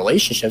all your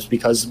relationships.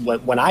 Because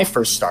when I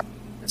first started,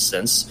 for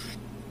instance,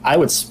 I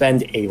would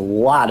spend a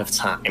lot of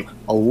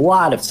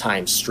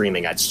time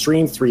streaming. I'd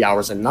stream 3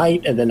 hours a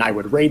night, and then I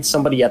would raid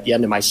somebody at the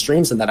end of my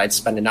streams, and then I'd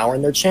spend an hour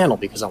in their channel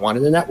because I wanted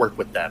to network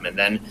with them. And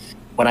then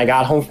when I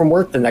got home from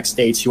work the next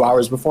day, 2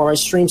 hours before my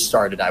stream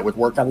started, I would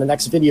work on the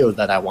next video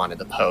that I wanted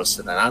to post.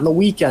 And then on the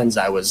weekends,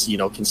 I was,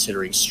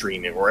 considering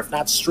streaming, or if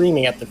not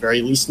streaming, at the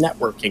very least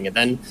networking. And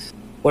then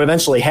what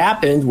eventually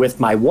happened with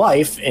my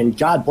wife, and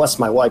God bless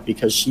my wife,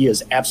 because she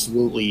is an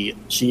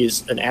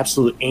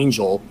absolute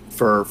angel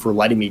for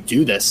letting me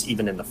do this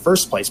even in the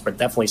first place, but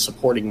definitely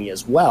supporting me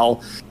as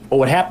well. But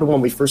what happened when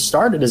we first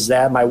started is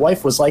that my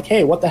wife was like,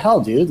 hey, what the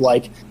hell, dude?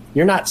 Like,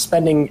 you're not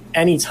spending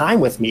any time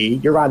with me.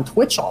 You're on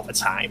Twitch all the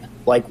time.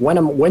 Like,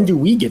 when do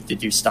we get to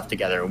do stuff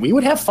together? And we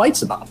would have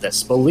fights about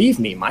this. Believe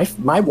me,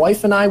 my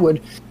wife and I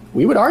would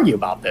argue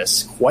about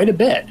this quite a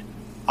bit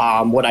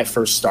when I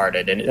first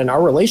started. And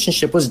our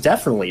relationship was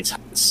definitely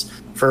tense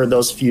for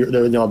those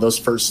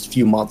first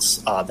few months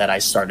that I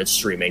started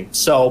streaming.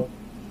 So,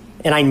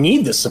 and I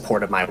need the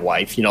support of my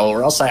wife,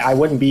 or else I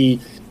wouldn't be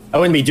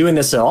doing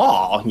this at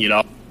all,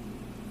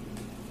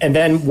 And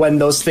then when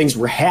those things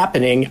were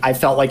happening, I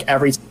felt like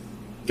every time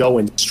I go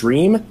and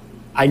stream,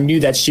 I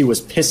knew that she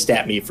was pissed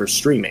at me for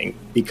streaming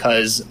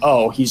because,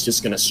 he's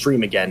just going to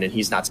stream again and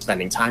he's not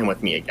spending time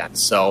with me again.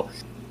 So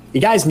you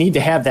guys need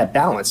to have that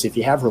balance. If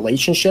you have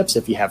relationships,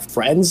 if you have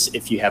friends,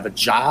 if you have a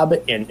job,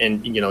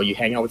 and you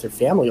hang out with your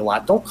family a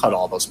lot, don't cut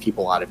all those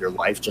people out of your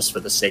life just for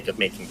the sake of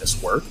making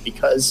this work.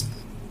 Because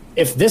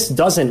if this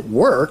doesn't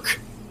work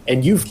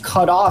and you've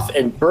cut off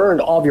and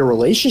burned all of your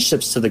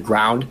relationships to the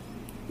ground,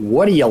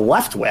 what are you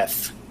left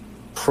with?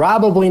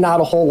 Probably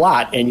not a whole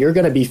lot, and you're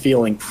going to be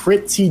feeling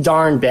pretty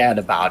darn bad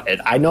about it.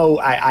 I know.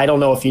 I don't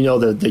know if you know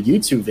the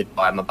YouTube video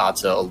I'm about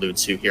to allude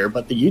to here,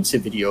 but the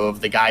YouTube video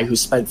of the guy who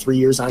spent 3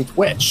 years on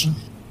Twitch,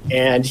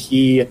 and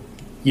he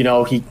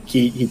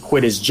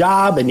quit his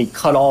job and he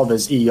cut all of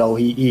his,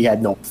 he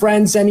had no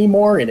friends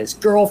anymore, and his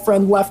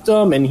girlfriend left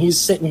him, and he's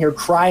sitting here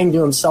crying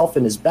to himself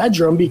in his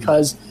bedroom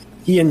because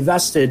he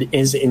invested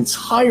his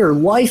entire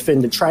life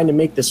into trying to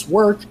make this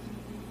work,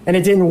 and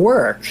it didn't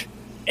work.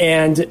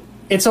 And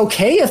it's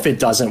okay if it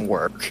doesn't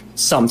work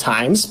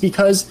sometimes,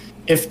 because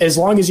as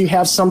long as you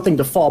have something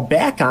to fall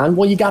back on,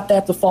 well, you got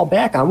that to fall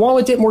back on. Well,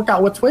 it didn't work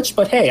out with Twitch,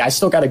 but hey, I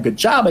still got a good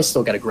job. I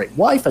still got a great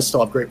wife. I still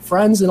have great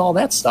friends and all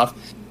that stuff.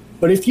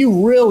 But if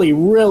you really,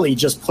 really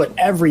just put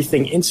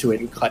everything into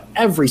it and cut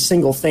every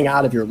single thing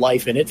out of your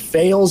life and it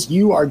fails,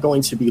 you are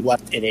going to be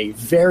left in a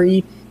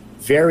very,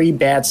 very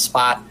bad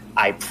spot.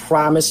 I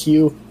promise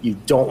you, you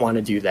don't want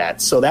to do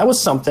that. So that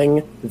was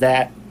something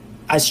that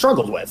I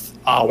struggled with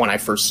when I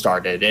first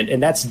started.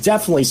 And that's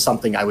definitely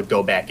something I would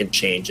go back and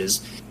change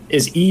is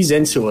ease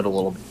into it a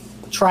little bit.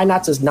 Try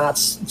not to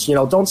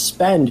don't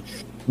spend.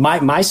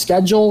 My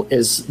schedule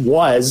it's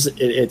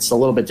a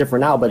little bit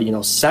different now,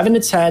 but 7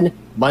 to 10,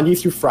 Monday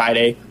through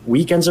Friday.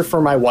 Weekends are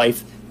for my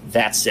wife.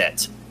 That's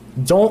it.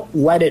 Don't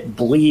let it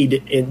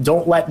bleed, and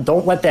don't let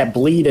that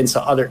bleed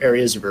into other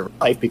areas of your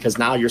life, because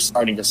now you're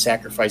starting to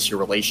sacrifice your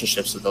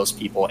relationships with those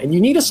people. And you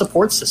need a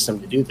support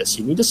system to do this.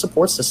 You need a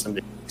support system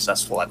to be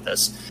successful at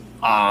this.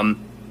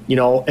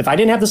 If I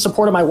didn't have the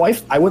support of my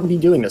wife, I wouldn't be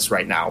doing this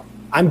right now.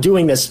 I'm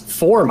doing this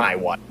for my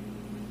wife.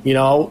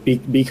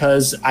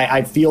 Because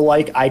I feel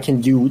like I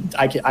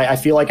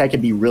feel like I can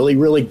be really,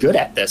 really good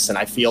at this. And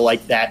I feel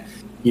like that,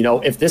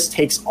 if this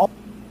takes off,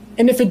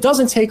 and if it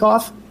doesn't take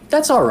off,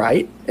 that's all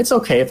right. It's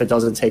okay if it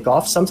doesn't take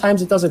off.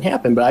 Sometimes it doesn't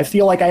happen, but I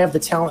feel like I have the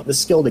talent, the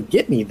skill to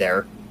get me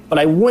there. But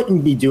I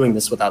wouldn't be doing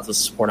this without the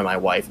support of my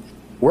wife.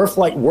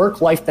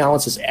 Work-life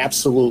balance is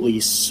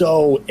absolutely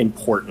so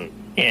important.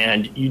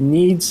 And you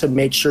need to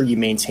make sure you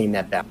maintain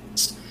that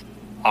balance.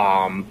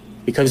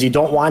 Because you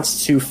don't want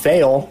to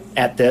fail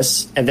at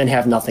this and then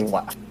have nothing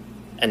left.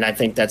 And I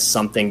think that's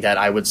something that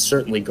I would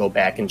certainly go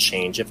back and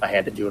change if I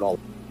had to do it all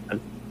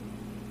again.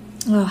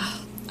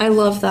 I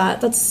love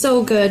that. That's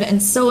so good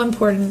and so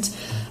important.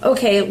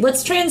 Okay,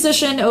 let's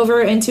transition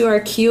over into our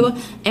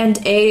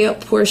Q&A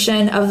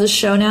portion of the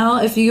show now.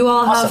 If you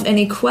all have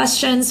any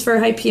questions for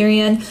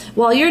Hyperion,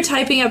 while you're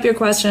typing up your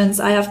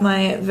questions, I have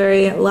my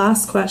very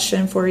last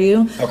question for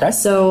you. Okay.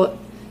 So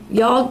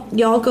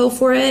y'all go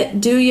for it.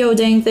 Do yo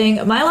dang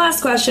thing. My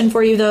last question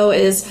for you, though,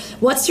 is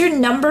what's your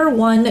number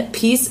one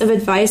piece of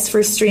advice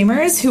for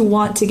streamers who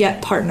want to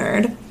get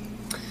partnered?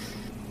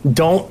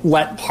 Don't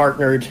let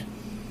partnered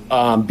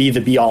be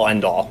the be all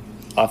end all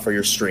for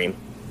your stream.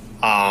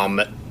 Don't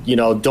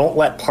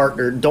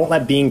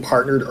let being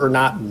partnered or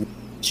not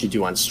what you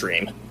do on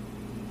stream.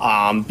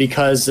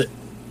 Because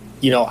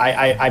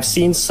I've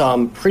seen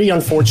some pretty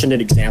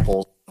unfortunate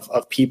examples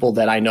of people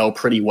that I know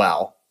pretty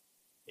well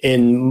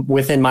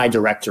within my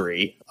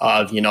directory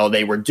of,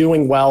 they were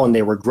doing well and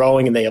they were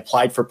growing and they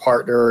applied for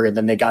partner and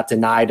then they got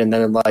denied and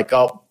then like,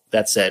 oh,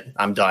 that's it.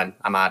 I'm done.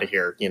 I'm out of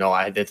here.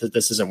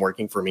 This isn't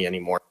working for me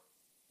anymore.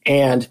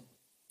 And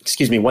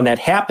when that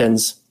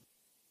happens,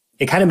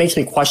 it kind of makes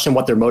me question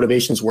what their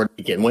motivations were to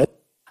begin with.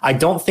 I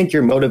don't think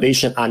your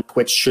motivation on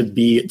Twitch should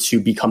be to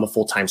become a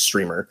full-time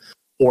streamer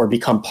or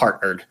become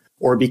partnered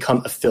or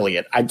become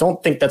affiliate. I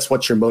don't think that's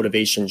what your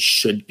motivation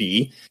should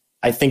be.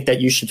 I think that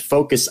you should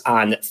focus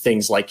on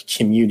things like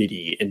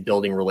community and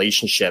building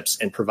relationships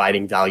and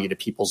providing value to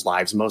people's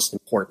lives, most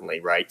importantly,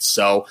 right?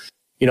 So,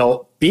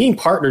 being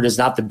partnered is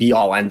not the be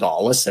all end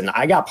all. Listen,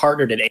 I got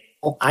partnered at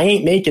April. I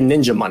ain't making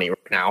ninja money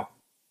right now.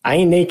 I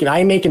ain't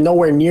making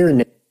nowhere near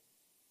ninja.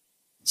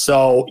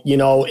 So,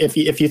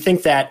 if you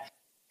think that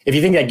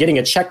getting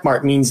a check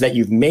mark means that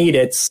you've made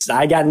it,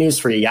 I got news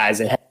for you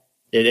guys.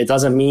 It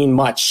doesn't mean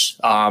much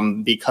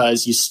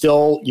because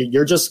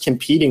you're just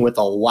competing with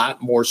a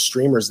lot more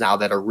streamers now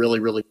that are really,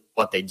 really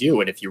what they do.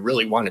 And if you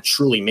really want to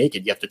truly make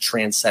it, you have to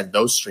transcend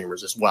those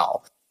streamers as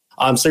well.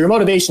 So your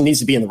motivation needs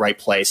to be in the right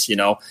place.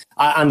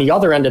 On the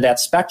other end of that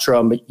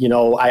spectrum,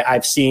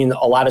 I've seen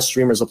a lot of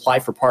streamers apply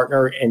for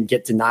partner and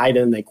get denied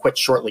and they quit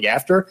shortly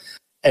after.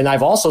 And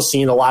I've also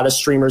seen a lot of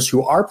streamers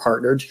who are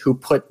partnered who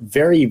put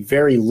very,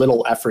 very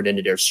little effort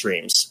into their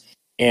streams.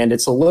 And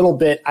it's a little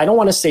bit, I don't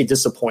want to say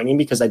disappointing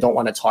because I don't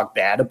want to talk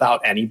bad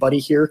about anybody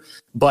here,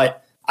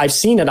 but I've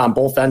seen it on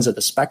both ends of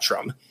the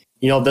spectrum.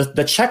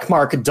 The check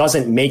mark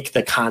doesn't make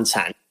the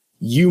content.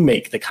 You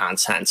make the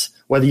content,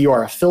 whether you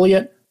are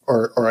affiliate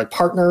or a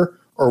partner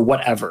or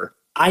whatever.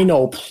 I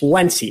know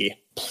plenty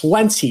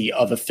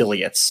of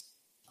affiliates,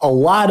 a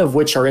lot of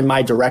which are in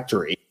my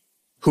directory,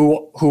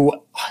 who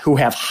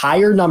have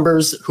higher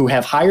numbers, who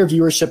have higher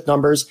viewership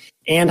numbers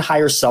and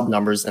higher sub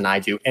numbers than I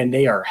do. And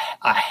they are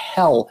a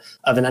hell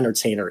of an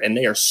entertainer and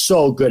they are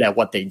so good at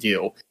what they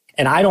do.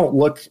 And I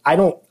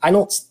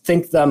don't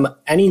think them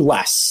any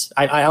less.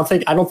 I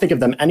don't think of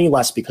them any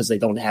less because they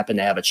don't happen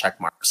to have a check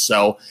mark.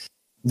 So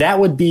that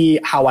would be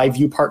how I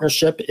view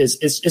partnership is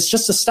it's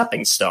just a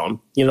stepping stone.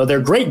 There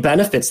are great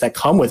benefits that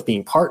come with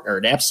being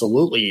partnered.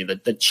 Absolutely.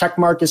 The check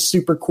mark is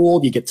super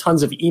cool. You get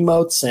tons of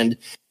emotes and,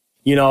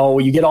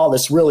 you get all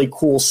this really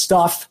cool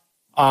stuff.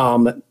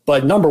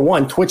 But number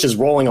one, Twitch is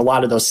rolling a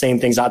lot of those same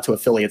things out to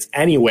affiliates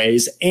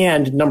anyways.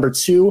 And number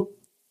two,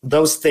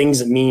 those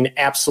things mean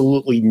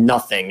absolutely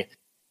nothing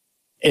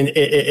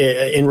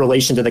in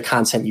relation to the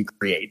content you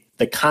create.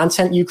 The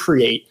content you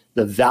create,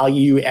 the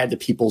value you add to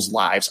people's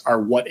lives are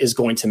what is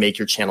going to make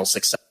your channel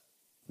successful,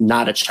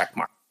 not a check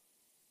mark.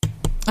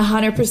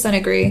 100%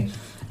 agree.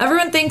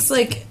 Everyone thinks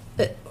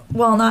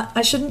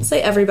I shouldn't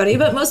say everybody,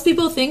 but most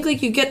people think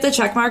you get the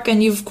check mark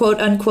and you've quote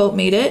unquote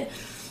made it.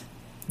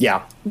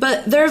 Yeah.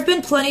 But there have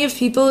been plenty of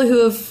people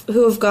who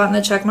have gotten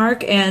the check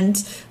mark and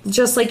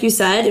just like you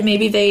said,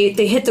 maybe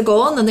they hit the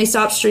goal and then they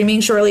stop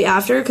streaming shortly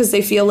after because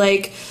they feel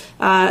like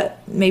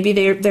maybe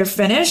they're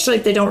finished,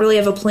 they don't really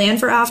have a plan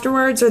for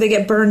afterwards, or they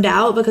get burned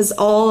out because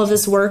all of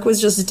this work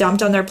was just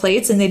dumped on their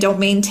plates and they don't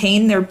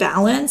maintain their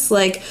balance.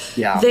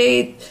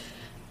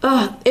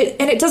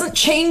 It doesn't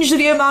change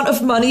the amount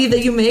of money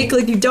that you make.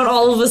 You don't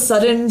all of a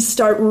sudden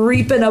start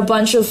reaping a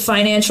bunch of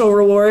financial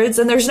rewards,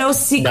 and there's no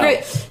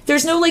secret. No.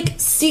 There's no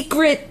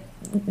secret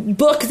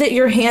book that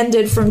you're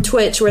handed from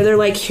Twitch where they're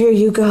like, here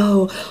you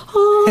go,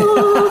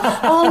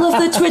 all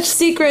of the Twitch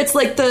secrets,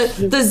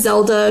 the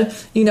Zelda,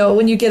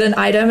 when you get an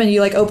item and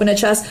you open a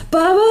chest. Ba,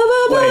 ba,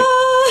 ba, ba.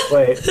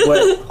 Wait,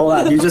 hold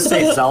on. You just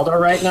say Zelda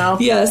right now?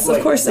 Yes,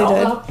 of course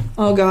Zelda? I did.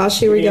 Oh gosh,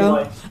 here we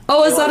go.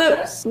 Is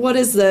that what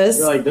is this?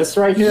 You're this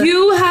right here?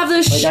 You have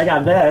this. I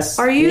got this.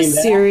 Are you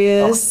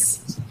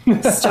serious?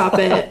 Oh. Stop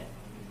it.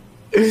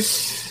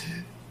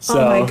 So,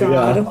 oh my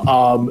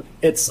god.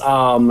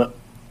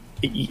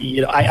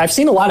 Yeah. I've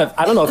seen a lot of,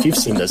 I don't know if you've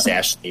seen this,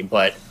 Ashley,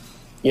 but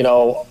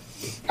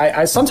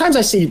I sometimes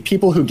I see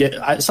people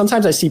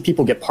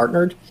get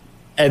partnered,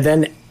 and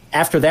then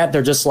after that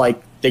they're just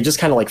they just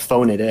kind of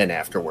phone it in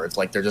afterwards.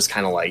 They're just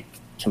kind of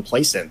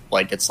complacent.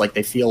 It's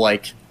they feel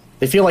like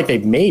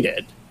they've made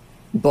it,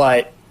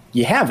 but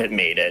you haven't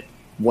made it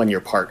when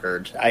you're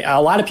partnered. A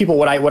lot of people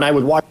when I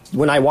would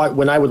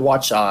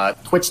watch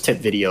Twitch tip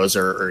videos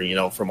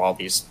or from all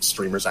these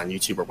streamers on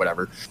YouTube or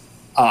whatever,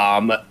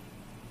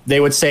 they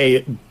would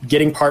say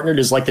getting partnered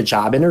is like the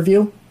job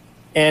interview.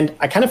 And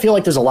I kind of feel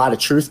like there's a lot of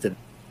truth to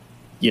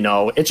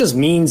it. It just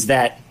means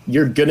that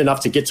you're good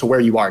enough to get to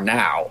where you are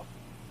now.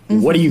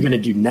 Mm-hmm. What are you going to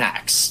do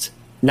next?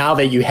 Now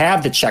that you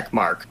have the check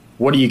mark,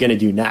 what are you going to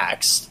do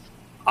next?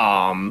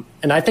 And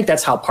I think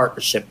that's how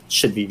partnership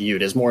should be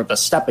viewed, as more of a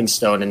stepping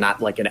stone and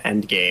not an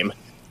end game.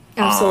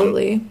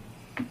 Absolutely.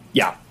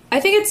 Yeah. I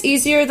think it's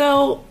easier,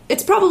 though.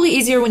 It's probably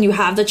easier when you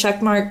have the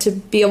check mark to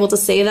be able to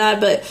say that.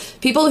 But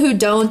people who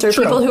don't, or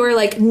people who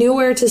are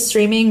newer to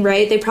streaming,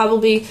 right? They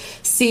probably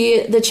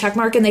see the check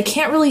mark and they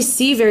can't really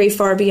see very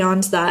far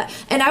beyond that.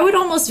 And I would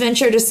almost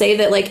venture to say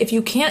that if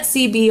you can't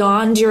see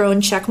beyond your own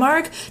check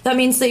mark, that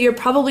means that you're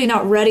probably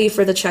not ready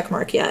for the check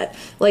mark yet.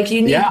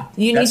 You need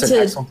you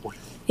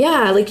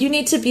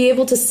need to be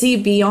able to see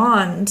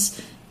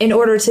beyond in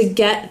order to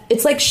get,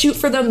 it's shoot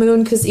for the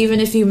moon, because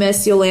even if you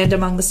miss, you'll land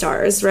among the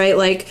stars, right?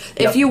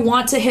 If you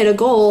want to hit a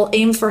goal,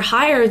 aim for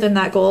higher than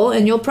that goal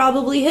and you'll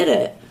probably hit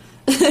it.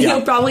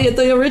 You'll probably hit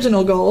the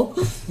original goal.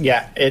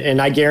 Yeah,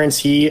 and I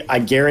guarantee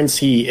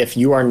if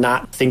you are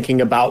not thinking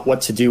about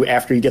what to do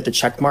after you get the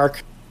check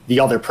mark, the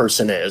other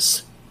person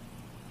is,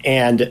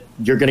 and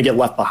you're going to get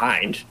left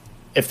behind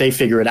if they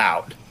figure it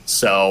out.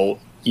 So,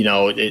 you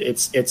know,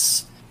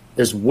 it's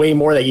there's way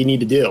more that you need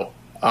to do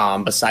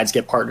besides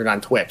get partnered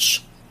on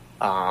Twitch.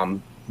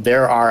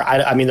 There are,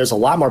 I mean, there's a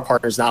lot more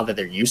partners now that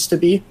there used to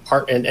be.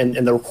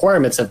 And the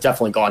requirements have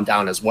definitely gone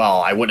down as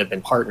well. I wouldn't have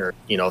been partnered,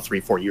 you know,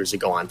 3-4 years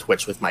ago on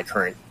Twitch with my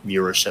current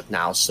viewership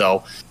now.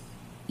 So,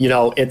 you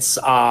know, it's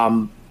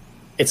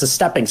a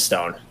stepping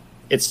stone.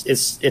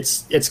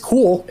 It's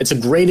cool. It's a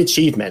great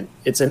achievement.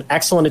 It's an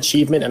excellent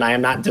achievement, and I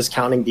am not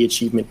discounting the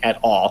achievement at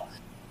all.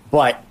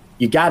 But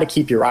you got to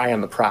keep your eye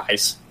on the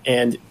prize,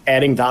 and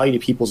adding value to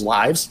people's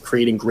lives,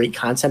 creating great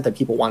content that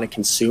people want to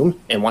consume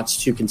and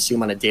wants to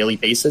consume on a daily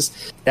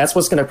basis. That's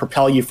what's going to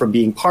propel you from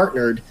being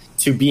partnered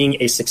to being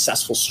a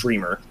successful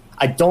streamer.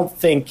 I don't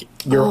think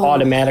you're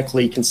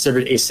automatically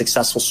considered a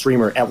successful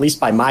streamer, at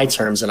least by my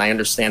terms, and I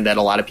understand that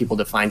a lot of people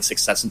define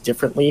success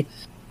differently.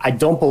 I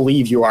don't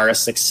believe you are a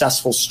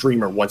successful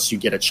streamer once you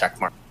get a check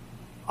mark.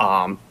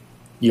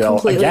 You know,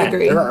 completely again,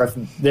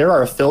 agree. there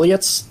are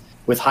affiliates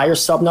with higher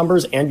sub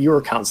numbers and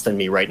viewer counts than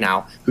me right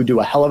now who do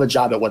a hell of a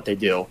job at what they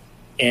do.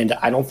 And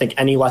I don't think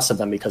any less of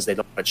them because they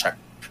don't have a check.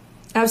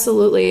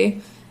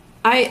 Absolutely.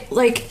 I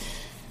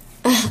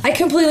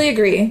completely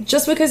agree.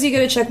 Just because you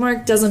get a check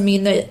mark doesn't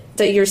mean that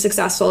you're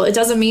successful. It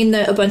doesn't mean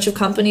that a bunch of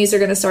companies are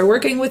going to start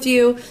working with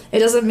you. It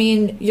doesn't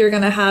mean you're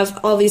going to have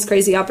all these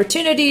crazy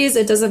opportunities.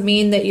 It doesn't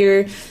mean that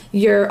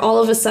you're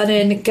all of a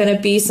sudden going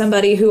to be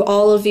somebody who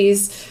all of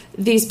these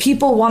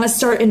people want to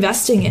start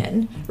investing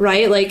in,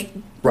 right? Like,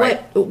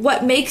 right.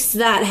 What makes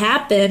that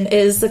happen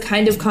is the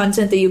kind of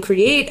content that you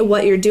create,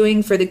 what you're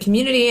doing for the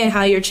community, and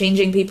how you're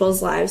changing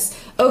people's lives.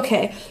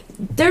 Okay,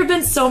 there have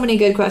been so many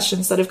good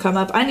questions that have come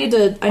up. I need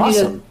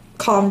to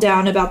calm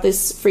down about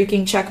this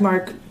freaking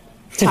checkmark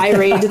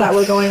tirade that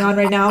we're going on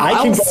right now.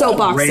 I'll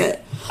soapbox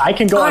it. I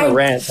can go on a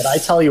rant, but I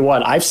tell you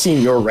what, I've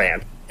seen your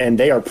rant, and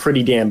they are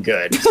pretty damn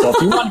good. So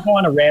if you want to go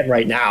on a rant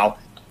right now,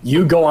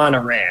 you go on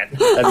a rant.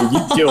 I mean,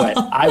 you do it.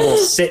 I will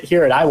sit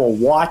here and I will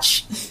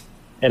watch.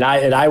 And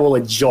I will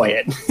enjoy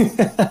it.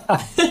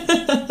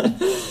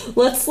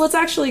 Let's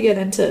actually get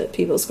into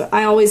people's questions.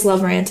 I always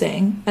love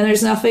ranting, and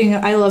there's nothing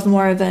I love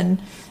more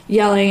than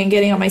yelling and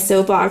getting on my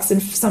soapbox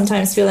and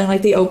sometimes feeling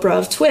like the Oprah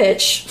of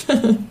Twitch.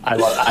 I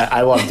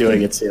love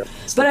doing it too.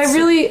 But I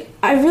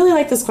really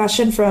like this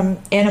question from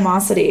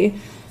Animosity.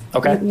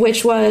 Okay.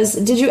 Which was,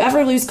 did you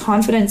ever lose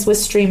confidence with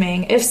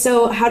streaming? If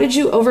so, how did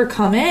you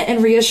overcome it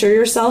and reassure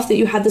yourself that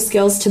you had the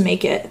skills to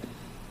make it?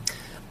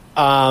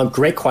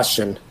 Great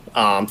question.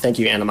 Thank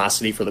you,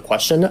 Animosity, for the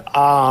question.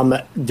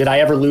 Did I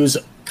ever lose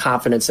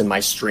confidence in my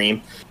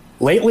stream?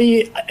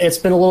 Lately, it's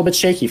been a little bit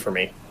shaky for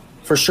me,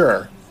 for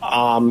sure.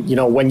 You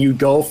know, when you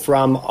go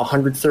from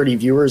 130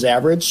 viewers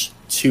average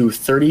to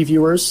 30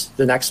 viewers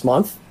the next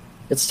month,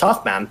 it's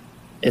tough, man.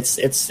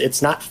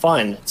 It's not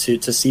fun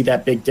to see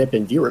that big dip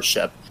in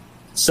viewership.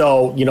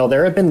 So, you know,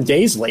 there have been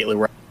days lately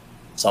where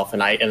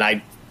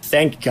I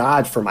thank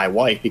God for my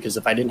wife, because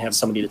if I didn't have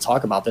somebody to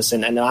talk about this,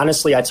 and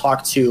honestly, I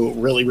talked to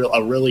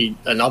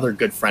another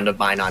good friend of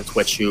mine on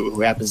Twitch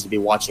who happens to be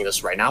watching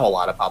this right now a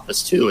lot about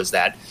this too, is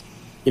that,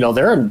 you know,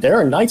 there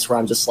are nights where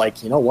I'm just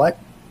like, you know what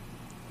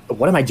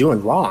am I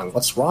doing wrong?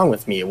 What's wrong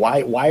with me?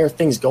 Why are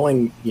things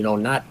going, you know,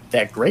 not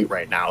that great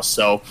right now?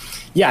 So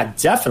yeah,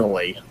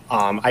 definitely.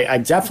 I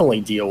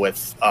definitely deal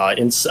with,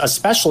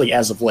 especially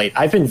as of late,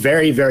 I've been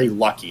very, very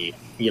lucky.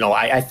 You know,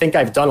 I think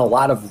I've done a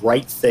lot of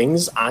right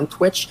things on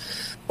Twitch,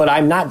 but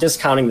I'm not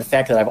discounting the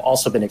fact that I've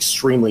also been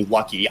extremely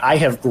lucky. I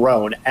have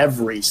grown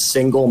every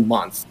single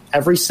month,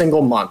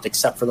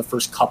 except for the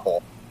first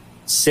couple,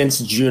 since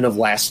June of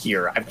last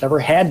year. I've never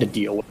had to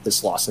deal with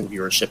this loss in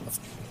viewership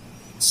before.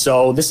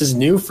 So this is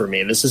new for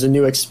me. This is a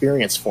new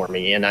experience for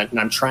me, and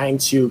I'm trying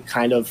to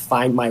kind of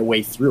find my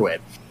way through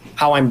it.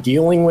 How I'm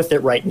dealing with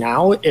it right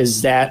now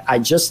is that I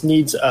just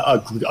need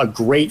a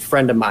great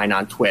friend of mine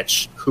on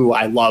Twitch who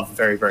I love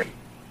very, very,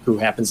 who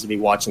happens to be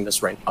watching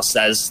this right now,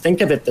 says,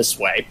 think of it this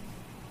way.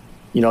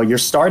 You know, you're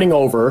starting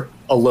over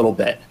a little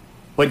bit,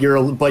 but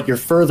you're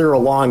further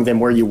along than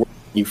where you were when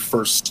you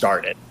first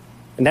started.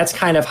 And that's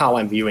kind of how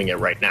I'm viewing it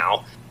right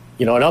now.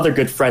 You know, another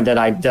good friend that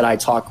I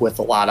talk with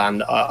a lot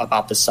on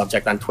about this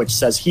subject on Twitch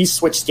says he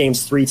switched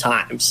games 3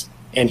 times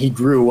and he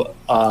grew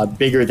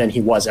bigger than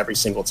he was every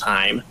single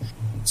time.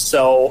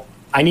 So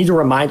I need to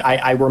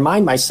I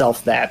remind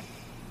myself that,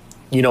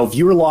 you know,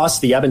 viewer loss,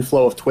 the ebb and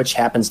flow of Twitch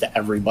happens to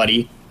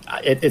everybody.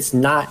 It's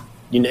not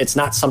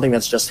something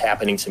that's just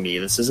happening to me.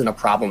 This isn't a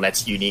problem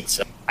that's unique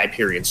to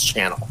Hyperion's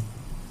channel.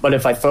 But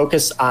if I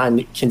focus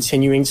on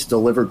continuing to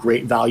deliver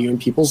great value in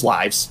people's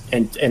lives,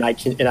 and I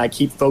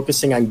keep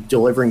focusing on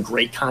delivering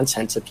great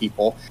content to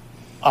people,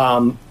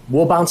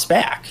 we'll bounce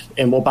back,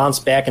 and we'll bounce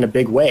back in a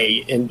big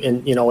way.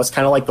 And you know, it's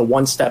kind of like the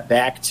 1 step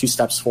back, 2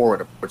 steps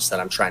forward approach that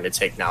I'm trying to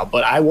take now.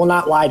 But I will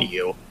not lie to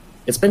you,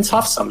 it's been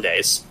tough some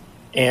days,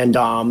 and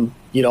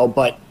you know,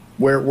 but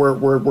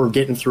we're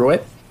getting through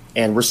it,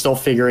 and we're still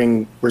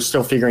figuring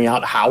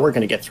out how we're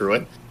going to get through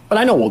it. But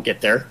I know we'll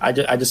get there. I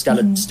just got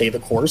to stay the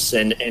course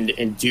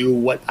and do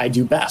what I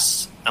do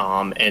best.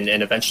 and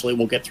eventually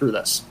we'll get through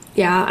this.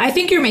 Yeah, I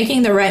think you're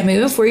making the right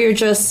move where you're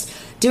just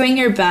doing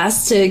your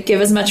best to give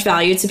as much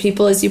value to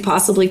people as you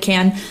possibly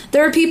can.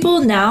 There are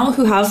people now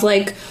who have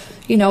 500,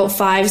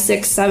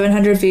 600,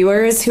 700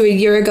 viewers who a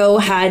year ago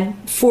had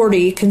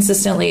 40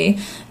 consistently.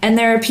 And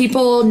there are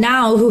people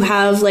now who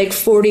have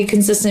 40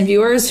 consistent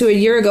viewers who a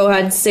year ago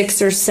had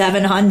 600 or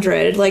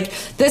 700.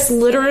 This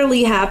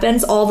literally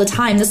happens all the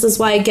time. This is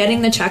why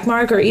getting the check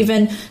mark or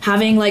even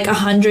having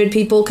 100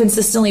 people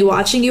consistently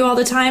watching you all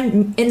the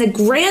time in the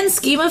grand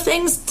scheme of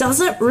things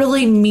doesn't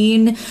really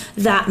mean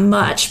that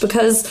much,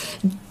 because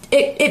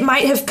it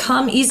might have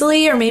come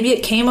easily, or maybe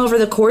it came over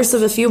the course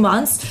of a few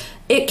months.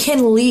 It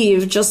can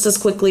leave just as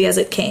quickly as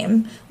it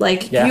came.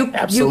 You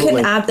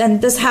can add,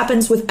 and this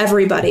happens with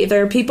everybody.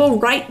 There are people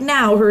right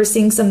now who are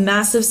seeing some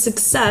massive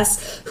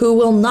success who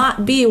will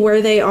not be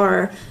where they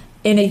are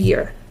in a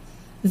year.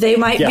 They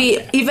might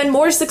be even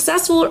more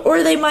successful,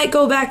 or they might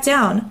go back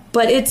down.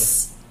 But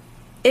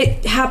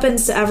it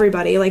happens to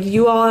everybody.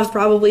 You all have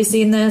probably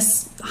seen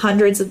this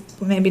hundreds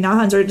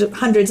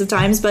of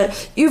times,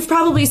 but you've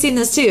probably seen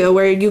this too,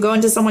 where you go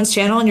into someone's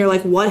channel and you're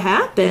like, what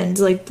happened?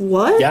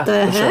 What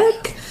the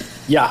heck? Sure.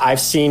 Yeah, I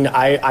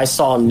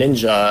saw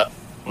Ninja,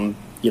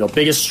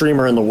 biggest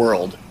streamer in the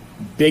world,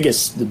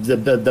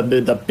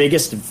 the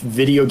biggest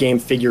video game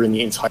figure in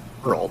the entire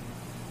world.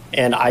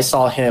 And I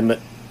saw him,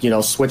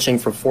 switching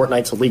from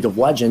Fortnite to League of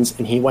Legends,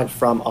 and he went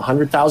from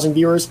 100,000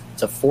 viewers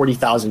to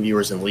 40,000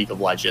 viewers in League of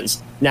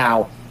Legends.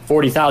 Now,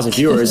 40,000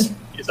 viewers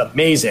is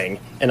amazing,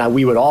 and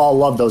we would all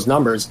love those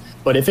numbers.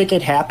 But if it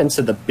could happen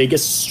to the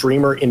biggest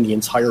streamer in the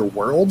entire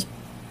world,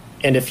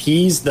 and if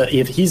he's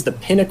the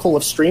pinnacle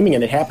of streaming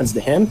and it happens to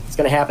him, it's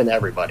going to happen to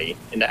everybody.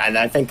 And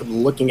I think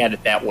looking at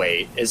it that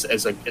way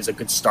is a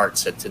good start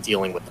to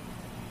dealing with it.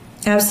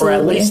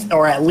 Absolutely.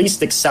 Or at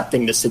least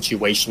accepting the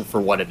situation for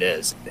what it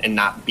is and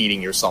not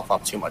beating yourself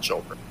up too much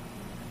over it.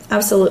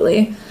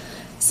 Absolutely.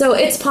 So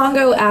It's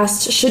Pongo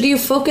asked, should you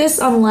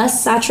focus on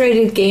less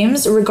saturated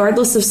games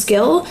regardless of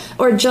skill,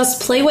 or just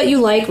play what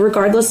you like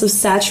regardless of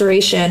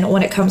saturation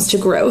when it comes to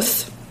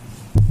growth?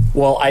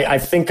 Well, I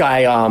think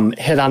I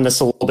hit on this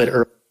a little bit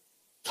earlier,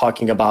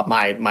 talking about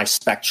my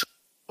spectrum.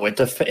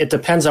 It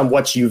depends on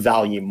what you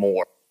value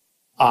more.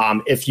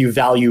 If you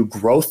value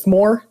growth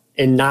more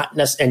and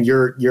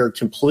you're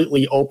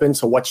completely open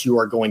to what you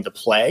are going to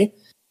play,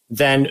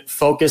 then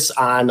focus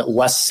on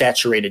less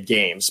saturated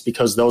games,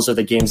 because those are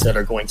the games that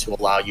are going to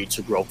allow you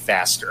to grow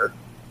faster.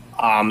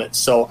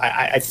 So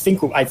I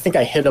think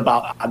I hit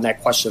on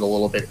that question a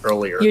little bit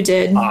earlier. You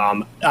did.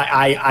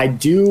 I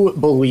do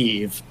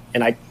believe,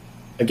 and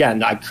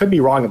I could be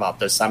wrong about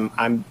this.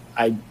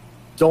 I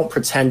don't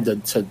pretend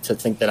to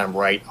think that I'm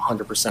right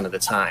 100% of the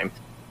time,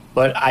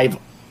 but I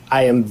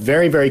am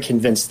very, very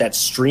convinced that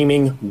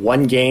streaming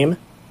one game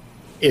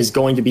is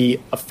going to be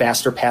a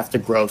faster path to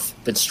growth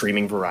than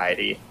streaming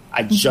variety.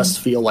 I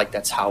just feel like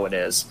that's how it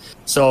is.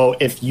 So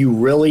if you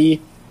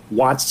really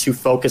want to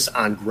focus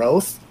on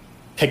growth,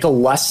 pick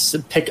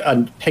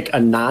a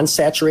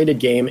non-saturated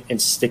game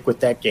and stick with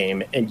that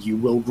game, and you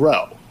will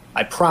grow.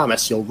 I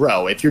promise you'll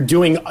grow if you're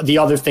doing the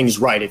other things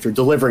right, if you're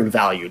delivering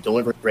value,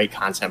 delivering great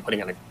content,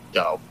 putting on a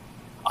go.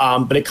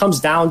 But it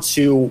comes down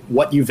to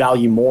what you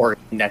value more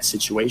in that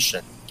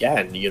situation.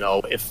 Again,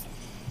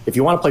 if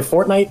you want to play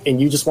Fortnite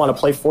and you just want to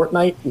play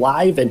Fortnite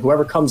live and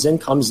whoever comes in,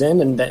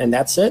 and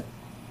that's it,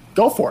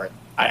 go for it.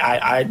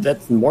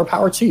 That's more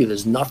power to you.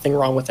 There's nothing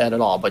wrong with that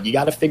at all. But you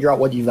got to figure out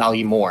what you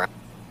value more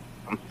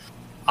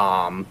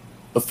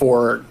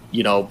before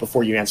you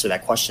answer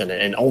that question,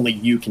 and only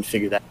you can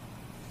figure that.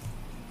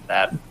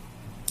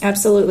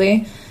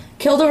 Absolutely.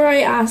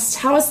 Kilderoy asked,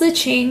 how has the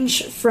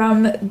change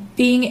from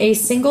being a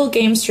single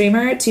game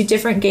streamer to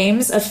different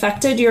games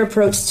affected your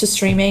approach to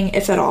streaming,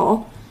 if at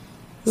all?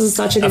 This is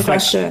such a good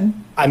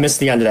question. I missed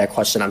the end of that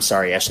question. I'm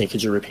sorry, Ashley.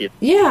 Could you repeat?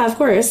 Yeah, of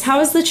course. How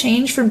has the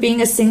change from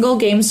being a single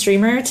game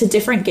streamer to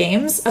different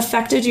games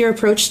affected your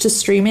approach to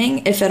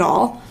streaming, if at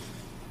all?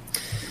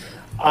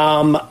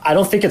 I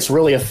don't think it's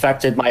really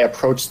affected my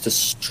approach to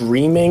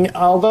streaming,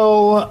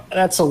 although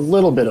that's a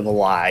little bit of a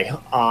lie.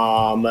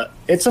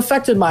 It's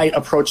affected my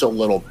approach a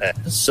little bit.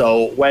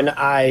 So when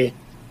I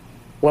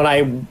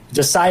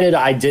decided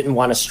I didn't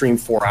want to stream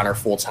For Honor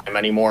full time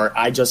anymore,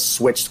 I just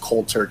switched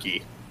cold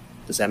turkey.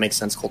 Does that make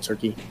sense? Cold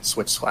turkey?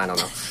 Switch? I don't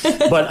know.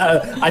 But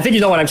I think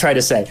you know what I'm trying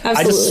to say.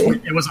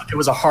 Absolutely. It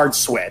was a hard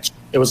switch.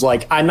 It was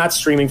like, I'm not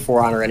streaming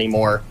For Honor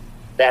anymore.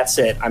 That's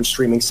it. I'm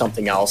streaming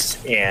something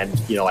else, and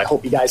I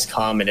hope you guys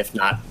come, and if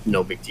not,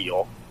 no big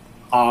deal.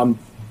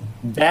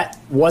 That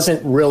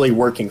wasn't really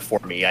working for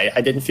me.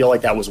 I didn't feel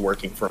like that was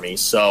working for me.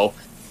 So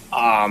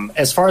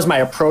as far as my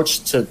approach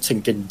to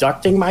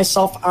conducting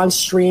myself on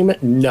stream,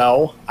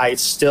 no. I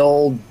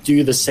still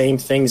do the same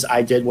things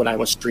I did when I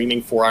was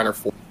streaming For Honor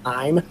full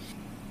time.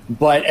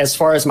 But as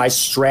far as my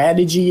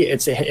strategy,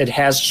 it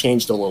has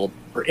changed a little.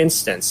 For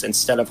instance,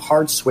 instead of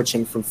hard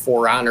switching from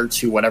For Honor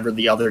to whatever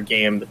the other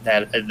game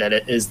that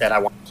it is that I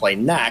want to play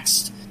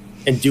next,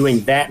 and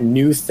doing that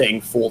new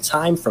thing full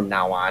time from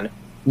now on,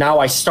 now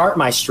I start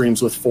my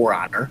streams with For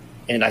Honor,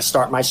 and I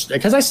start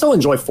because I still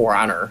enjoy For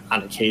Honor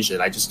on occasion.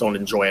 I just don't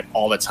enjoy it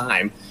all the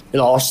time.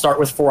 I'll start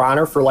with For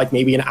Honor for like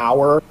maybe an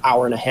hour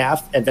and a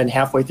half, and then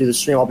halfway through the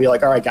stream, I'll be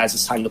like, all right, guys,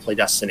 it's time to play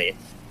Destiny,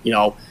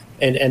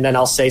 and then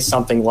I'll say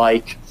something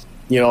like,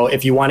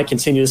 if you want to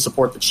continue to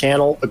support the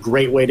channel, a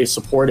great way to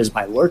support is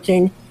by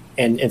lurking.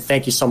 And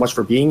thank you so much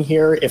for being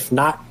here. If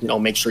not,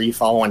 make sure you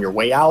follow on your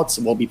way out.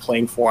 We'll be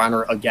playing For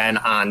Honor again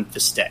on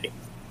this day.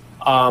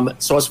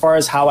 So as far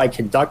as how I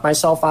conduct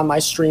myself on my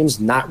streams,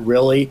 not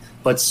really,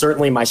 but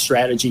certainly my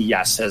strategy,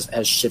 yes,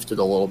 has shifted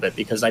a little bit,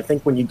 because I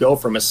think when you go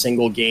from a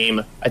single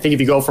game,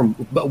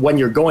 when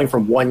you're going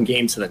from one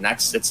game to the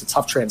next, it's a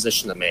tough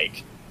transition to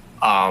make.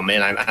 And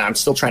I'm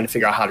still trying to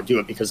figure out how to do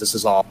it, because this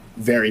is all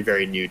very,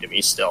 very new to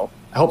me still.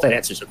 I hope that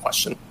answers your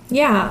question.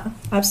 Yeah,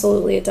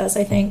 absolutely it does,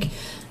 I think.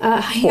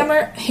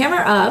 Hammer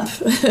Up.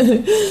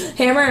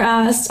 Hammer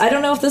asked, I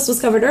don't know if this was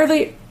covered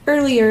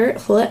earlier,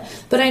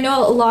 but I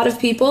know a lot of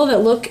people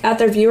that look at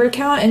their viewer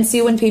count and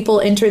see when people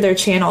enter their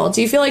channel.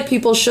 Do you feel like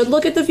people should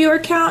look at the viewer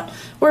count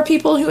or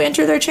people who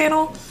enter their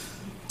channel?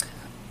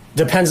 It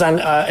depends on,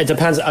 I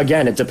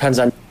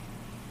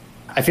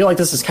feel like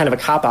this is kind of a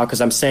cop-out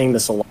because I'm saying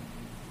this a lot,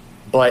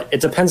 but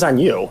it depends on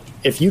you.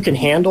 If you can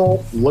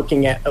handle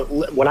looking at,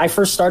 when I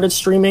first started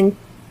streaming,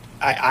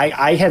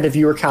 I had the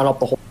viewer count up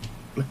the whole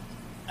time,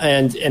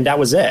 and that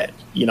was it,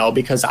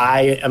 because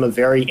I am a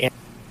very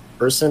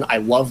person. I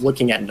love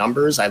looking at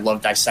numbers. I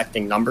love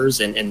dissecting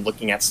numbers and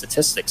looking at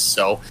statistics.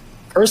 So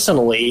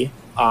personally,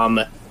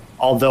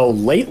 although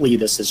lately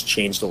this has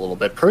changed a little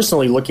bit,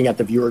 personally looking at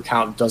the viewer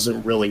count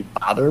doesn't really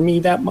bother me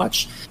that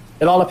much.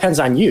 It all depends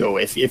on you.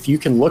 If you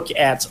can look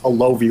at a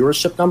low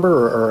viewership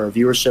number or a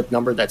viewership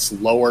number that's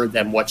lower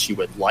than what you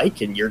would like,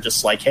 and you're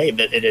just like, hey,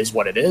 it is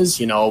what it is,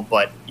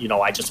 but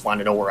I just want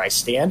to know where I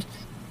stand,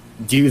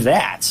 do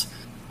that.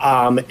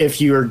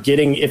 If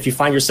you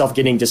find yourself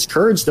getting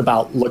discouraged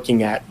about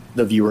looking at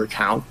the viewer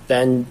count,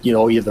 then,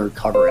 either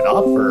cover it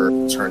up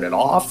or turn it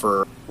off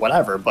or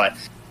whatever. But,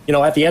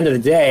 at the end of the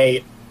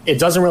day, it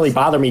doesn't really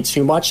bother me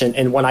too much.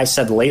 And when I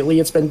said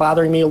lately it's been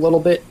bothering me a little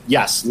bit,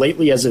 yes,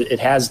 lately it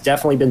has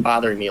definitely been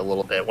bothering me a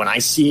little bit. When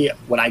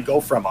I go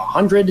from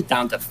 100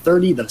 down to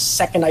 30 the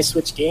second I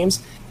switch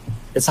games,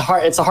 it's a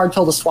hard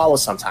pill to swallow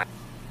sometimes.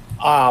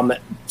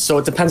 So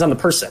it depends on the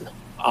person.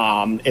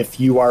 If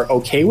you are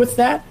okay with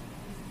that,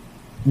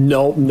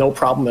 no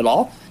problem at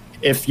all.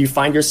 If you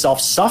find yourself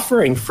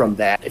suffering from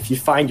that, if you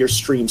find your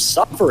stream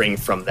suffering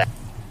from that,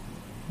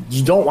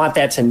 you don't want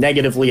that to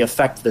negatively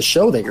affect the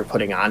show that you're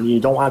putting on. You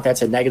don't want that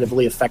to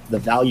negatively affect the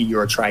value you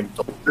are trying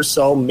to deliver.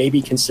 So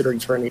maybe consider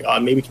turning it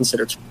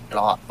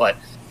off. But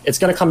it's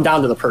going to come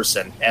down to the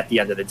person at the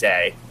end of the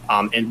day,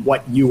 and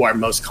what you are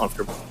most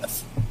comfortable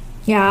with.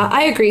 Yeah,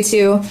 I agree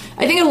too.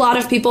 I think a lot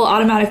of people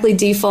automatically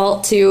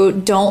default to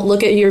don't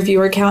look at your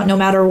viewer count no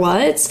matter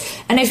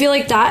what. And I feel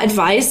like that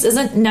advice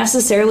isn't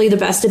necessarily the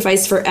best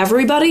advice for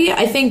everybody.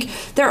 I think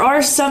there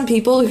are some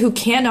people who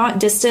cannot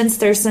distance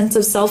their sense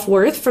of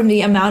self-worth from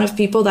the amount of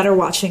people that are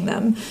watching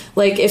them.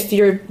 Like if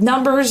your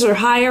numbers are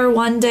higher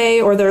one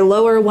day or they're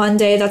lower one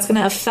day, that's going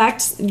to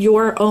affect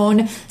your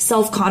own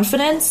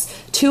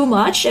self-confidence too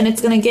much, and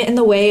it's going to get in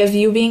the way of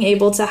you being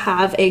able to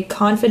have a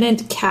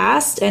confident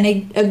cast and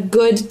a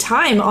good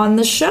time on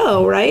the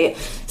show, right?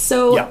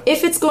 So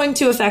if it's going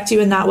to affect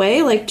you in that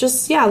way,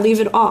 just leave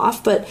it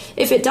off. But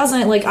if it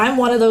doesn't, I'm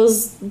one of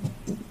those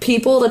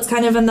people that's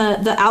kind of in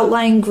the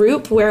outlying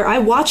group where I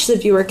watch the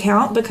viewer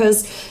count,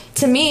 because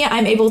to me,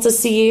 I'm able to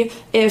see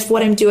if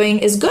what I'm doing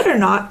is good or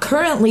not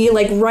currently,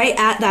 right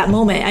at that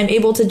moment. I'm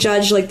able to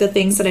judge the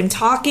things that I'm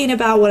talking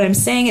about, what I'm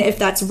saying, if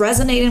that's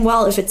resonating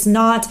well, if it's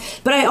not.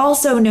 But I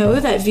also know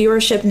that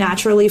viewership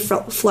naturally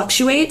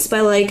fluctuates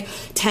by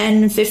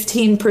 10,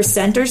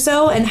 15% or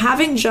so. And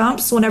having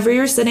jumps whenever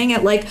you're sitting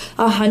at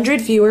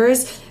 100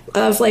 viewers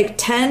of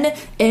 10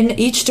 in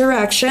each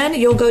direction,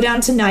 you'll go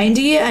down to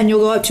 90 and you'll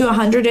go up to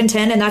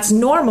 110, and that's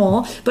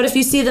normal. But if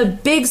you see the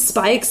big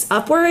spikes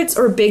upwards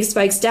or big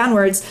spikes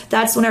downwards,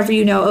 that's whenever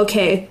you know,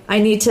 okay, I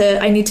need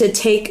to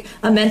take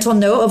a mental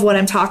note of what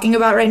I'm talking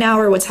about right now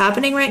or what's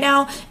happening right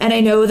now, and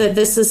I know that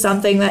this is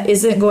something that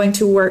isn't going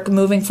to work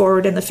moving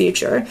forward in the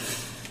future.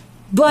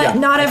 But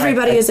not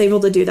everybody is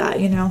able to do that,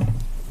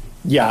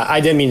 Yeah,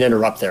 I didn't mean to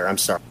interrupt there. I'm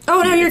sorry.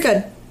 Oh, no, you're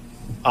good.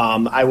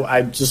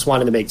 I just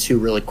wanted to make two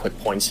really quick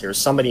points here.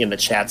 Somebody in the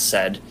chat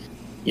said,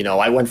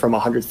 I went from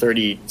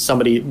 130.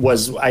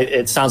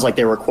 It sounds like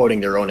they were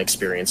quoting their own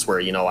experience where,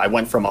 I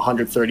went from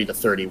 130 to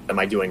 30. What am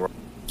I doing wrong?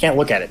 Can't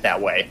look at it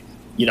that way.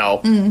 You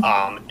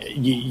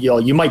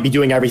might be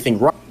doing everything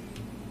wrong.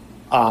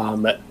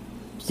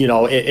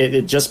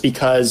 It just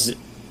because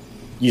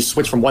you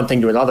switch from one thing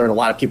to another and a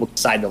lot of people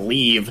decide to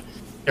leave,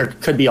 there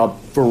could be a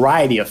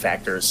variety of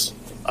factors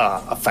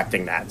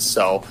affecting that.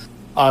 So,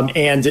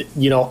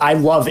 I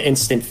love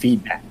instant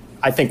feedback.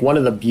 I think one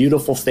of the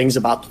beautiful things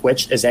about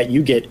Twitch is that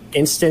you get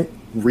instant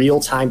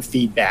real-time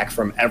feedback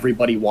from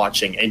everybody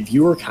watching, and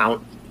viewer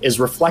count is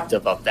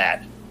reflective of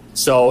that.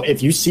 So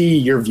if you see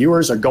your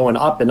viewers are going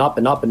up and up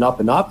and up and up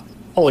and up,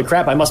 holy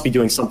crap, I must be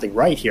doing something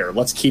right here.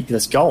 Let's keep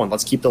this going.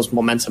 Let's keep those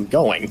momentum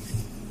going.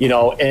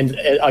 And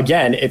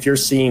again, if you're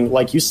seeing,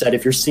 like you said,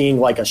 if you're seeing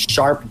like a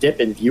sharp dip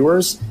in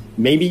viewers,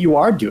 maybe you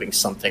are doing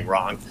something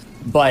wrong.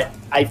 But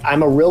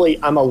I'm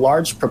a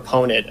large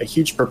proponent, a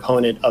huge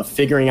proponent of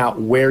figuring out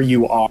where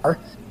you are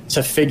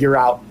to figure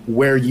out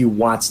where you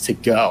want to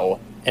go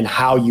and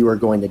how you are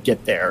going to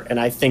get there. And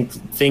I think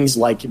things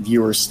like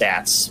viewer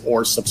stats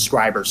or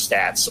subscriber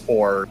stats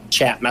or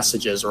chat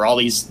messages or all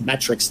these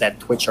metrics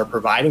that Twitch are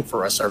providing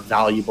for us are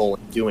valuable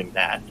in doing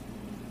that.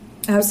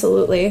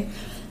 Absolutely.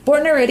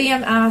 Born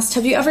Iridium asked,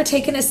 have you ever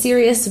taken a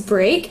serious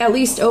break, at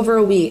least over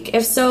a week?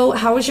 If so,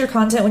 how was your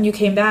content when you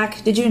came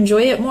back? Did you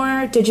enjoy it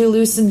more? Did you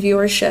lose some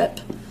viewership?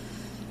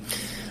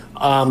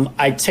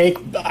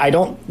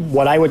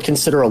 What I would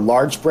consider a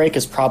large break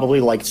is probably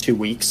like 2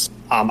 weeks.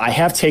 I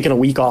have taken a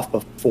week off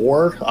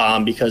before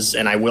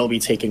and I will be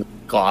taking a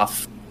week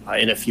off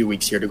in a few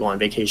weeks here to go on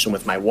vacation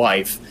with my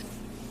wife.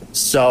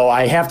 So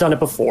I have done it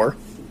before,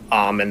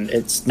 and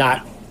it's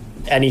not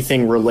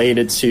anything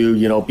related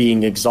to,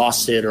 being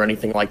exhausted or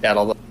anything like that,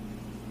 although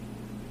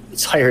I'm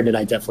tired and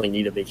I definitely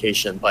need a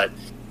vacation. But,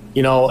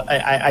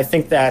 I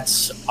think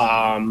that's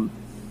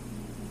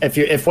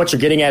if what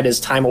you're getting at is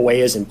time away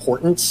is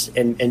important,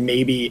 and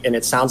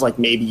it sounds like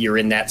maybe you're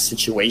in that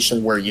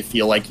situation where you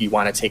feel like you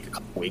want to take a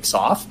couple weeks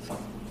off.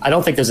 I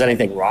don't think there's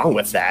anything wrong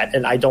with that,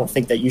 and I don't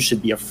think that you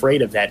should be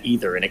afraid of that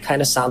either. And it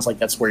kind of sounds like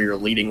that's where you're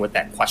leading with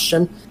that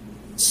question.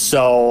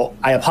 So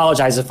I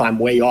apologize if I'm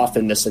way off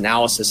in this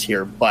analysis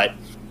here, but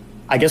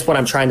I guess what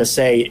I'm trying to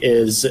say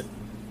is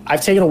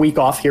I've taken a week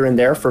off here and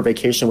there for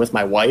vacation with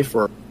my wife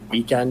or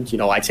weekend.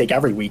 I take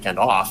every weekend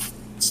off,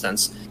 for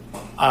instance.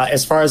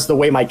 As far as the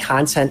way my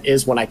content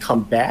is when I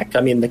come back,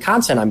 the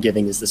content I'm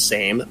giving is the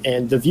same,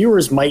 and the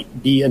viewers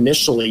might be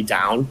initially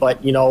down,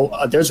 but,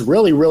 there's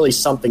really, really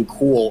something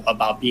cool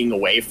about being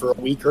away for a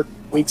week or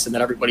weeks, and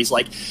then everybody's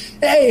like,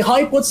 hey,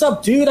 Hype, what's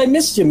up, dude? I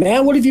missed you,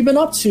 man. What have you been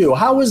up to?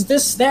 How was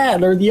this,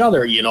 that, or the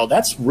other?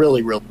 That's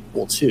really, really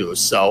cool, too.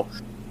 So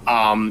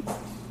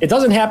it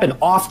doesn't happen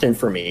often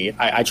for me.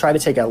 I try to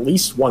take at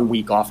least 1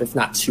 week off, if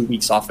not 2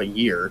 weeks off a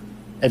year.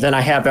 And then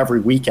I have every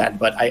weekend.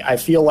 But I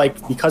feel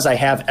like because I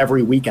have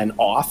every weekend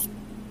off,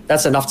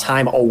 that's enough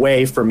time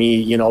away for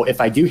me,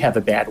 if I do have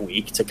a bad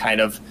week to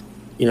kind of,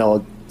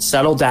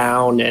 settle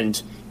down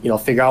and,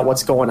 figure out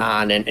what's going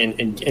on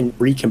and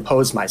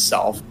recompose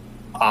myself.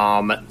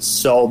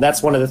 So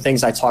that's one of the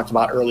things I talked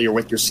about earlier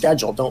with your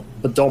schedule.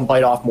 Don't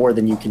bite off more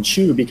than you can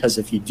chew, because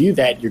if you do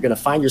that, you're going to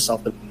find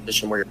yourself in a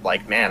position where you're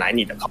like, man, I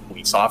need a couple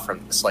weeks off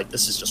from this. Like,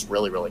 this is just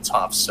really, really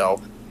tough.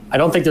 So I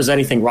don't think there's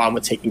anything wrong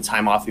with taking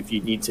time off if you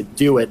need to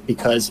do it,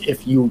 because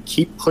if you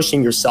keep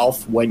pushing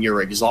yourself when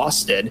you're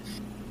exhausted,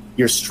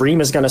 your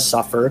stream is going to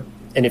suffer.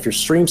 And if your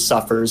stream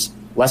suffers,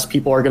 less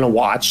people are going to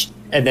watch,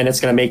 and then it's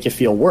going to make you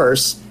feel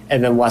worse.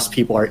 And then less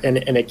people are, and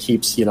it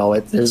keeps,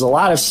 there's a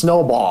lot of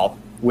snowball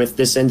with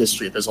this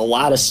industry. There's a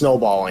lot of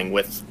snowballing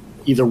with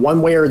either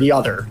one way or the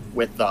other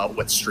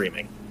with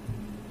streaming.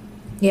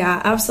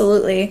 Yeah,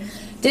 absolutely.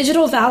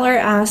 Digital Valor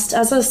asked,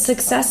 as a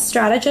success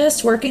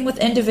strategist working with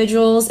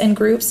individuals and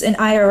groups in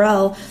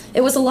IRL,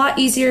 it was a lot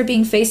easier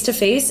being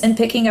face-to-face and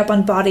picking up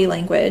on body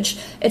language.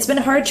 It's been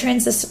hard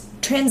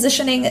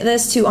transitioning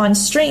this to on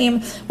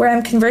stream, where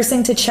I'm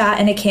conversing to chat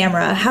and a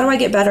camera. How do I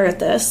get better at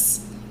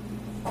this?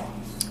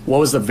 What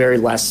was the very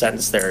last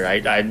sentence there?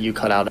 You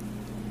cut out.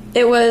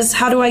 It was,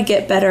 how do I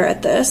get better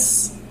at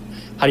this?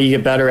 How do you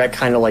get better at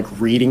kind of like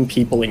reading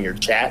people in your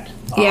chat?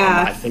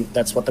 Yeah. I think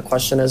that's what the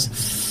question is.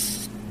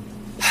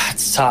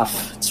 It's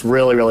tough. It's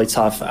really, really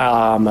tough.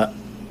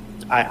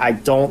 I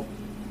don't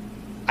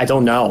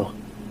know,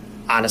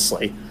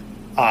 honestly.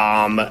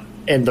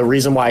 And the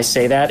reason why I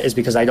say that is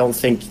because I don't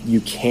think you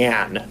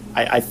can.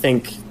 I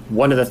think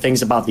one of the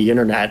things about the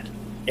internet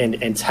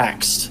and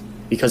text,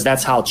 because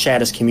that's how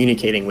chat is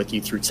communicating with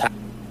you through text,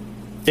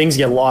 things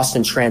get lost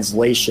in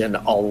translation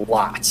a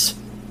lot.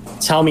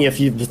 Tell me if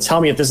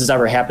this has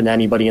ever happened to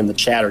anybody in the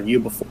chat or you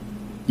before.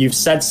 You've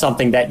said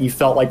something that you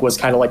felt like was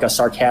kind of like a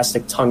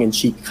sarcastic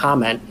tongue-in-cheek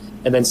comment,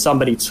 and then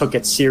somebody took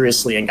it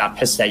seriously and got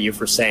pissed at you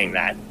for saying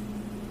that.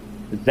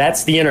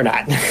 That's the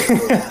internet.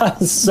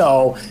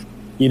 So,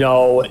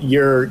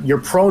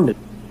 you're prone to.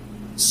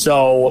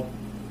 So,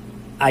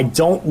 I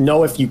don't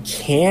know if you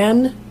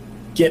can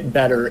get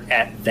better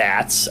at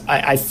that.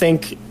 I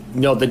think,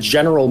 the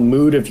general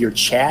mood of your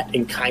chat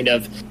and kind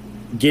of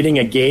getting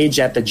a gauge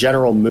at the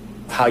general mood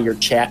of how your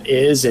chat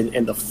is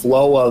and the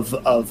flow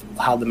of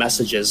how the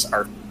messages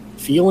are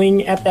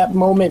feeling at that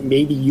moment,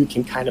 maybe you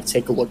can kind of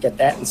take a look at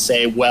that and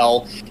say,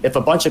 well, if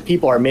a bunch of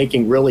people are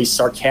making really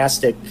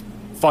sarcastic,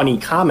 funny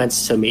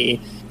comments to me,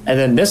 and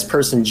then this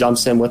person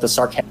jumps in with a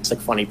sarcastic,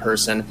 funny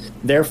person,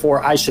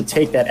 therefore I should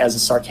take that as a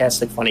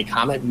sarcastic, funny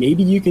comment.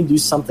 Maybe you can do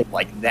something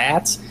like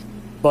that,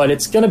 but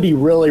it's going to be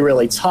really,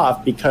 really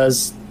tough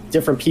because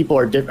different people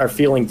are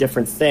feeling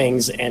different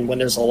things, and when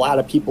there's a lot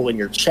of people in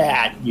your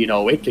chat,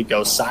 it could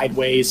go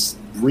sideways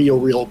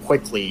real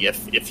quickly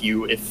if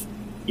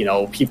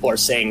people are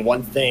saying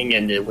one thing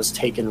and it was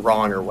taken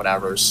wrong or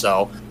whatever.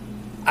 So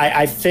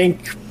I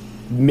think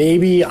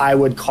maybe I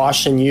would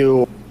caution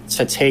you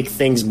to take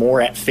things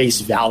more at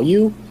face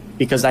value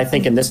because I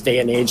think in this day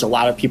and age, a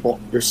lot of people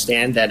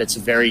understand that it's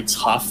very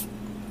tough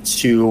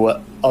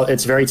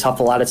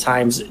a lot of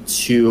times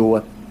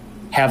to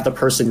have the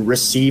person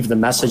receive the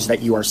message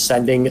that you are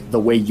sending the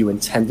way you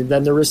intended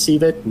them to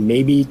receive it.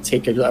 Maybe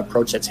take an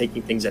approach at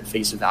taking things at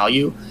face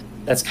value.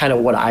 That's kind of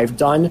what I've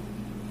done.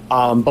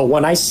 But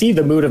when I see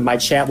the mood of my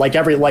chat, like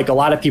a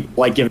lot of people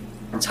like give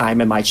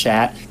time in my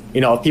chat.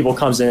 If people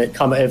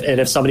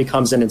if somebody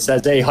comes in and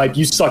says, "Hey, Hype,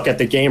 you suck at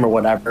the game" or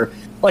whatever,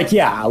 like,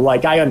 yeah,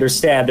 like I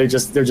understand they're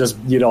just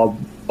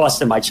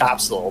busting my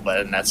chops a little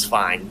bit, and that's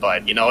fine.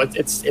 But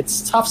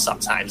it's tough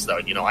sometimes, though.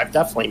 I've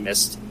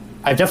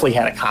definitely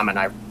had a comment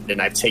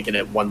I've taken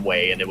it one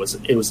way, and it was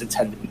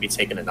intended to be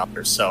taken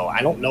another. So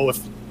I don't know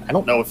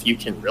if you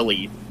can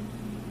really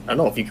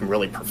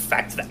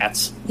perfect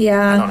that.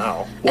 Yeah. I don't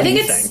know. What do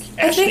you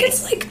think? I think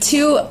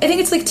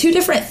it's like two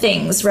different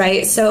things,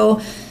 right?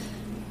 So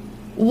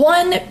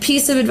one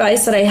piece of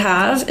advice that I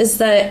have is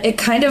that it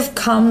kind of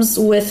comes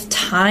with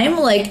time,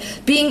 like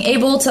being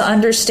able to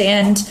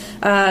understand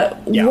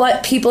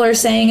what people are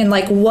saying and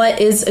like what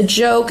is a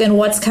joke and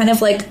what's kind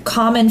of like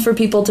common for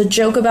people to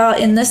joke about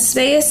in this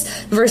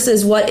space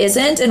versus what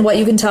isn't, and what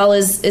you can tell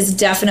is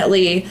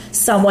definitely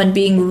someone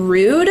being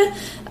rude.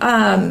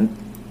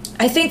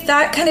 I think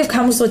that kind of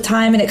comes with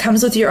time, and it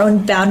comes with your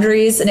own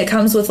boundaries, and it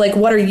comes with like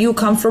what are you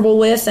comfortable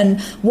with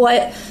and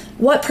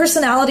what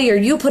personality are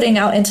you putting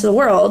out into the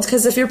world?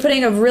 Because if you're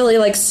putting a really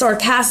like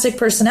sarcastic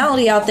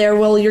personality out there,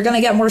 well, you're going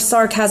to get more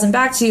sarcasm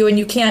back to you, and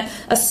you can't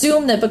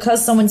assume that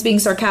because someone's being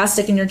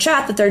sarcastic in your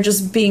chat that they're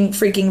just being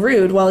freaking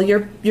rude while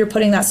you're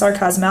putting that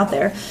sarcasm out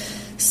there.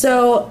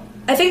 So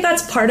I think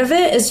that's part of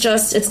it, is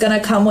just it's going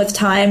to come with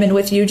time and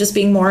with you just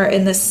being more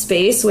in this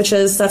space,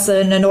 that's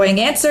an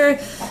annoying answer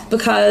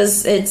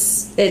because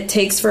it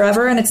takes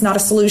forever and it's not a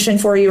solution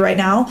for you right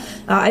now.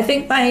 I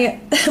think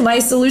my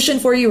solution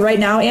for you right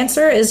now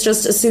answer is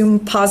just assume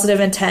positive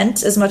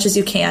intent as much as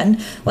you can.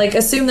 Like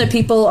assume that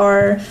people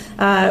are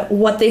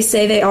what they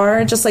say they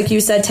are. Just like you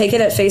said, take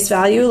it at face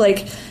value.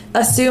 Like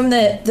assume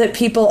that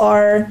people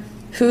are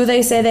who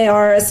they say they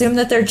are, assume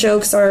that their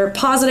jokes are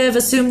positive,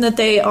 assume that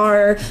they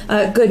are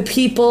good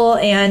people,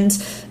 and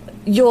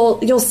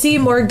you'll see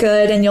more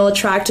good and you'll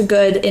attract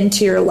good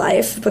into your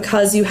life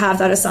because you have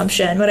that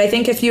assumption. But I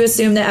think if you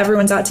assume that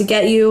everyone's out to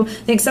get you, I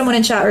think someone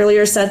in chat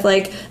earlier said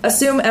like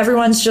assume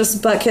everyone's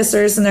just butt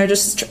kissers and they're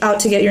just out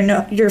to get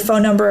your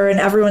phone number and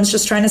everyone's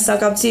just trying to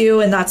suck up to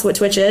you and that's what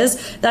Twitch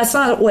is. That's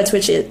not what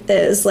Twitch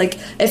is. Like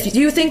if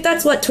you think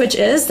that's what Twitch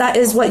is, that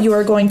is what you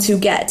are going to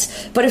get.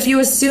 But if you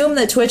assume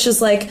that Twitch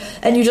is like,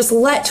 and you just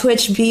let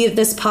Twitch be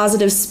this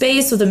positive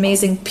space with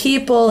amazing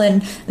people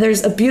and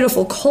there's a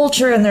beautiful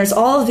culture and there's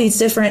all of these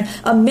different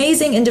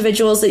amazing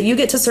individuals that you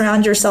get to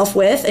surround yourself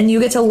with and you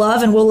get to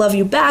love and will love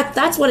you back,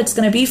 that's what it's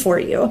going to be for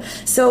you.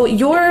 So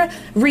your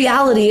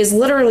reality is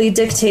literally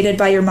dictated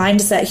by your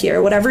mindset here.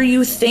 Whatever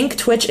you think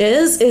Twitch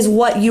is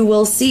what you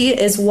will see,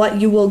 is what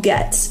you will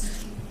get.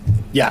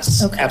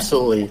 Yes, okay.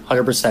 Absolutely,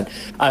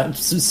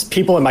 100%.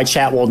 People in my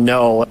chat will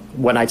know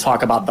when I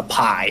talk about the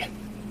pie.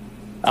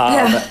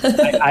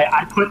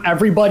 I put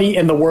everybody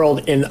in the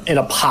world in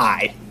a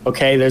pie.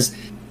 Okay,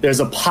 there's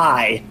a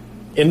pie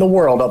in the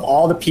world of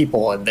all the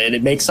people, and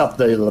it makes up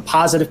the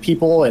positive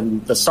people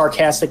and the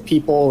sarcastic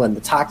people and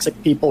the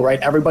toxic people, right?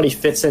 Everybody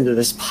fits into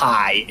this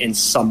pie in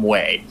some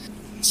way.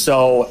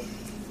 So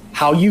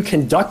how you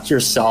conduct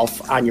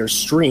yourself on your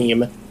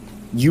stream,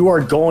 you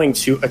are going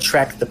to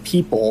attract the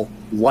people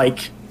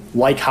like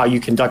how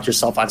you conduct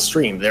yourself on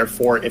stream.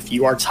 Therefore, if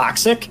you are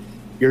toxic,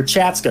 your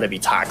chat's going to be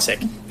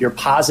toxic. If you're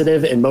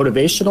positive and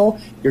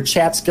motivational, your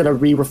chat's going to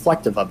be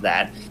reflective of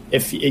that.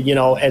 If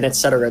and et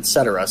cetera, et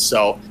cetera.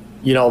 So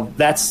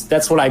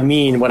that's what I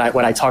mean when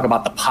I talk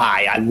about the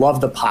pie. I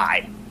love the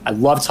pie. I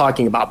love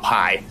talking about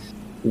pie.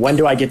 When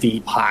do I get to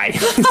eat pie?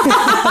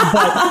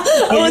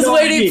 I was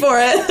waiting for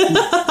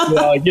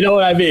it. You know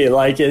what I mean?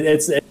 Like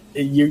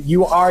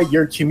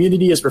your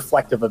community is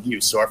reflective of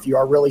you. So if you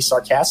are really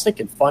sarcastic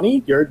and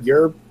funny,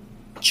 your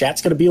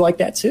chat's going to be like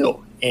that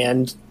too.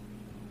 And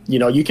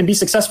you can be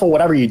successful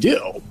whatever you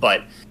do.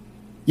 But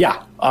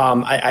yeah,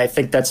 I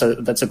think that's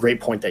a great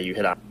point that you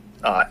hit on,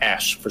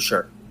 Ash, for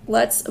sure.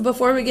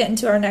 Before we get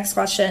into our next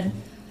question,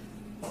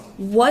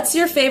 what's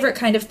your favorite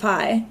kind of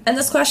pie? And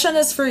this question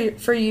is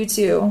for you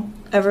too,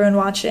 everyone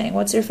watching.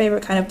 What's your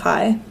favorite kind of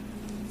pie?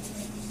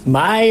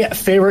 My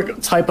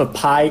favorite type of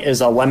pie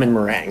is a lemon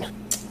meringue.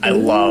 I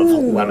love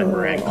lemon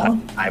meringue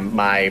pie.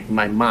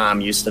 My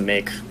mom used to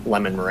make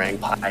lemon meringue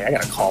pie. I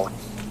gotta call her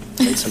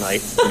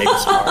tonight, maybe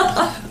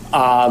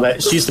tomorrow.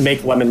 She used to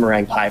make lemon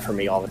meringue pie for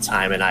me all the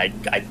time, and I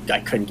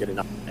couldn't get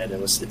enough of it.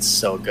 It's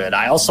so good.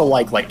 I also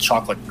like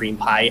chocolate cream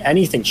pie.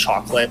 Anything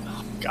chocolate.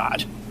 Oh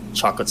God,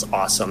 chocolate's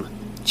awesome.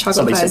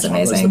 Chocolate pie is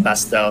amazing. Chocolate's the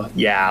best though.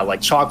 Yeah,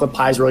 like chocolate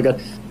pie is really good.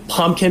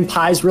 Pumpkin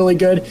pie is really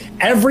good.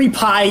 Every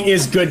pie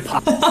is good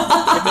pie.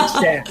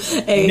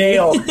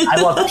 Nailed.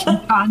 I love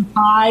pecan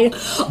pie.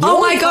 Oh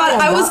my God,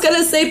 I was going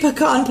to say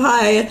pecan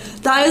pie.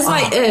 That is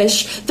my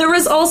ish. There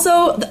was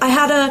also,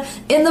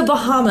 in the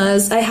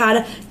Bahamas, I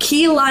had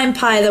key lime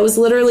pie that was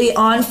literally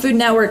on Food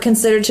Network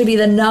considered to be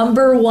the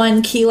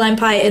 #1 key lime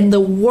pie in the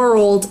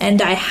world,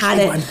 and I had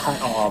it.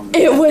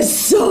 It was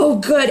so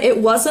good. It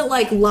wasn't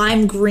like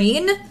lime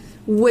green,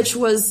 which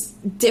was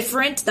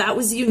different. That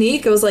was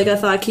unique. It was like, I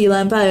thought key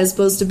lime pie is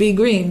supposed to be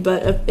green,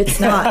 but it's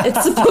not.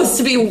 It's supposed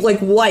to be like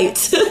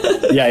white.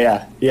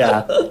 Yeah.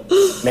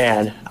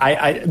 Man,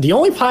 I the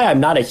only pie I'm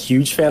not a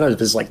huge fan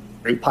of is like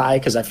cherry pie,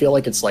 because I feel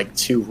like it's like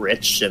too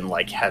rich and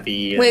like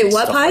heavy. Wait, and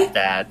what stuff pie? Like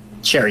that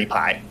cherry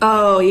pie.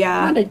 Oh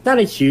yeah. Not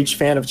a huge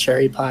fan of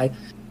cherry pie.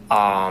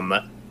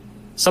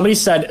 Somebody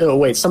said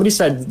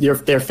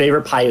their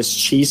favorite pie is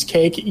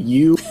cheesecake.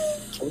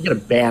 Can we get a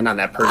ban on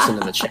that person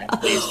in the chat,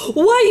 please?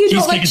 Why, you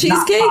don't like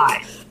cheesecake?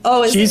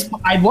 Oh,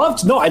 I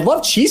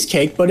love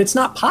cheesecake, but it's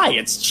not pie.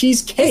 It's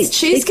cheesecake. Is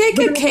cheesecake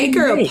a cake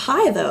or a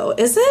pie, though?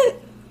 Is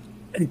it?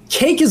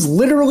 Cake is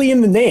literally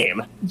in the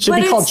name. It should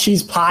be called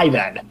cheese pie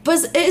then.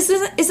 But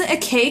isn't a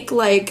cake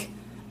like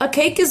a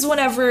cake is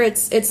whenever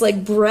it's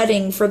like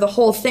breading for the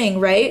whole thing,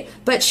 right?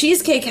 But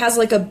cheesecake has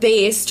like a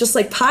base, just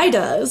like pie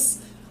does.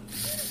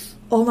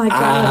 Oh my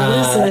God, what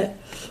is it?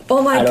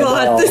 Oh my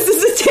God, this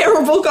is a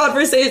terrible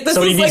conversation. This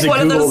is like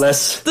one of those.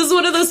 This is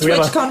one of those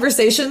Twitch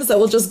conversations that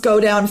will just go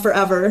down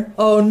forever.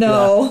 Oh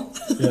no.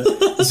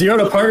 Yeah. Zero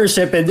to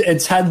partnership and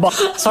 $10.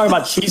 Talking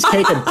about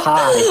cheesecake and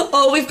pie.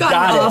 Oh, we've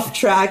gotten off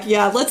track.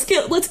 Yeah, let's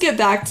get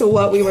back to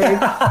what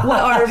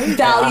our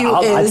value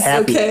is.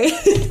 Okay.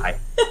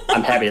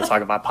 I'm happy to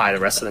talk about pie the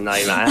rest of the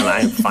night, and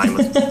I'm fine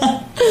with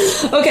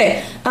it.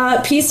 Okay.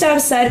 P-Stab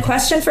said,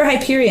 question for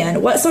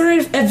Hyperion. What sort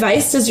of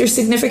advice does your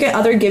significant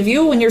other give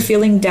you when you're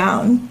feeling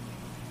down?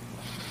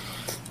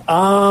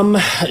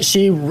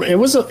 It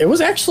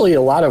was actually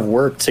a lot of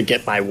work to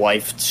get my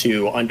wife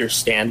to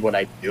understand what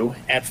I do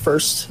at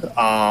first.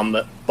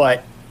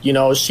 But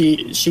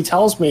she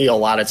tells me a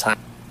lot of times,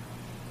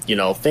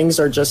 things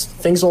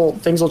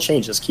will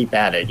change. Just keep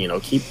at it.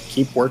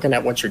 Keep working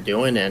at what you're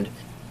doing. And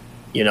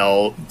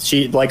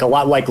she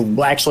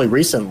actually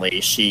recently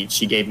she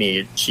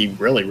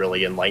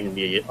really enlightened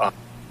me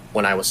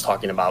when I was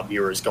talking about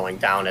viewers going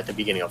down at the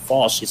beginning of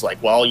fall. She's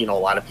like, well, a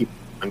lot of people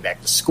are going back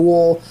to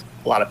school.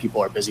 A lot of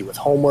people are busy with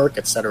homework,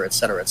 et cetera, et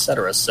cetera, et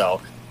cetera. So,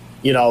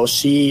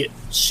 she,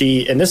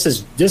 and this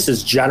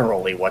is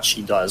generally what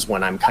she does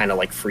when I'm kind of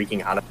like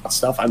freaking out about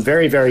stuff. I'm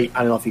very, very, I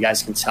don't know if you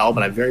guys can tell,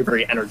 but I'm very,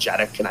 very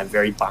energetic and I'm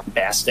very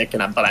bombastic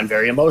but I'm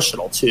very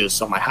emotional too.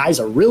 So my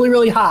highs are really,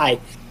 really high.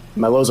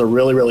 My lows are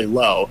really, really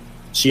low.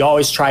 She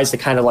always tries to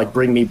kind of like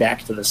bring me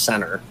back to the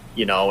center,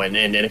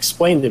 and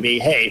explain to me,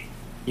 hey,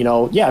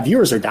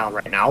 viewers are down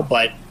right now,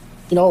 but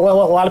a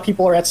lot of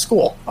people are at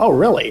school. Oh,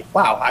 really?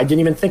 Wow, I didn't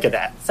even think of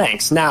that.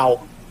 Thanks.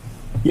 Now,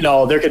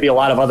 there could be a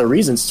lot of other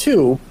reasons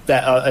too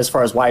that as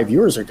far as why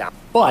viewers are down.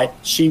 But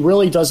she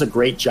really does a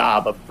great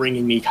job of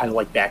bringing me kind of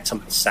like back to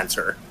my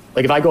center.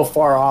 Like if I go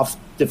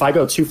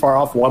too far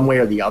off one way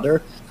or the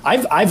other,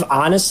 I've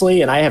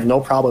honestly, and I have no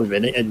problem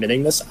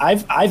admitting this,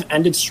 I've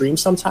ended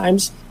streams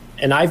sometimes,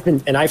 and I've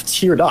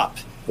teared up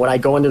when I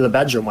go into the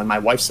bedroom when my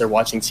wife's there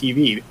watching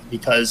TV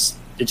because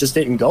it just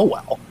didn't go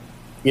well.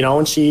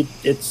 And she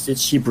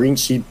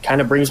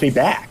kind of brings me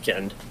back,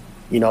 and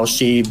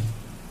she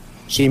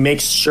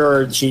makes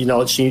sure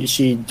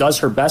she does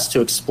her best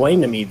to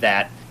explain to me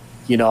that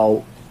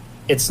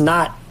it's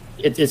not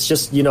it's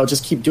just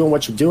just keep doing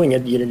what you're doing,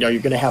 and you're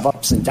going to have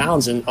ups and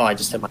downs, and I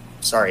just hit my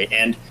sorry,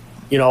 and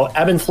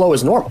ebb and flow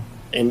is normal,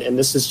 and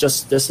this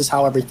is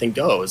how everything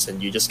goes,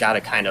 and you just got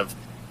to kind of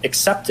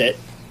accept it.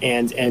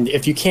 And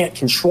if you can't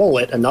control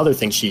it, another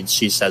thing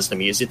she says to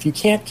me is, if you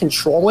can't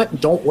control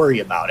it, don't worry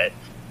about it.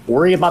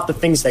 Worry about the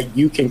things that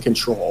you can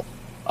control.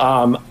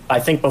 I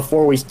think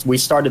before we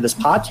started this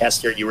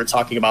podcast here, you were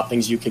talking about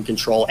things you can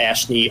control,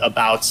 Ashley,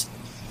 about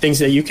things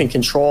that you can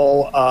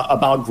control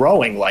about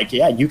growing. Like,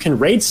 you can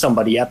raid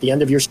somebody at the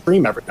end of your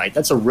stream every night.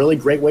 That's a really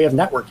great way of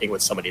networking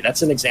with somebody.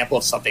 That's an example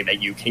of something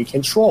that you can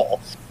control.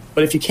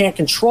 But if you can't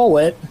control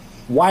it,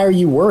 why are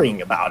you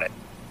worrying about it?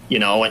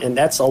 And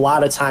that's a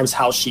lot of times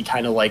how she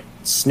kind of like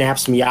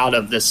snaps me out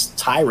of this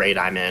tirade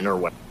I'm in or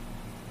what.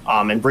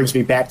 And brings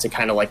me back to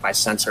kind of like my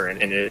center,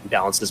 and it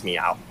balances me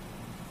out.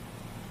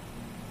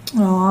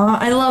 Aw,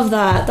 I love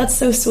that. That's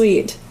so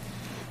sweet.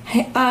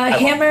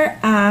 Hammer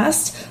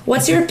asked,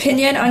 what's your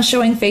opinion on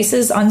showing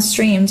faces on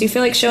stream? Do you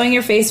feel like showing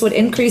your face would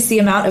increase the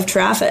amount of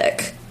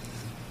traffic?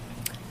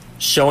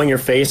 Showing your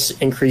face,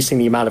 increasing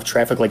the amount of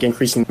traffic, like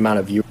increasing the amount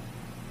of viewers?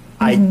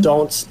 Mm-hmm. I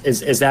don't.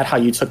 Is that how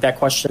you took that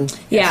question?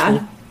 Yeah.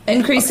 Actually?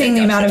 Increasing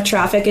the amount of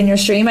traffic in your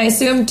stream, I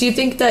assume. Do you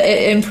think that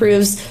it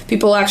improves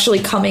people actually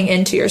coming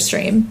into your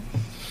stream?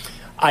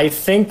 I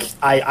think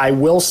I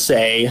will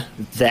say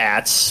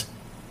that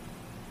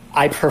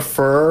I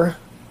prefer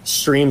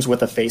streams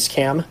with a face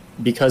cam,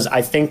 because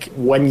I think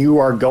when you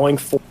are going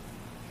for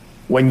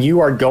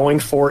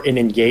an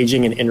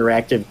engaging and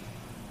interactive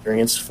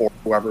experience for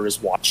whoever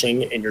is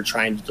watching and you're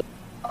trying to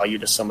value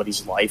to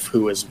somebody's life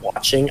who is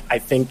watching, I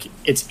think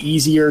it's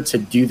easier to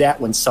do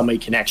that when somebody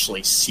can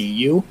actually see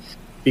you,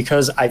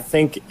 because I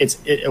think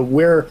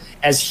we're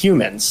as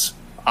humans,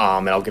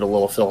 and I'll get a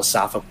little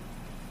philosophical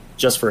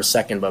just for a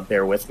second, but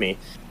bear with me.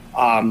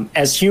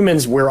 As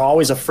humans, we're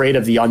always afraid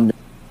of the unknown.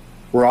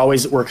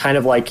 We're kind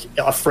of like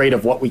afraid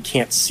of what we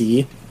can't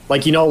see.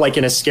 Like, like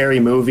in a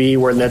scary movie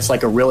where that's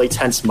like a really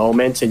tense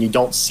moment and you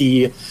don't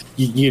see,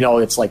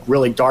 it's like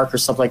really dark or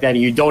something like that,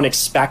 and you don't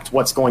expect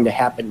what's going to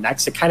happen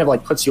next. It kind of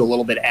like puts you a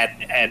little bit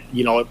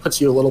it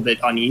puts you a little bit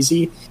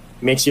uneasy,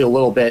 makes you a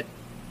little bit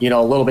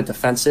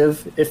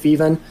defensive, if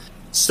even.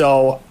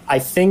 So I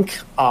think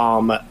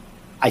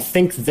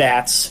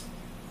that,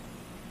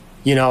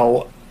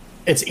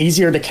 it's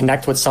easier to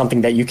connect with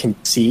something that you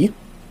can see.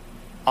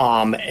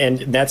 And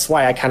that's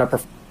why I kind of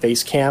prefer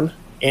face cam.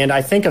 And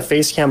I think a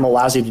face cam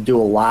allows you to do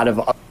a lot of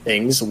other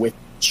things with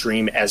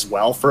stream as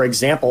well. For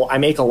example, I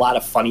make a lot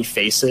of funny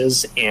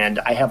faces, and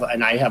I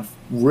have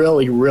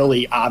really,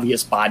 really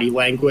obvious body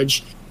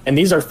language. And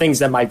these are things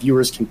that my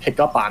viewers can pick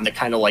up on to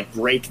kind of like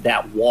break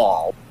that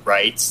wall,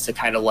 right? To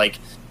kind of like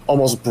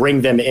almost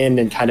bring them in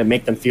and kind of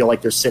make them feel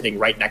like they're sitting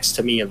right next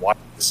to me and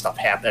watching this stuff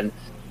happen.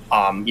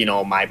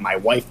 My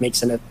wife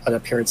makes an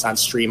appearance on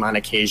stream on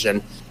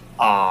occasion.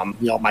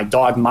 My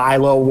dog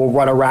Milo will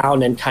run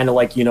around and kind of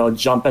like,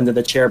 jump into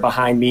the chair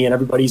behind me, and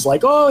everybody's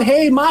like, "Oh,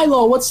 hey,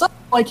 Milo, what's up?"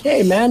 Like,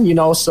 "Hey, man,"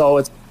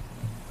 so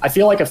I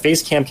feel like a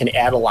face cam can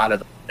add a lot of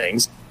the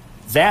things.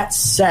 That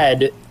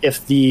said,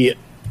 if the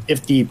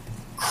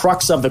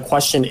crux of the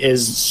question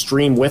is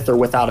stream with or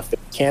without a face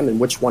cam and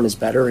which one is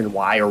better and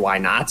why or why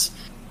not,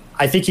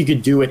 I think you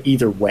could do it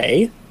either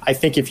way. I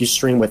think if you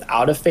stream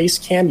without a face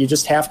cam, you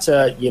just have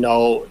to,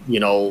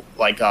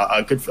 like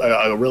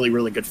a really,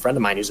 really good friend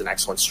of mine who's an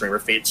excellent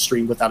streamer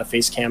streamed without a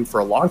face cam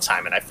for a long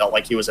time. And I felt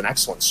like he was an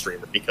excellent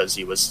streamer because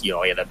he was, he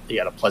had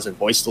a pleasant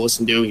voice to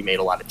listen to. He made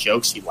a lot of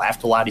jokes. He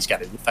laughed a lot. He's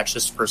got an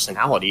infectious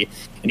personality,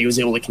 and he was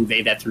able to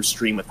convey that through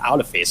stream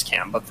without a face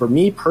cam. But for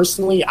me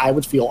personally, I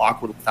would feel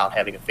awkward without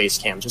having a face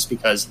cam just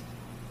because,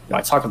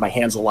 I talk with my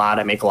hands a lot.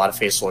 I make a lot of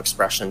facial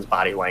expressions,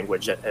 body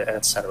language,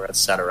 et cetera, et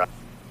cetera.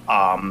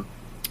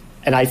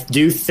 And I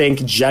do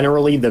think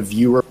generally the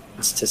viewer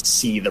wants to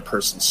see the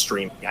person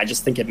streaming. I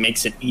just think it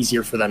makes it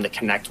easier for them to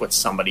connect with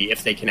somebody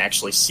if they can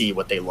actually see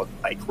what they look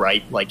like,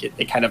 right? Like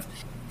it kind of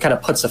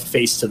puts a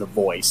face to the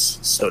voice,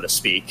 so to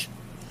speak.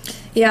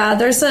 Yeah,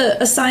 there's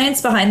a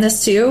science behind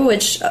this too,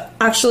 which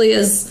actually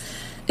is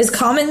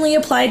commonly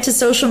applied to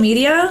social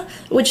media,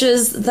 which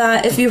is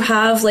that if you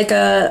have like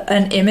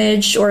an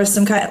image or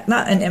some kind,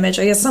 not an image,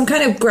 I guess some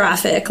kind of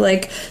graphic,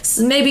 like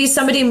maybe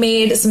somebody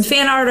made some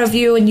fan art of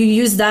you and you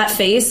use that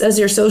face as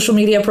your social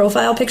media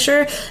profile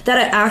picture,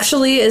 that it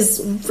actually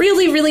is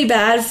really, really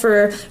bad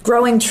for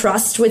growing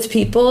trust with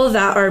people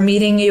that are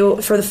meeting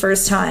you for the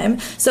first time.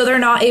 So they're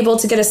not able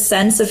to get a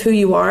sense of who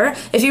you are.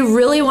 If you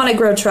really want to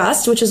grow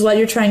trust, which is what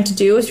you're trying to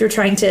do, if you're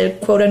trying to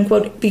quote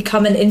unquote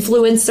become an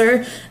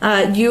influencer,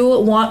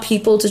 you want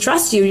people to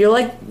trust you.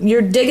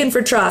 You're digging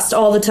for trust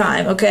all the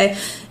time, okay?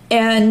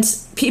 And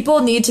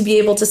people need to be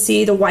able to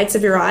see the whites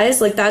of your eyes.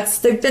 Like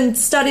there've been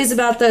studies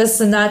about this,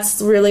 and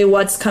that's really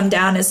what's come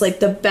down as like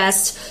the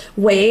best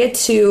way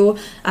to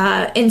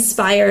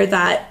inspire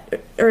that,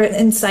 or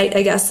incite,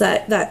 I guess,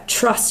 that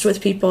trust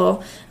with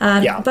people.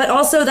 But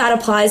also that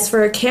applies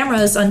for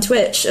cameras on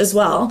Twitch as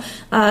well.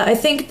 I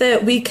think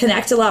that we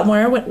connect a lot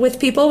more with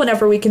people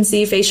whenever we can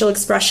see facial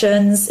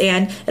expressions,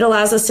 and it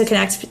allows us to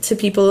connect to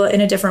people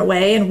in a different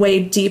way and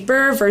way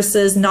deeper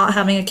versus not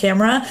having a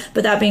camera.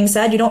 But that being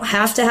said, you don't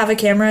have to have a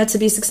camera to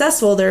be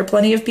successful. There are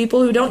plenty of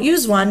people who don't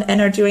use one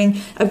and are doing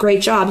a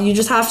great job. You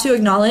just have to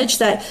acknowledge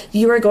that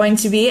you are going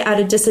to be at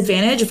a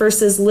disadvantage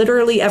versus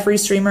literally every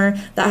streamer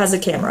that has a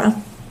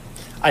camera.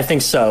 I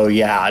think so,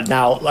 yeah.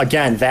 Now,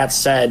 again, that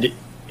said,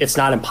 it's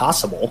not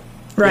impossible.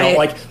 Right.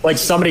 Like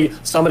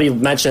somebody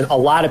mentioned, a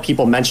lot of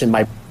people mentioned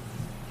my,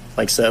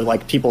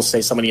 people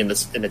say, somebody in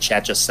the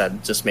chat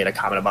just made a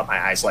comment about my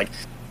eyes. Like,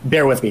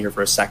 bear with me here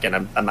for a second.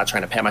 I'm not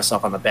trying to pat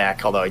myself on the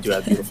back, although I do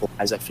have beautiful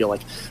eyes, I feel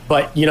like.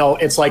 But,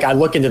 it's like I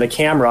look into the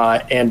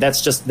camera, and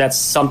that's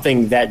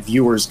something that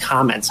viewers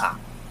comment on.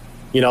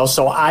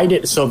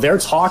 So they're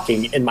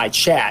talking in my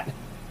chat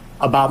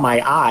about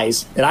my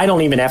eyes, and I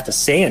don't even have to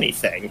say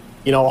anything.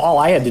 All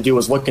I had to do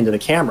was look into the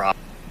camera,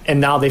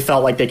 and now they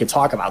felt like they could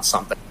talk about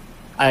something.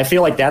 I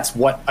feel like that's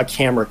what a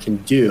camera can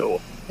do,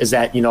 is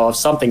that, if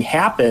something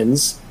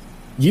happens,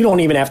 you don't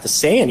even have to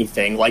say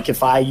anything. Like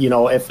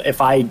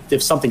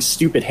if something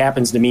stupid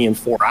happens to me in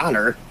For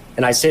Honor,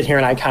 and I sit here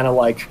and I kind of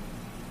like,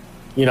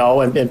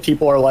 and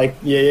people are like,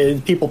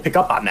 people pick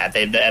up on that.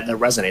 That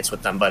resonates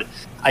with them. But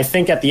I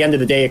think at the end of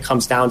the day, it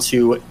comes down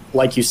to,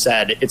 like you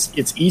said,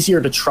 it's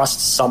easier to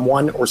trust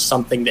someone or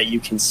something that you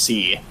can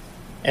see.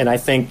 And I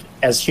think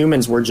as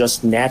humans, we're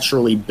just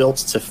naturally built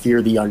to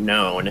fear the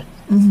unknown.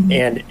 Mm-hmm.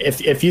 And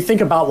if you think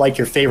about like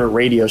your favorite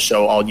radio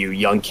show, all you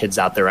young kids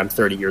out there, I'm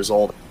 30 years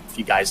old, if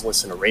you guys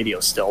listen to radio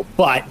still,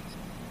 but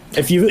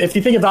if you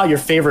think about your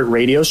favorite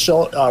radio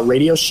show,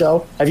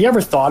 have you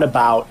ever thought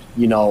about,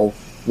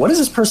 what does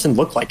this person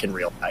look like in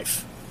real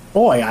life?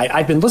 Boy,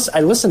 I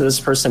listen to this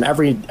person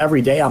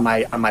every day on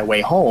my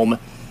way home.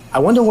 I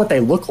wonder what they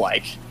look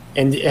like.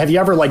 And have you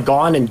ever like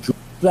gone and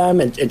Googled them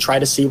and try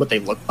to see what they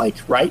look like,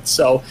 right?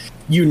 So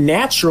you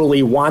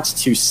naturally want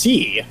to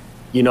see,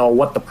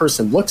 what the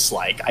person looks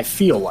like, I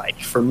feel like,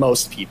 for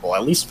most people.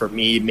 At least for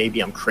me, maybe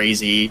I'm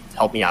crazy.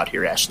 Help me out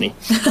here, Ashley.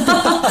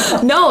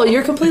 No,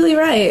 you're completely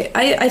right.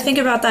 I think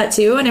about that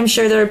too, and I'm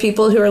sure there are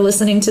people who are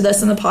listening to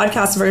this in the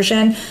podcast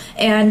version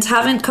and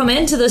haven't come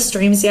into the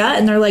streams yet,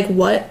 and they're like,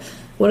 what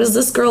does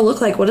this girl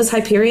look like? What does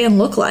Hyperion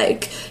look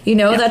like?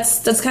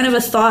 That's kind of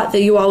a thought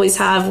that you always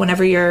have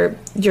whenever you're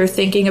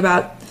thinking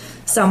about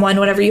someone,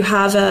 whenever you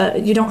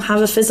don't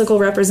have a physical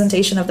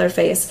representation of their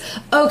face.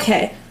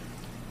 Okay.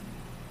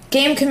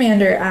 Game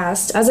Commander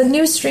asked, as a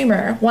new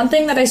streamer, one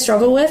thing that I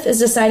struggle with is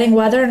deciding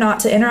whether or not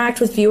to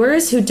interact with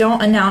viewers who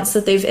don't announce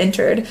that they've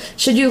entered.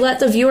 Should you let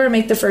the viewer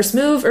make the first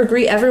move or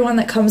greet everyone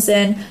that comes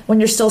in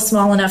when you're still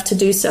small enough to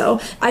do so?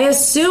 I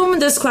assume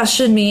this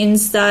question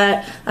means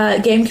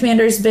that Game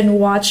Commander's been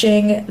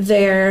watching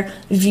their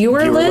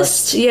viewer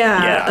list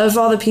of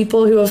all the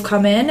people who have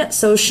come in.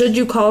 So should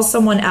you call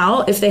someone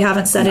out if they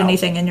haven't said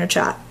anything in your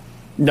chat?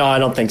 No, I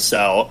don't think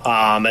so.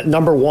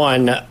 Number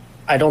one,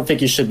 I don't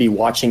think you should be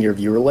watching your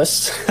viewer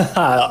list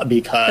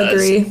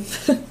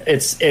because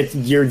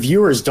your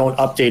viewers don't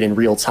update in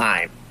real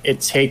time. It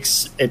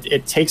takes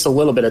a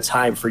little bit of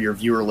time for your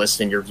viewer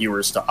list and your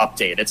viewers to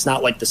update. It's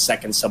not like the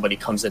second somebody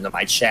comes into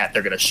my chat,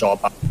 they're going to show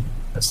up on the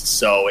list.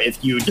 So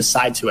if you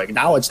decide to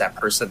acknowledge that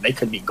person, they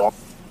could be gone.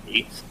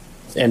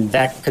 And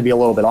that could be a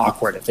little bit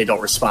awkward if they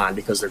don't respond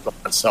because they're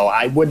gone. So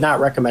I would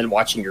not recommend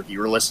watching your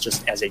viewer list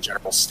just as a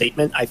general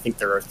statement. I think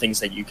there are things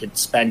that you could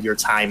spend your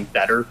time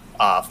better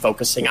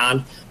focusing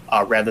on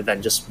rather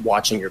than just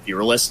watching your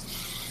viewer list.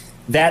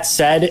 That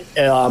said,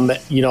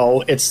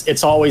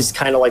 it's always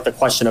kind of like the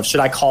question of should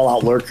I call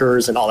out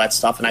lurkers and all that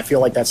stuff, and I feel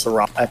like that's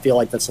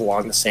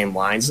along the same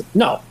lines.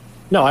 No,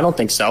 I don't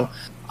think so.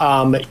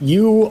 I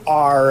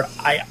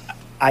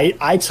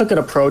took an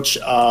approach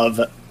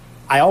of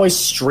I always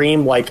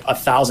stream like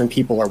 1,000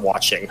 people are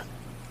watching,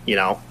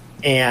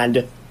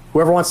 and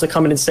whoever wants to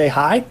come in and say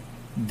hi,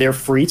 they're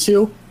free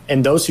to.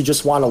 And those who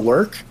just want to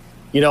lurk,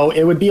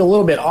 it would be a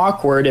little bit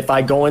awkward if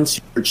I go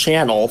into your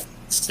channel, for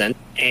instance,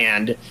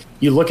 and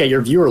you look at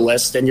your viewer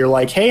list and you're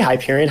like, hey,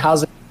 Hyperion,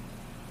 how's it?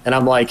 And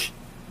I'm like,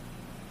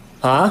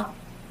 huh?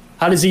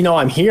 How does he know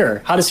I'm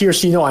here? How does he or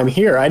she know I'm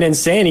here? I didn't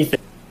say anything.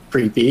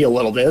 Creepy a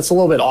little bit. It's a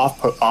little bit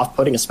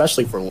off-putting,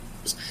 especially for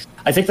lurkers.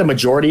 I think the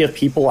majority of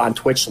people on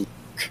Twitch lurk,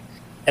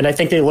 and I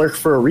think they lurk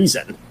for a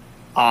reason.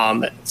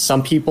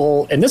 Some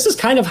people, and this is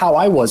kind of how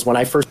I was when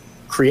I first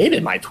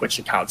created my Twitch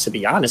account, to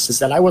be honest, is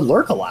that I would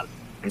lurk a lot of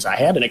times. I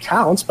had an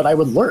account, but I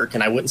would lurk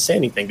and I wouldn't say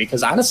anything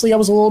because honestly, I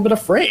was a little bit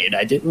afraid.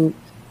 I didn't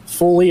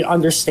fully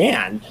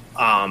understand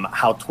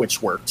how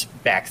Twitch worked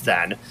back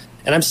then.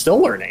 And I'm still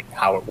learning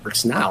how it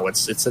works now.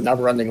 It's a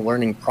never-ending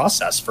learning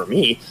process for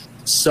me.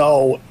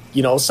 So,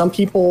 some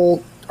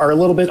people are a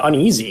little bit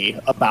uneasy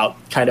about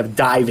kind of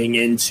diving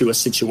into a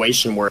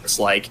situation where it's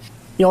like,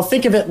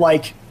 think of it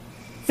like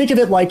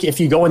if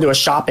you go into a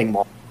shopping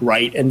mall,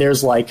 right? And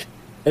there's like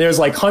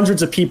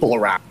hundreds of people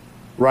around,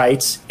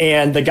 right?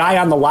 And the guy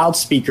on the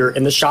loudspeaker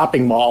in the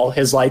shopping mall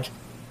is like,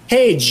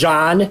 hey,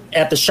 John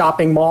at the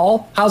shopping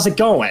mall, how's it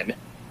going?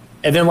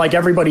 And then like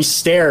everybody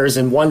stares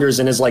and wonders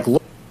and is like,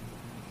 look.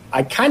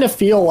 I kind of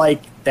feel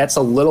like that's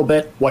a little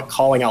bit what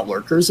calling out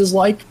lurkers is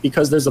like,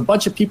 because there's a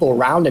bunch of people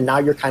around and now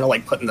you're kind of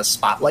like putting the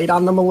spotlight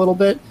on them a little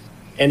bit,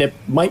 and it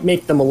might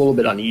make them a little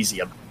bit uneasy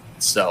about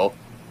it. So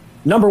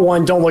number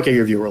one, don't look at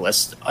your viewer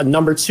list.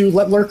 Number two,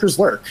 let lurkers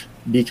lurk,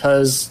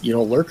 because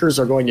lurkers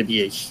are going to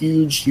be a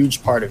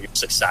huge part of your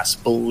success.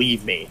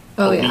 Believe me.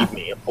 Believe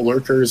me.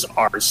 Lurkers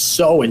are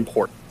so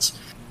important.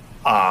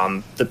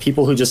 The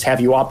people who just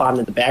have you up on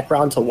in the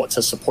background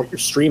to support your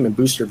stream and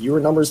boost your viewer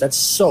numbers, that's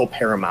so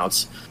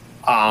paramount.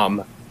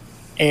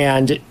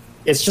 And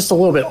it's just a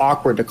little bit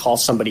awkward to call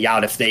somebody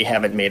out if they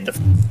haven't made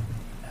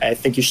I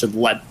think you should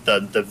let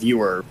the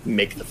viewer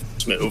make the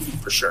first move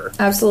for sure.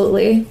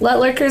 Absolutely. Let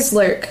lurkers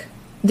lurk.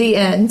 The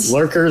end.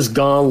 Lurkers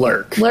gonna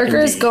lurk.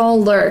 Lurkers gonna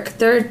lurk.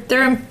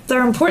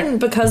 They're important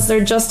because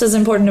they're just as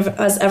important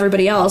as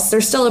everybody else. They're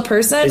still a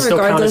person, they still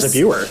regardless. Count as a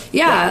viewer.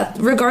 Yeah,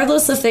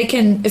 regardless if they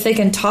can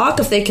talk,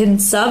 if they can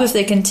sub, if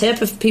they can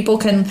tip, if people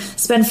can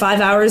spend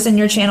 5 hours in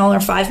your channel or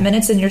 5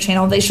 minutes in your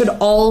channel, they should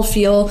all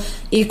feel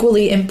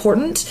equally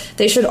important.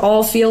 They should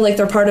all feel like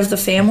they're part of the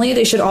family.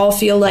 They should all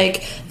feel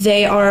like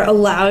they are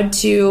allowed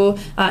to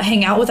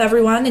hang out with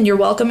everyone, and you're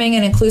welcoming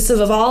and inclusive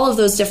of all of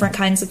those different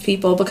kinds of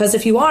people. Because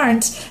if you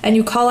aren't, and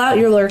you call out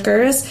your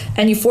lurkers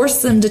and you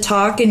force them to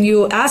talk and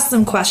you ask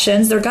them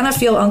questions, they're going to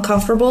feel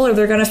uncomfortable, or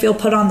they're going to feel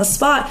put on the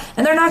spot,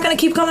 and they're not going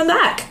to keep coming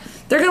back.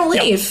 They're going to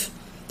leave. Yep.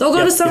 They'll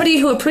go to somebody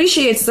who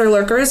appreciates their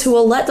lurkers, who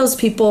will let those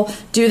people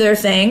do their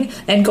thing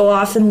and go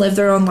off and live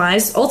their own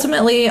lives.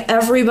 Ultimately,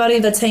 everybody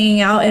that's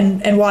hanging out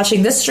and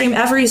watching this stream,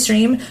 every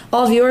stream,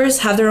 all viewers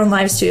have their own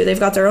lives too. They've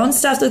got their own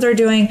stuff that they're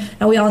doing,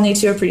 and we all need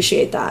to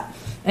appreciate that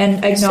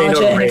and acknowledge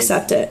it and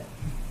accept it.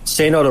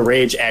 Say No to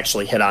Rage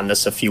actually hit on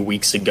this a few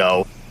weeks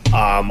ago,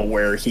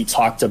 where he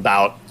talked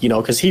about,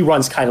 because he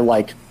runs kind of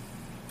like,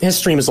 his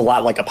stream is a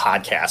lot like a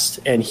podcast,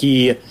 and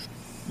he,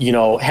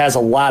 has a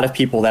lot of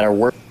people that are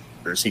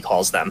workers, he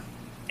calls them.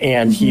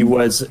 And he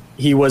was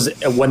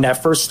when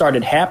that first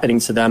started happening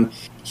to them,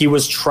 he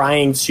was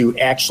trying to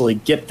actually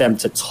get them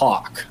to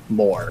talk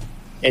more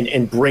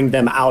and bring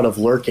them out of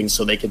lurking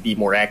so they could be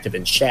more active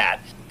in chat.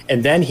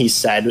 And then he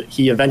said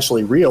he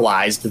eventually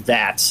realized that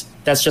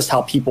that's just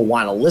how people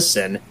want to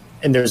listen,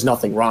 and there's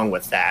nothing wrong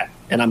with that.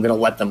 And I'm going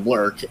to let them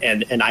lurk.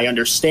 And I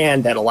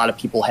understand that a lot of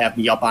people have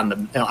me up on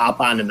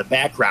in the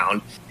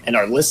background and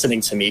are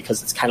listening to me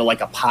because it's kind of like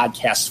a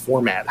podcast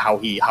format how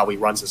he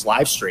runs his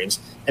live streams,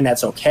 and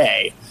that's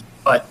okay.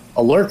 But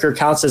a lurker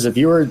counts as a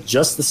viewer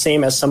just the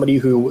same as somebody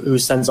who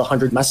sends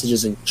 100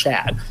 messages in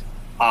chat.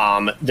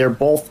 They're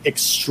both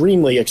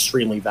extremely,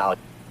 extremely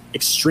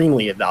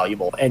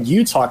valuable. And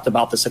you talked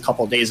about this a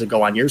couple of days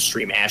ago on your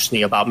stream,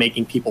 Ashley, about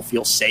making people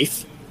feel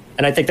safe.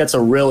 And I think that's a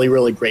really,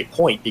 really great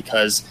point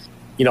because,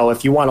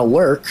 if you want to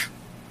lurk,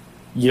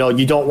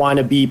 you don't want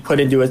to be put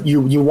into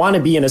you want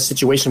to be in a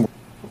situation where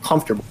you're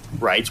comfortable,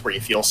 right? Where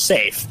you feel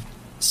safe.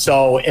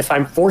 So if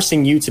I'm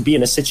forcing you to be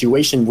in a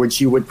situation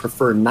which you would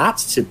prefer not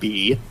to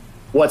be,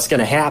 what's going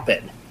to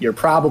happen? You're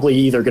probably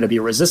either going to be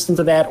resistant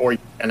to that or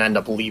you're going to end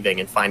up leaving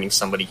and finding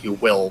somebody who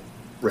will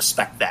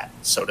respect that,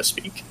 so to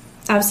speak.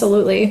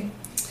 Absolutely.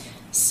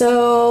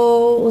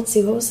 So let's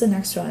see, what was the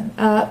next one?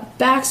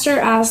 Baxter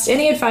asked,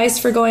 any advice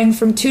for going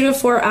from 2 to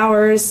 4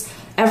 hours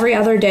every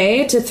other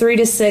day to 3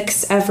 to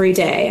 6 every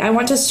day? I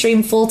want to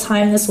stream full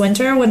time this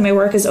winter when my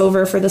work is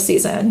over for the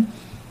season.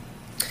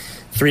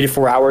 3 to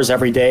 4 hours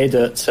every day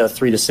to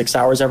 3 to 6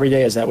 hours every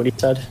day. Is that what he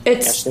said?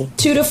 It's Ashley?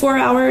 2 to 4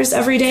 hours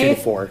every day 2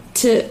 to 4.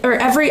 or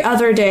every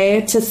other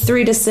day to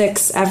 3 to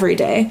 6 every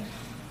day.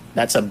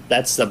 That's a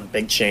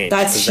big change.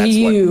 That's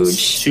huge.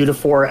 What, 2 to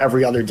 4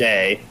 every other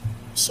day.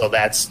 So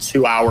that's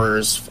 2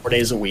 hours, 4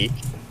 days a week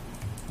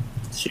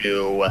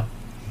to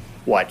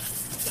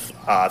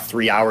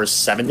 3 hours,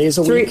 7 days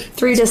a week?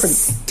 3 to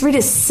 6. 3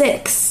 to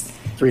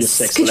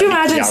 6. Could you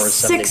imagine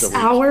 6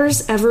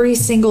 hours every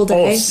single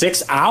day? Oh,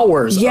 6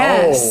 hours.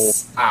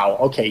 Yes. Oh, wow.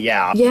 Okay.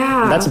 Yeah.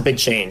 Yeah. That's a big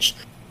change.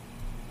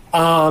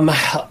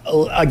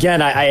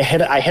 Again, I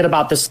hit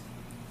about this.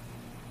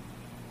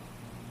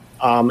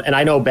 And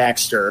I know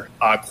Baxter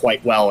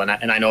quite well, and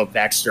I know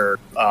Baxter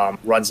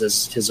runs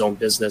his own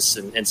business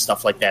and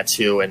stuff like that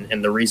too.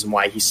 And the reason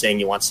why he's saying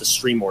he wants to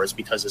stream more is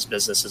because his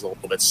business is a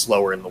little bit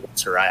slower in the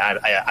winter.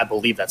 I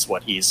believe that's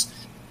what he's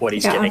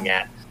getting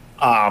at.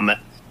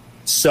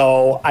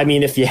 So I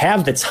mean, if you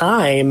have the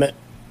time,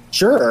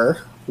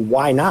 sure,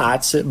 why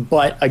not?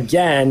 But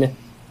again,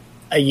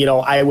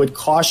 I would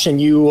caution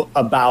you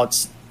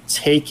about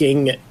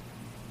taking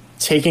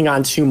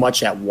on too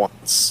much at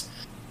once.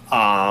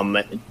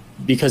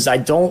 Because I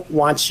don't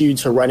want you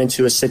to run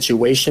into a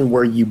situation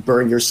where you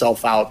burn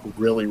yourself out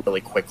really, really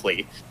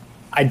quickly.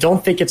 I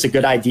don't think it's a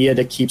good idea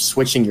to keep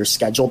switching your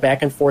schedule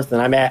back and forth.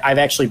 And I've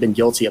actually been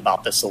guilty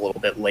about this a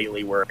little bit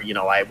lately where,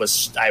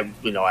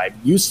 I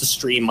used to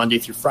stream Monday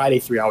through Friday,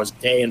 3 hours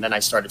a day. And then I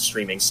started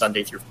streaming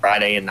Sunday through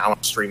Friday. And now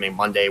I'm streaming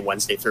Monday,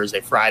 Wednesday,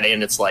 Thursday, Friday.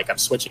 And it's like I'm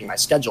switching my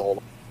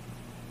schedule.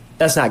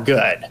 That's not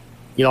good.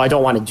 I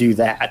don't want to do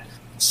that.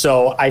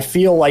 So I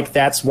feel like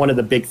that's one of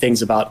the big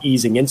things about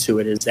easing into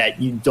it is that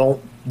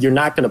you're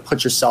not going to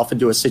put yourself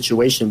into a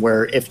situation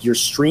where if you're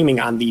streaming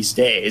on these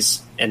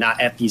days and not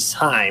at these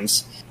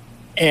times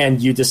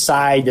and you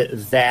decide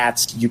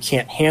that you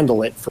can't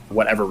handle it for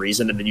whatever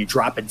reason and then you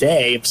drop a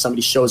day, if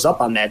somebody shows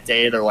up on that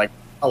day, they're like,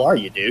 how are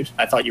you, dude?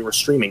 I thought you were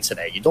streaming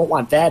today. You don't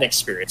want that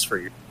experience for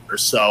your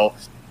so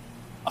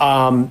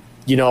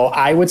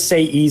I would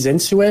say ease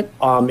into it.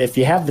 If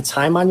you have the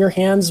time on your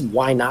hands,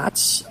 why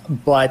not?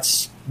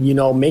 But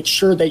make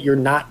sure that you're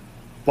not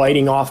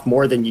biting off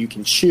more than you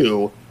can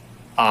chew,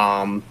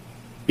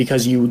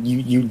 because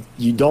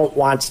you don't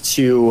want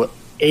to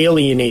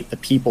alienate the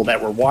people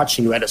that were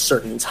watching you at a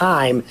certain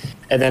time,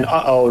 and then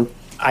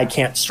I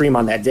can't stream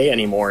on that day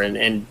anymore,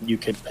 and you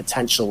could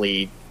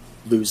potentially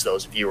lose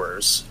those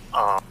viewers.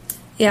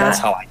 That's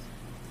how I.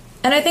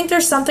 And I think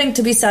there's something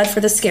to be said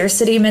for the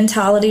scarcity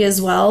mentality as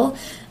well.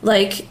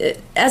 Like,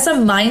 as a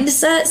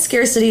mindset,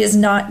 scarcity is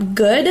not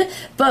good,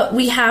 but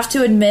we have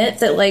to admit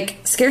that,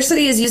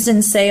 scarcity is used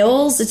in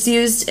sales, it's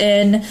used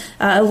in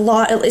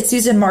it's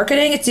used in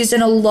marketing, it's used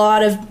in a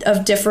lot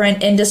of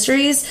different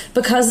industries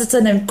because it's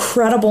an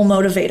incredible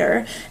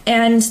motivator.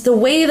 And the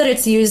way that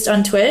it's used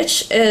on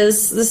Twitch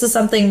this is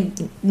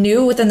something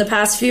new within the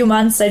past few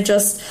months I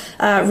just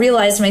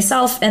realized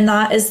myself, and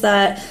that is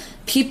that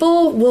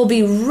people will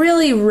be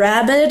really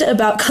rabid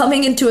about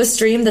coming into a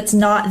stream that's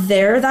not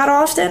there that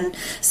often.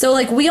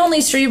 So we only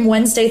stream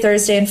Wednesday,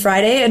 Thursday, and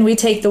Friday, and we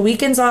take the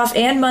weekends off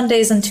and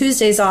Mondays and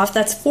Tuesdays off.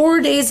 That's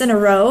 4 days in a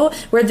row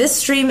where this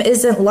stream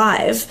isn't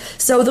live.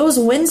 So those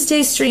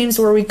Wednesday streams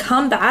where we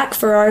come back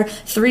for our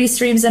 3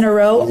 streams in a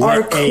row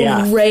are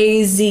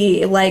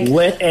crazy.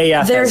 Lit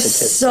AF, they're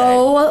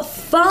so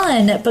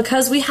fun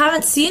because we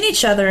haven't seen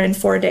each other in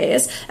 4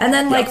 days. And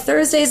then like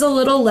Thursday's a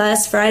little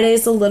less,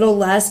 Friday's a little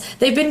less.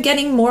 They've been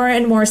getting more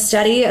and more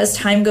steady as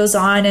time goes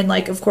on. And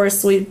like, of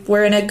course,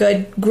 we're in a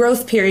good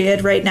growth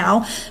period right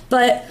now.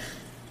 But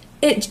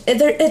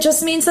it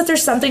just means that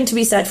there's something to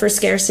be said for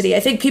scarcity. I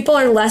think people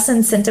are less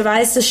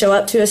incentivized to show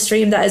up to a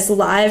stream that is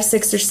live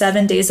 6 or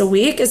 7 days a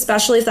week,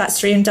 especially if that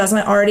stream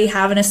doesn't already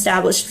have an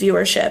established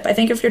viewership. I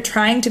think if you're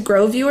trying to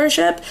grow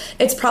viewership,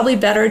 it's probably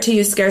better to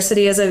use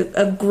scarcity as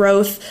a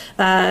growth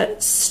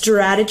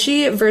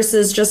strategy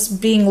versus just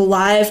being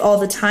live all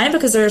the time,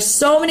 because there are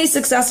so many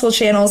successful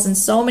channels and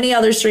so many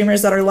other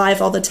streamers that are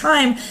live all the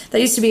time. That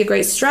used to be a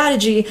great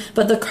strategy,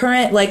 but the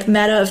current like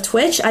meta of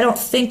Twitch, I don't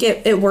think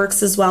it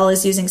works as well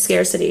as using scarcity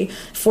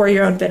for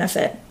your own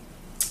benefit.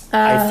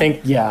 I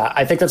think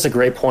that's a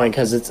great point,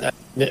 because it's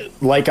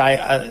like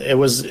it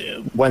was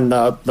when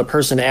the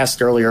person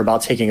asked earlier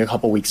about taking a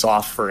couple weeks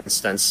off, for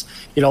instance.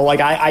 You know, like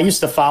I used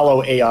to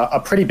follow a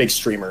pretty big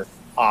streamer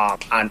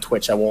on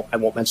Twitch. I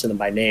won't mention them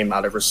by name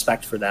out of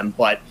respect for them,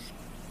 but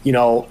you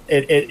know,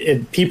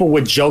 people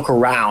would joke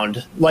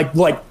around like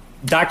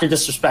Dr.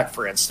 Disrespect,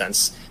 for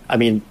instance. I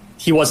mean,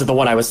 he wasn't the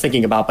one I was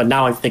thinking about, but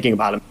now I'm thinking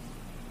about him.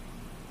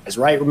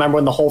 Right? Remember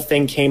when the whole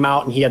thing came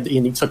out and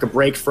he took a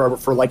break for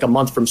like a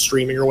month from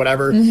streaming or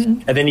whatever,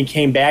 and then he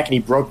came back and he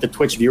broke the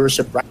Twitch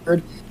viewership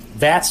record?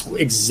 That's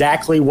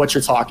exactly what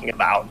you're talking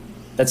about.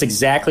 That's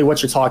exactly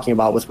what you're talking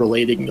about with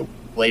relating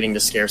to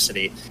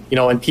scarcity. You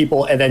know, and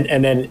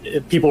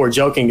then people were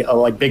joking,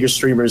 like bigger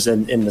streamers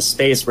in the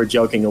space were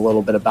joking a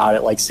little bit about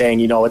it, like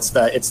saying, you know, it's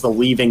the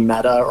leaving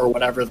meta or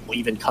whatever, the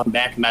leave and come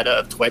back meta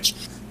of Twitch.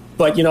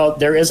 But, you know,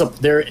 there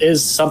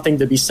is something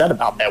to be said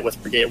about that with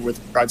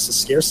regards to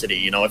scarcity.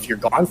 You know, if you're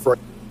gone for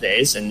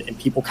days and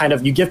people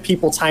you give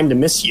people time to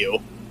miss you,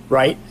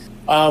 right?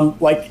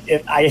 Like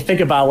if I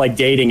think about like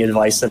dating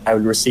advice that I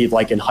would receive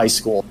like in high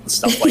school and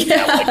stuff like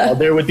that. Like,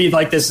 there would be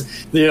like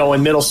this, you know,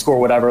 in middle school or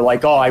whatever,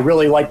 like, oh, I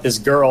really like this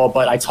girl,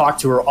 but I talk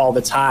to her all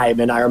the time.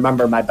 And I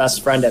remember my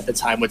best friend at the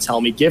time would tell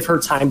me, give her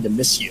time to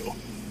miss you,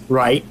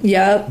 right?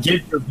 Yeah.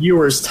 Give your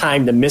viewers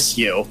time to miss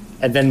you.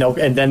 And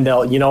then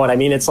they'll, you know what I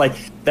mean? It's like,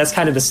 that's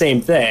kind of the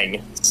same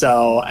thing.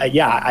 So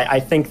I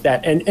think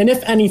that, and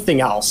if anything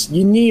else,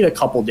 you need a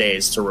couple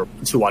days to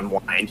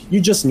unwind.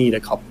 You just need a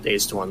couple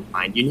days to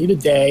unwind. You need a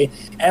day,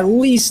 at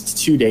least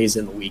 2 days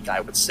in the week,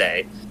 I would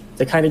say,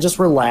 to kind of just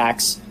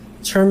relax,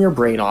 turn your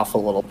brain off a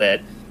little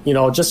bit, you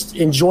know, just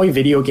enjoy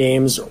video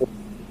games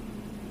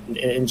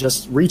and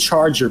just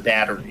recharge your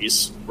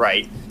batteries,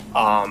 right?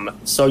 But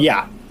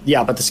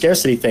the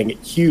scarcity thing,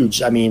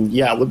 huge. I mean,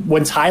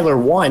 when Tyler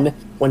won,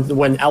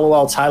 when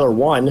LOL Tyler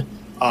won,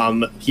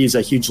 he's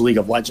a huge League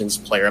of Legends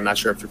player. I'm not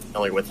sure if you're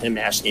familiar with him,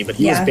 Ashley, but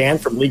he was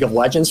banned from League of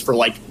Legends for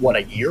like,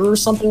 a year or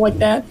something like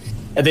that.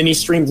 And then he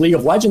streamed League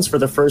of Legends for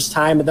the first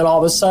time, and then all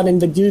of a sudden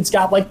the dude's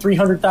got like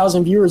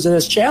 300,000 viewers in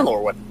his channel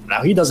or whatever.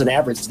 Now, he doesn't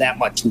average that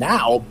much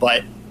now,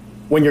 but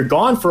when you're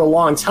gone for a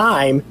long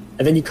time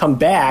and then you come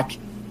back,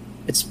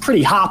 it's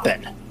pretty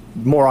hopping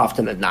more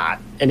often than not.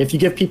 And if you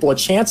give people a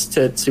chance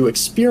to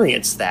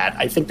experience that,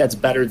 I think that's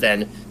better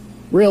than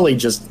really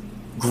just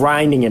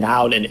grinding it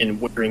out and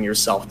wearing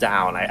yourself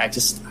down. I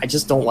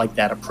just don't like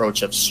that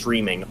approach of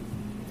streaming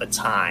the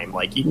time.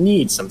 Like, you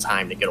need some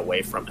time to get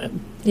away from it.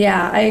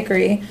 Yeah, I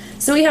agree.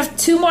 So we have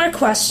 2 more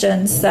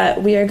questions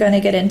that we are going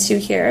to get into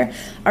here.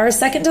 Our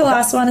second to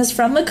last one is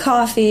from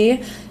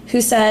McCoffee,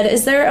 who said,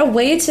 is there a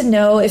way to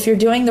know if you're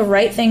doing the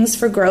right things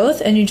for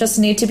growth and you just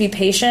need to be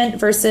patient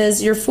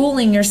versus you're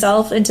fooling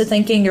yourself into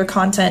thinking your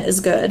content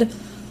is good?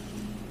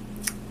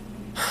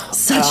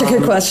 Such a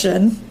good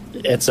question.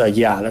 That's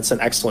an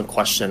excellent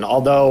question.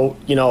 Although,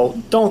 you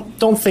know,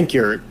 don't think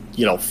you're,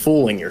 you know,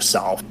 fooling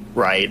yourself,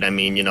 right? I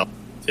mean, you know,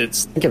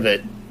 think of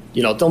it,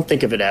 you know, don't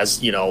think of it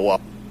as, you know,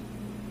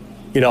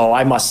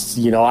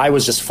 I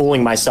was just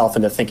fooling myself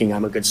into thinking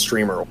I'm a good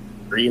streamer.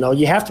 You know,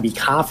 you have to be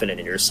confident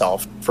in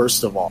yourself,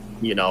 first of all.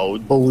 You know,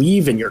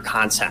 believe in your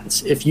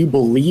content. If you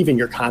believe in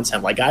your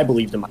content, like I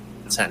believed in my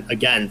content,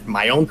 again,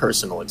 my own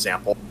personal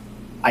example,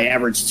 I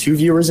averaged 2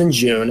 viewers in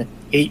June,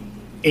 8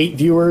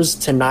 viewers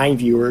to 9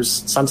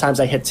 viewers. Sometimes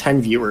I hit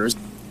 10 viewers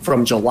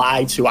from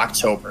July to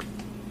October.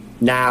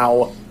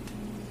 Now,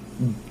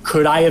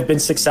 could I have been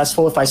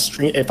successful if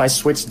I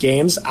switched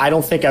games? I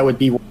don't think I would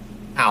be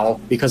now,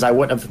 because I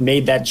wouldn't have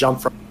made that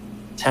jump from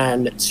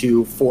 10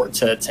 to 4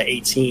 to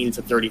 18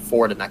 to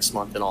 34 to next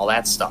month and all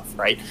that stuff,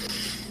 right?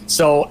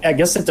 So I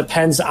guess it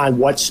depends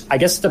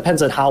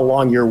on how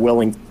long you're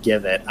willing to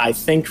give it. I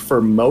think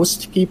for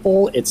most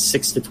people, it's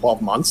 6 to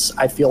 12 months,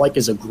 I feel like,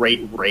 is a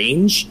great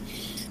range.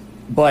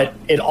 But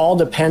it all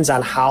depends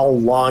on how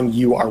long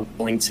you are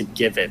willing to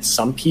give it.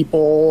 Some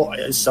people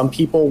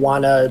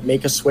want to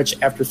make a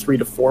switch after 3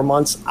 to 4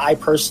 months. I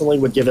personally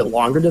would give it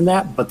longer than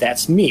that, but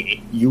that's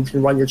me. You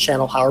can run your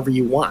channel however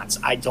you want.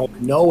 I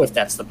don't know if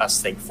that's the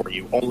best thing for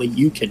you. Only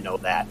you can know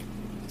that.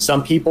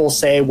 Some people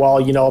say,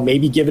 well, you know,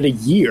 maybe give it a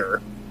year.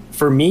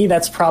 For me,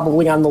 that's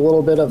probably on the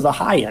little bit of the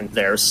high end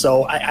there.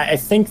 So I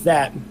think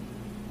that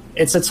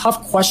it's a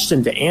tough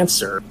question to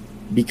answer,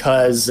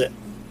 because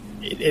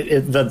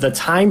the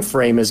time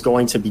frame is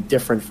going to be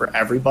different for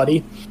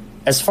everybody.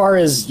 As far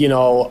as,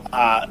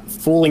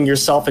 fooling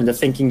yourself into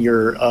thinking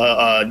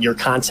your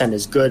content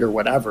is good or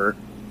whatever,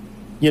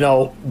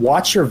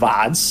 watch your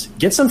VODs,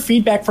 get some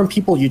feedback from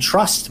people you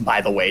trust, by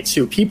the way,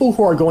 too. People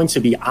who are going to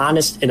be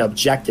honest and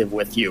objective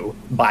with you,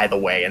 by the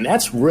way. And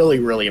that's really,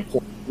 really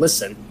important.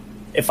 Listen,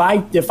 if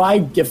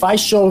I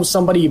show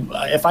somebody,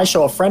 if I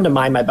show a friend of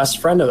mine, my best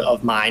friend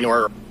of mine,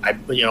 or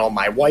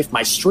my wife,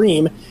 my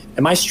stream,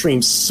 and my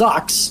stream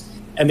sucks,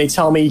 and they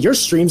tell me your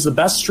stream's the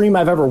best stream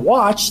I've ever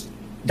watched,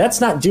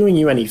 that's not doing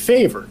you any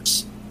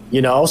favors,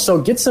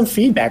 So get some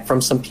feedback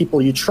from some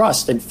people you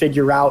trust and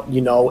figure out,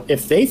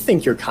 if they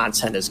think your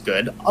content is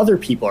good, other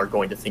people are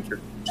going to think your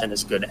content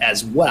is good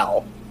as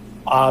well.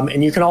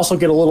 And you can also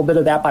get a little bit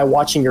of that by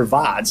watching your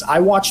VODs. I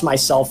watch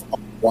myself a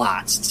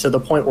lot, to the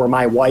point where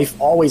my wife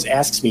always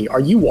asks me, are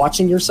you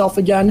watching yourself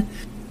again?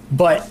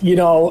 But,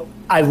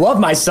 I love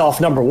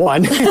myself, number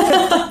one.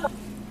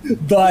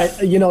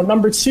 But,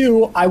 number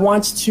two, I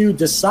want to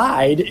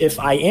decide if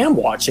I am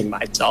watching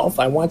myself.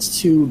 I want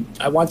to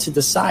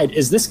decide,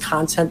 is this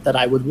content that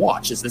I would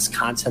watch? Is this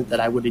content that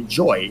I would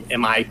enjoy?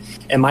 Am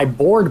I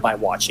bored by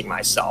watching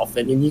myself?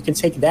 And you can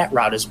take that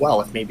route as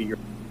well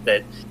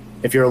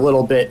if you're a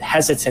little bit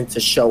hesitant to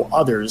show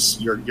others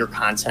your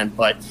content.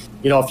 But,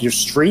 if you're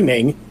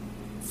streaming,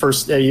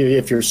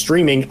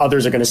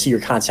 others are going to see your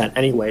content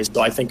anyways.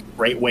 So I think a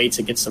great way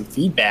to get some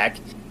feedback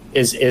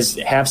is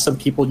have some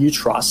people you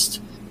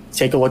trust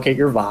take a look at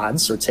your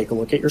VODs or take a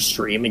look at your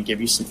stream and give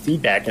you some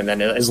feedback. And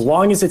then as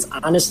long as it's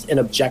honest and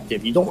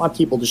objective, you don't want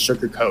people to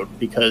sugarcoat,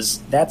 because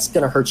that's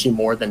going to hurt you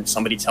more than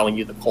somebody telling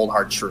you the cold,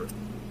 hard truth.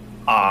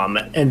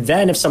 And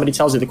then if somebody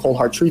tells you the cold,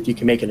 hard truth, you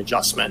can make an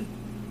adjustment.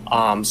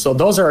 So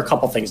those are a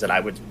couple things that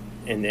I would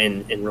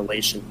in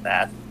relation to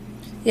that.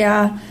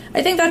 Yeah,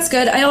 I think that's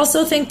good. I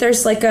also think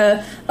there's like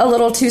a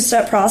little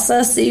two-step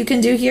process that you can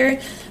do here.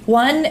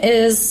 One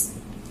is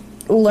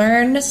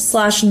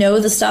learn/know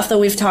the stuff that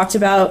we've talked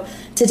about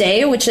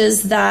today, which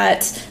is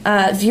that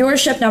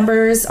viewership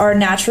numbers are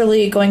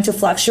naturally going to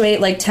fluctuate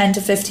like 10 to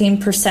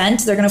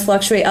 15%. They're going to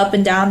fluctuate up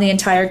and down the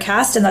entire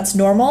cast, and that's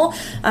normal.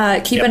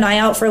 Keep an eye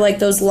out for like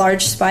those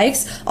large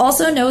spikes.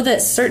 Also know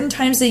that certain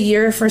times a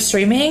year for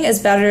streaming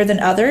is better than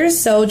others.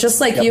 So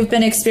just like you've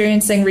been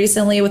experiencing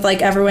recently with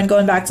like everyone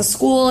going back to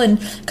school and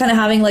kind of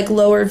having like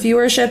lower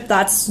viewership,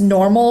 that's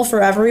normal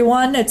for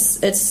everyone.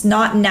 It's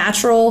not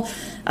natural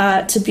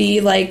to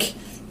be like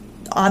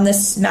on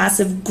this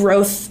massive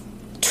growth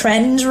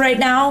trend right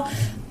now.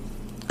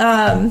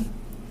 And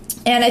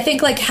I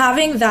think like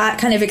having that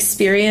kind of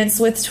experience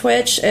with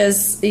Twitch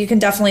is, you can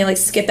definitely like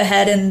skip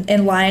ahead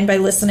in line by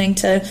listening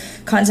to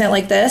content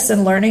like this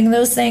and learning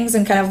those things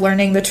and kind of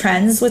learning the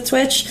trends with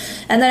Twitch.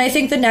 And then I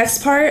think the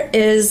next part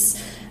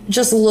is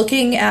just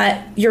looking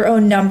at your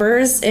own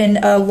numbers in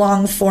a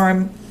long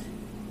format,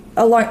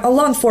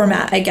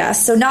 I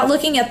guess. So not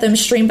looking at them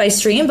stream by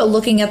stream, but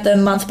looking at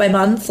them month by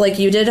month, like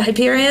you did,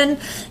 Hyperion,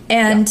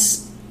 and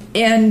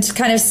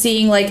kind of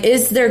seeing like,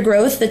 is there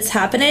growth that's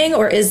happening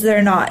or is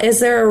there not? Is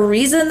there a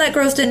reason that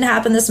growth didn't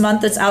happen this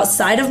month that's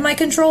outside of my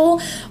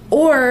control?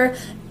 Or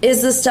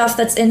is the stuff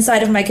that's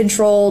inside of my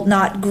control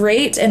not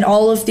great, and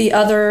all of the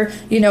other,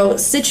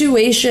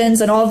 situations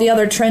and all the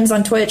other trends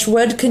on Twitch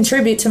would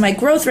contribute to my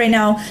growth right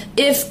now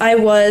if I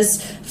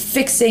was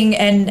fixing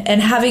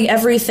and having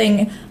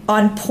everything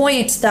on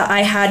point that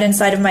I had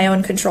inside of my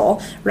own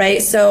control,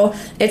 right? So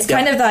it's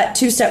kind of that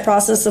two-step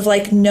process of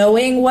like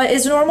knowing what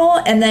is normal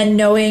and then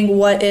knowing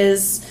what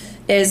is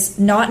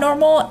not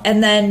normal,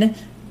 and then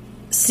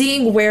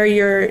seeing where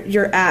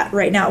you're at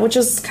right now, which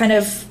is kind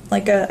of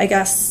like a, I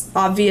guess,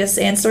 obvious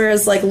answer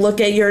is like, look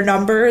at your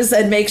numbers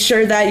and make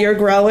sure that you're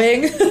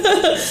growing.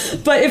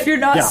 But if you're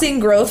not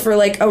seeing growth for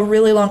like a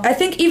really long, I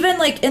think even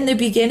like in the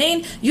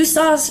beginning, you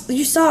saw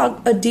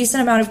a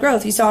decent amount of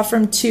growth. You saw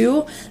from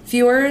 2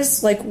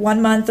 viewers like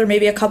 1 month or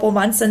maybe a couple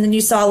months, and then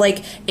you saw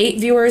like 8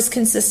 viewers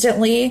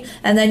consistently,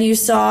 and then you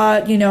saw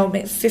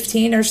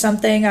 15 or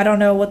something. I don't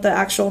know what the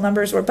actual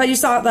numbers were, but you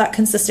saw that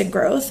consistent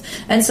growth.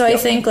 And so I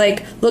think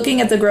like looking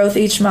at the growth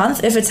each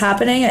month, if it's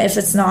happening, if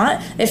it's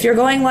not, if you're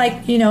going like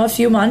a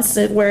few months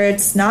where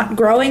it's not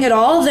growing at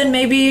all, then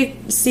maybe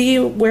see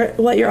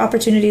what your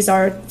opportunities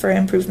are for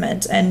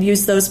improvement, and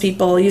use those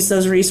people, use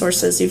those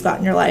resources you've got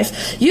in your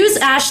life. Use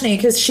Ashney,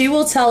 because she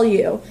will tell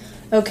you.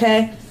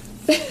 Okay.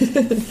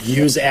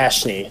 Use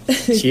Ashney.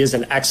 She is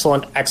an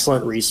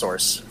excellent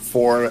resource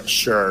for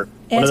sure.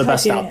 One of the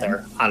best out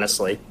there,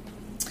 honestly.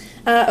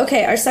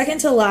 Okay, our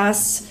second to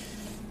last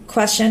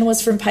question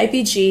was from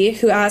Pipey G,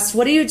 who asked,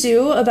 what do you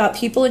do about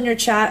people in your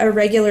chat or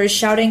regulars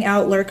shouting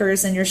out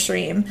lurkers in your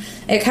stream?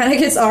 It kind of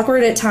gets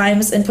awkward at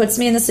times and puts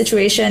me in the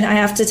situation I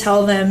have to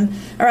tell them,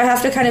 or I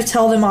have to kind of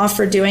tell them off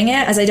for doing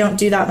it, as I don't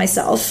do that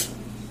myself.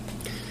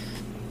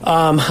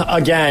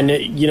 Again,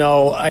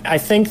 I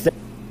think that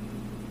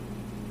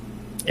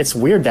it's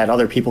weird that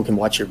other people can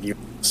watch your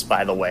views,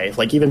 by the way.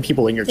 Like even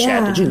people in your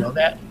chat. Did you know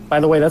that? By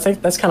the way,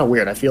 that's kind of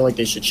weird. I feel like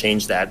they should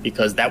change that,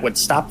 because that would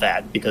stop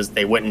that, because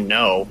they wouldn't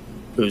know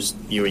who's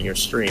viewing your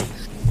stream.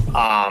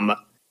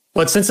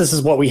 But since this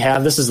is what we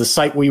have, this is the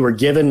site we were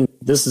given.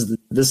 This is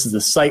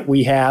the site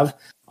we have.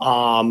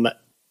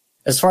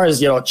 As far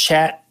as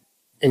chat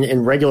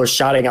and regular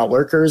shouting out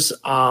lurkers,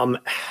 I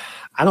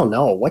don't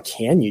know, what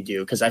can you do?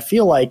 Because I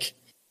feel like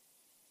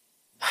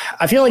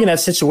in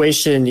that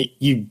situation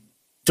you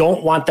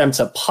don't want them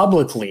to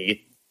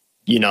publicly,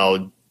 you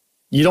don't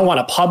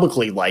want to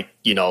publicly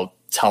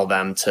tell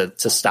them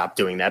to stop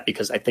doing that,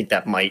 because I think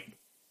that might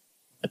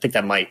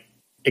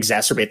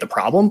exacerbate the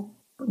problem.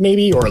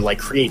 Maybe, or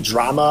create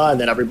drama, and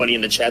then everybody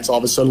in the chat's all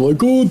of a sudden like,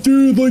 oh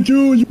dude,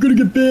 you're gonna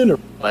get banned, or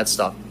all that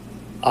stuff.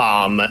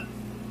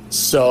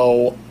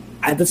 So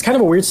that's kind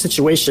of a weird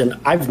situation.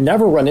 I've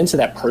never run into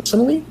that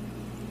personally.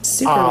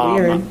 Super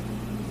weird.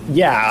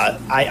 Yeah,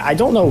 I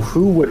don't know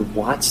who would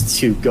want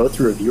to go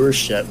through a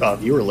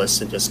viewer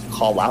list and just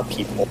call out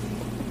people.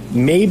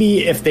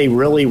 Maybe if they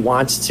really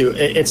want to,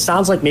 it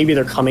sounds like maybe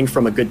they're coming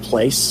from a good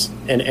place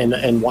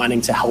and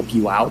wanting to help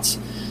you out.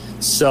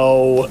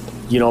 So,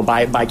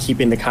 by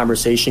keeping the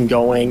conversation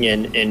going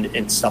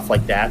and stuff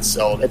like that.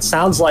 So it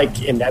sounds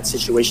like in that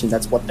situation,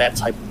 that's what that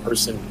type of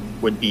person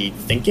would be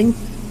thinking.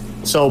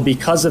 So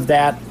because of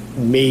that,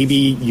 maybe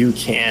you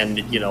can,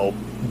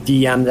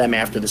 DM them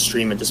after the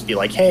stream and just be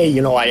like, hey,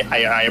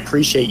 I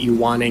appreciate you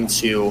wanting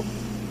to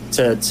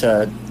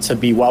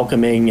be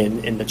welcoming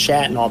in the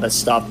chat and all that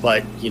stuff,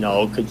 but,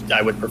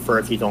 I would prefer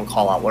if you don't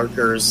call out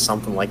lurkers,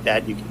 something like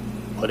that. You can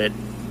put it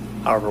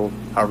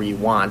however you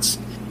want.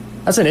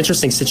 That's an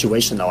interesting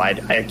situation, though.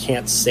 I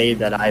can't say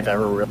that I've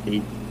ever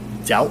really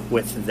dealt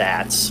with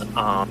that.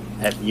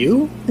 Have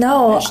you?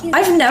 No, actually?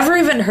 I've never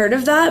even heard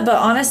of that. But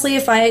honestly,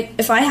 if I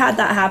had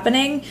that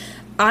happening,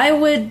 I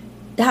would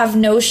have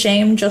no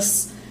shame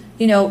just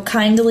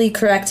kindly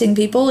correcting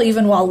people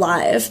even while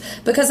live,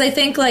 because I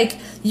think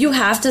you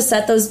have to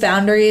set those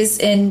boundaries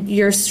in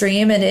your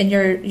stream and in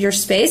your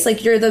space.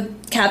 You're the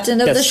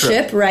captain of the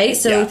ship, right?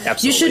 So yeah,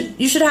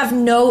 you should have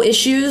no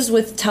issues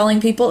with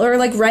telling people, or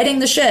righting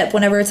the ship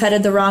whenever it's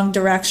headed the wrong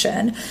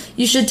direction.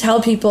 You should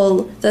tell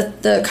people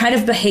the kind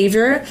of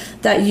behavior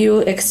that you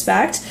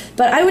expect,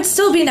 but I would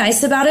still be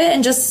nice about it,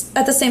 and just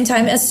at the same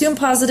time assume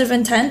positive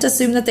intent,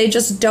 assume that they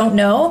just don't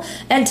know,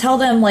 and tell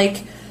them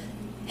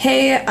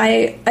hey,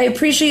 I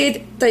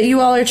appreciate that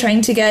you all are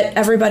trying to get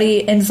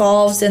everybody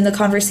involved in the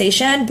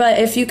conversation, but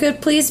if you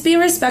could please be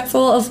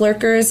respectful of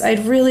lurkers,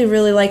 I'd really,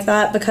 really like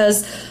that,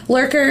 because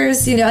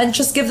lurkers, and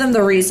just give them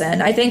the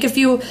reason. I think if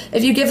you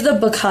give the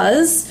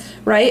because,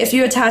 right, if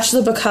you attach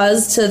the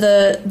because to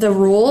the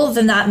rule,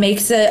 then that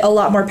makes it a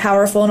lot more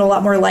powerful and a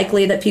lot more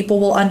likely that people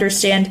will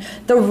understand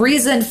the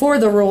reason for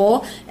the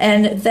rule,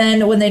 and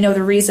then when they know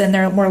the reason,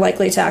 they're more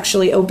likely to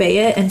actually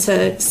obey it and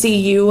to see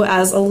you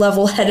as a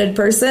level-headed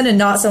person and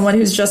not someone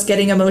who's just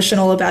getting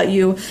emotional about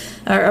you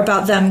or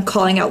about them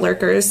calling out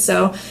lurkers.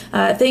 So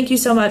thank you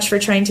so much for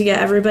trying to get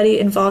everybody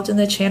involved in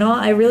the channel.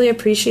 I really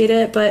appreciate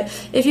it, but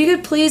if you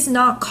could please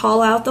not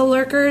call out the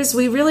lurkers.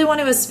 We really want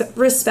to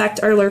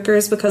respect our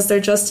lurkers, because they're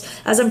just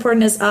as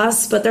important as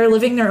us, but they're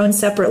living their own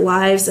separate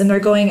lives, and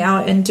they're going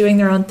out and doing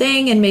their own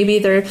thing, and maybe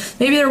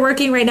they're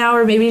working right now,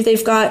 or maybe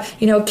they've got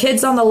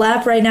kids on the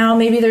lap right now,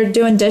 maybe they're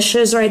doing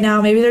dishes right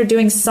now, maybe they're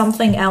doing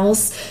something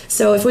else.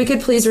 So if we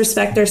could please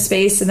respect their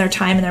space and their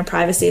time and their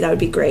privacy, that would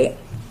be great.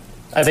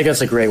 I think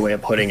that's a great way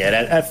of putting it.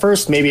 At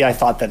first, maybe I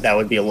thought that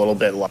would be a little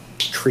bit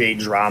create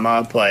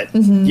drama, but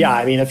yeah,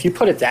 I mean, if you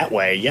put it that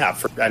way, yeah,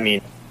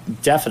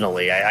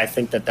 definitely. I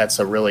think that's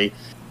a really,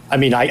 I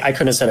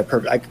couldn't have said it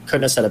I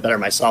couldn't have said it better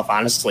myself.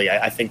 Honestly,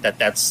 I think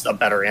that's a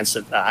better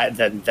answer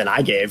than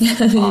I gave,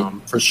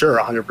 for sure,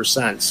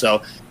 100%.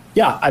 So,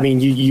 yeah,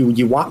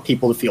 you want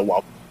people to feel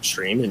welcome in the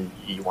stream, and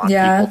you want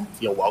people to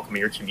feel welcome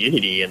in your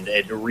community, and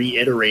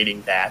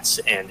reiterating that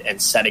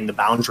and setting the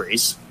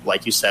boundaries,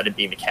 like you said, and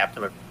being the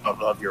captain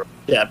of your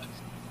ship.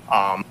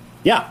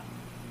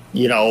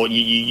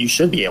 You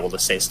should be able to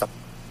say stuff.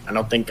 I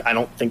don't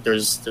think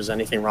there's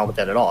anything wrong with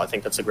that at all. I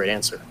think that's a great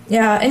answer.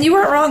 Yeah, and you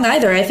weren't wrong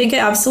either. I think it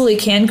absolutely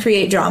can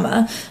create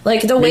drama.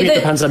 The way that it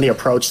depends on the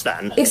approach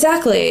then.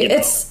 Exactly.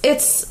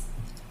 It's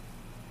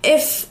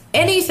if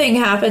anything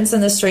happens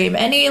in the stream,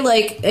 a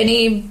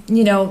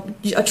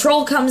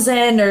troll comes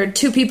in or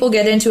two people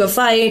get into a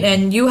fight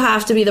and you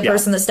have to be the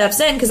person that steps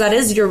in because that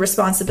is your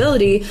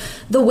responsibility,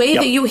 the way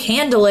that you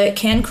handle it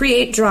can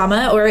create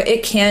drama, or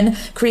it can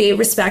create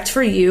respect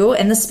for you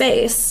and the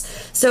space.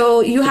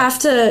 So you have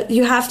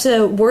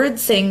to word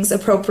things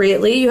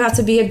appropriately. You have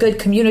to be a good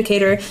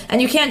communicator,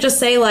 and you can't just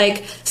say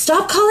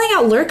 "Stop calling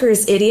out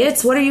lurkers,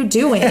 idiots! What are you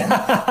doing?"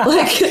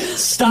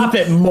 Stop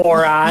it,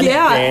 moron!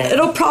 Yeah, man.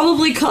 It'll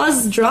probably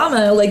cause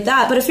drama like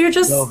that. But if you're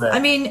just,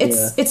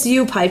 it's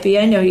you,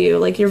 Pipey. I know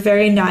you. You're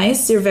very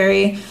nice. You're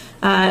very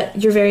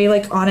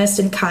honest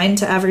and kind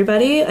to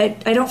everybody.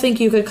 I don't think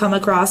you could come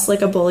across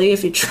like a bully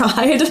if you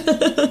tried.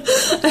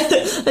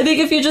 I think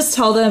if you just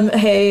tell them,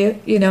 hey,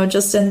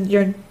 just in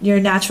your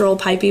natural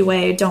Pipey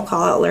way, don't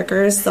call out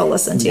lurkers, they'll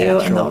listen to you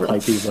and they'll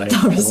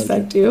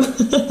respect you.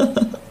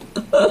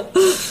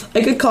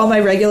 I could call my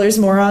regulars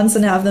morons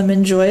and have them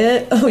enjoy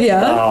it. Oh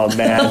yeah. Oh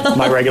man,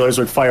 my regulars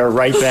would fire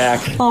right back.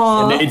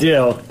 Aww. And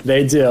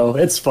they do.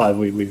 It's fun.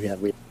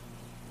 We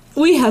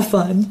We have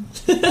fun.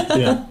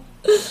 Yeah.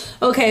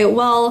 Okay,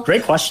 well,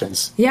 great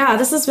questions. Yeah,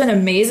 this has been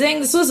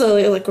amazing. This was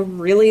a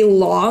really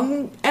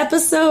long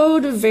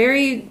episode.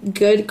 Very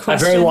good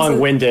questions. Very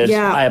long-winded.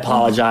 Yeah. I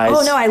apologize.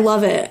 Oh no, I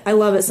love it. I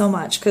love it so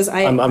much because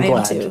I'm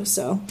glad too.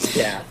 So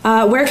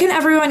yeah. Where can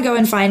everyone go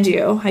and find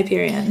you,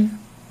 Hyperion?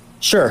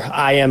 Sure.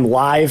 I am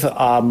live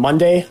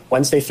Monday,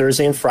 Wednesday,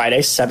 Thursday, and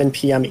Friday, 7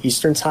 p.m.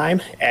 Eastern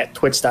Time at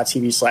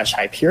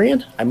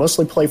twitch.tv/Hyperion. I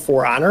mostly play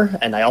For Honor,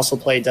 and I also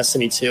play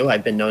Destiny 2.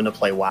 I've been known to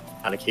play WoW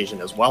on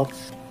occasion as well.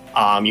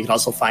 You can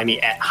also find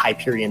me at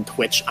Hyperion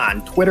Twitch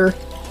on Twitter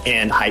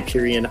and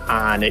Hyperion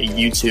on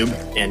YouTube.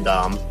 And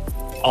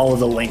all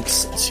of the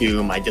links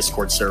to my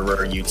Discord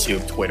server,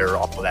 YouTube, Twitter,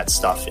 all of that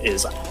stuff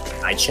is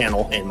on my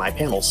channel and my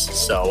panels.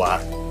 So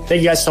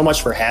thank you guys so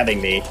much for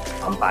having me.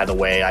 By the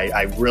way,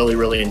 I really,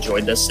 really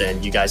enjoyed this,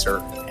 and you guys are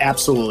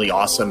absolutely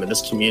awesome. And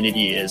this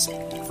community is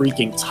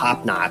freaking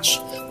top-notch.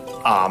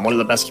 One of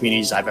the best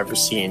communities I've ever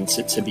seen,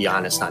 to be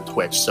honest, on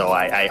Twitch. So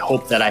I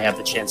hope that I have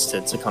the chance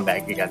to come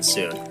back again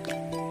soon.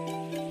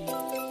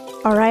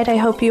 All right, I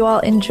hope you all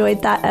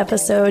enjoyed that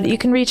episode. You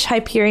can reach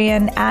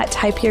Hyperion at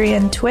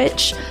Hyperion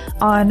Twitch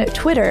on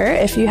Twitter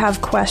if you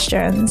have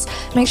questions.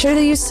 Make sure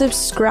that you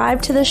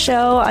subscribe to the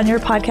show on your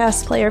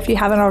podcast player if you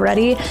haven't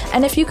already.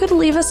 And if you could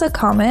leave us a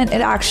comment,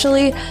 it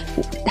actually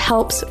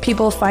helps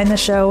people find the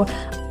show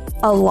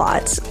a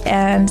lot.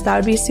 And that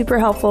would be super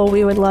helpful.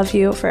 We would love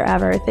you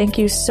forever. Thank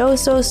you so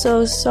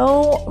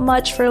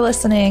much for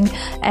listening.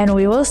 And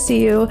we will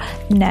see you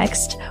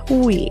next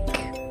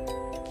week.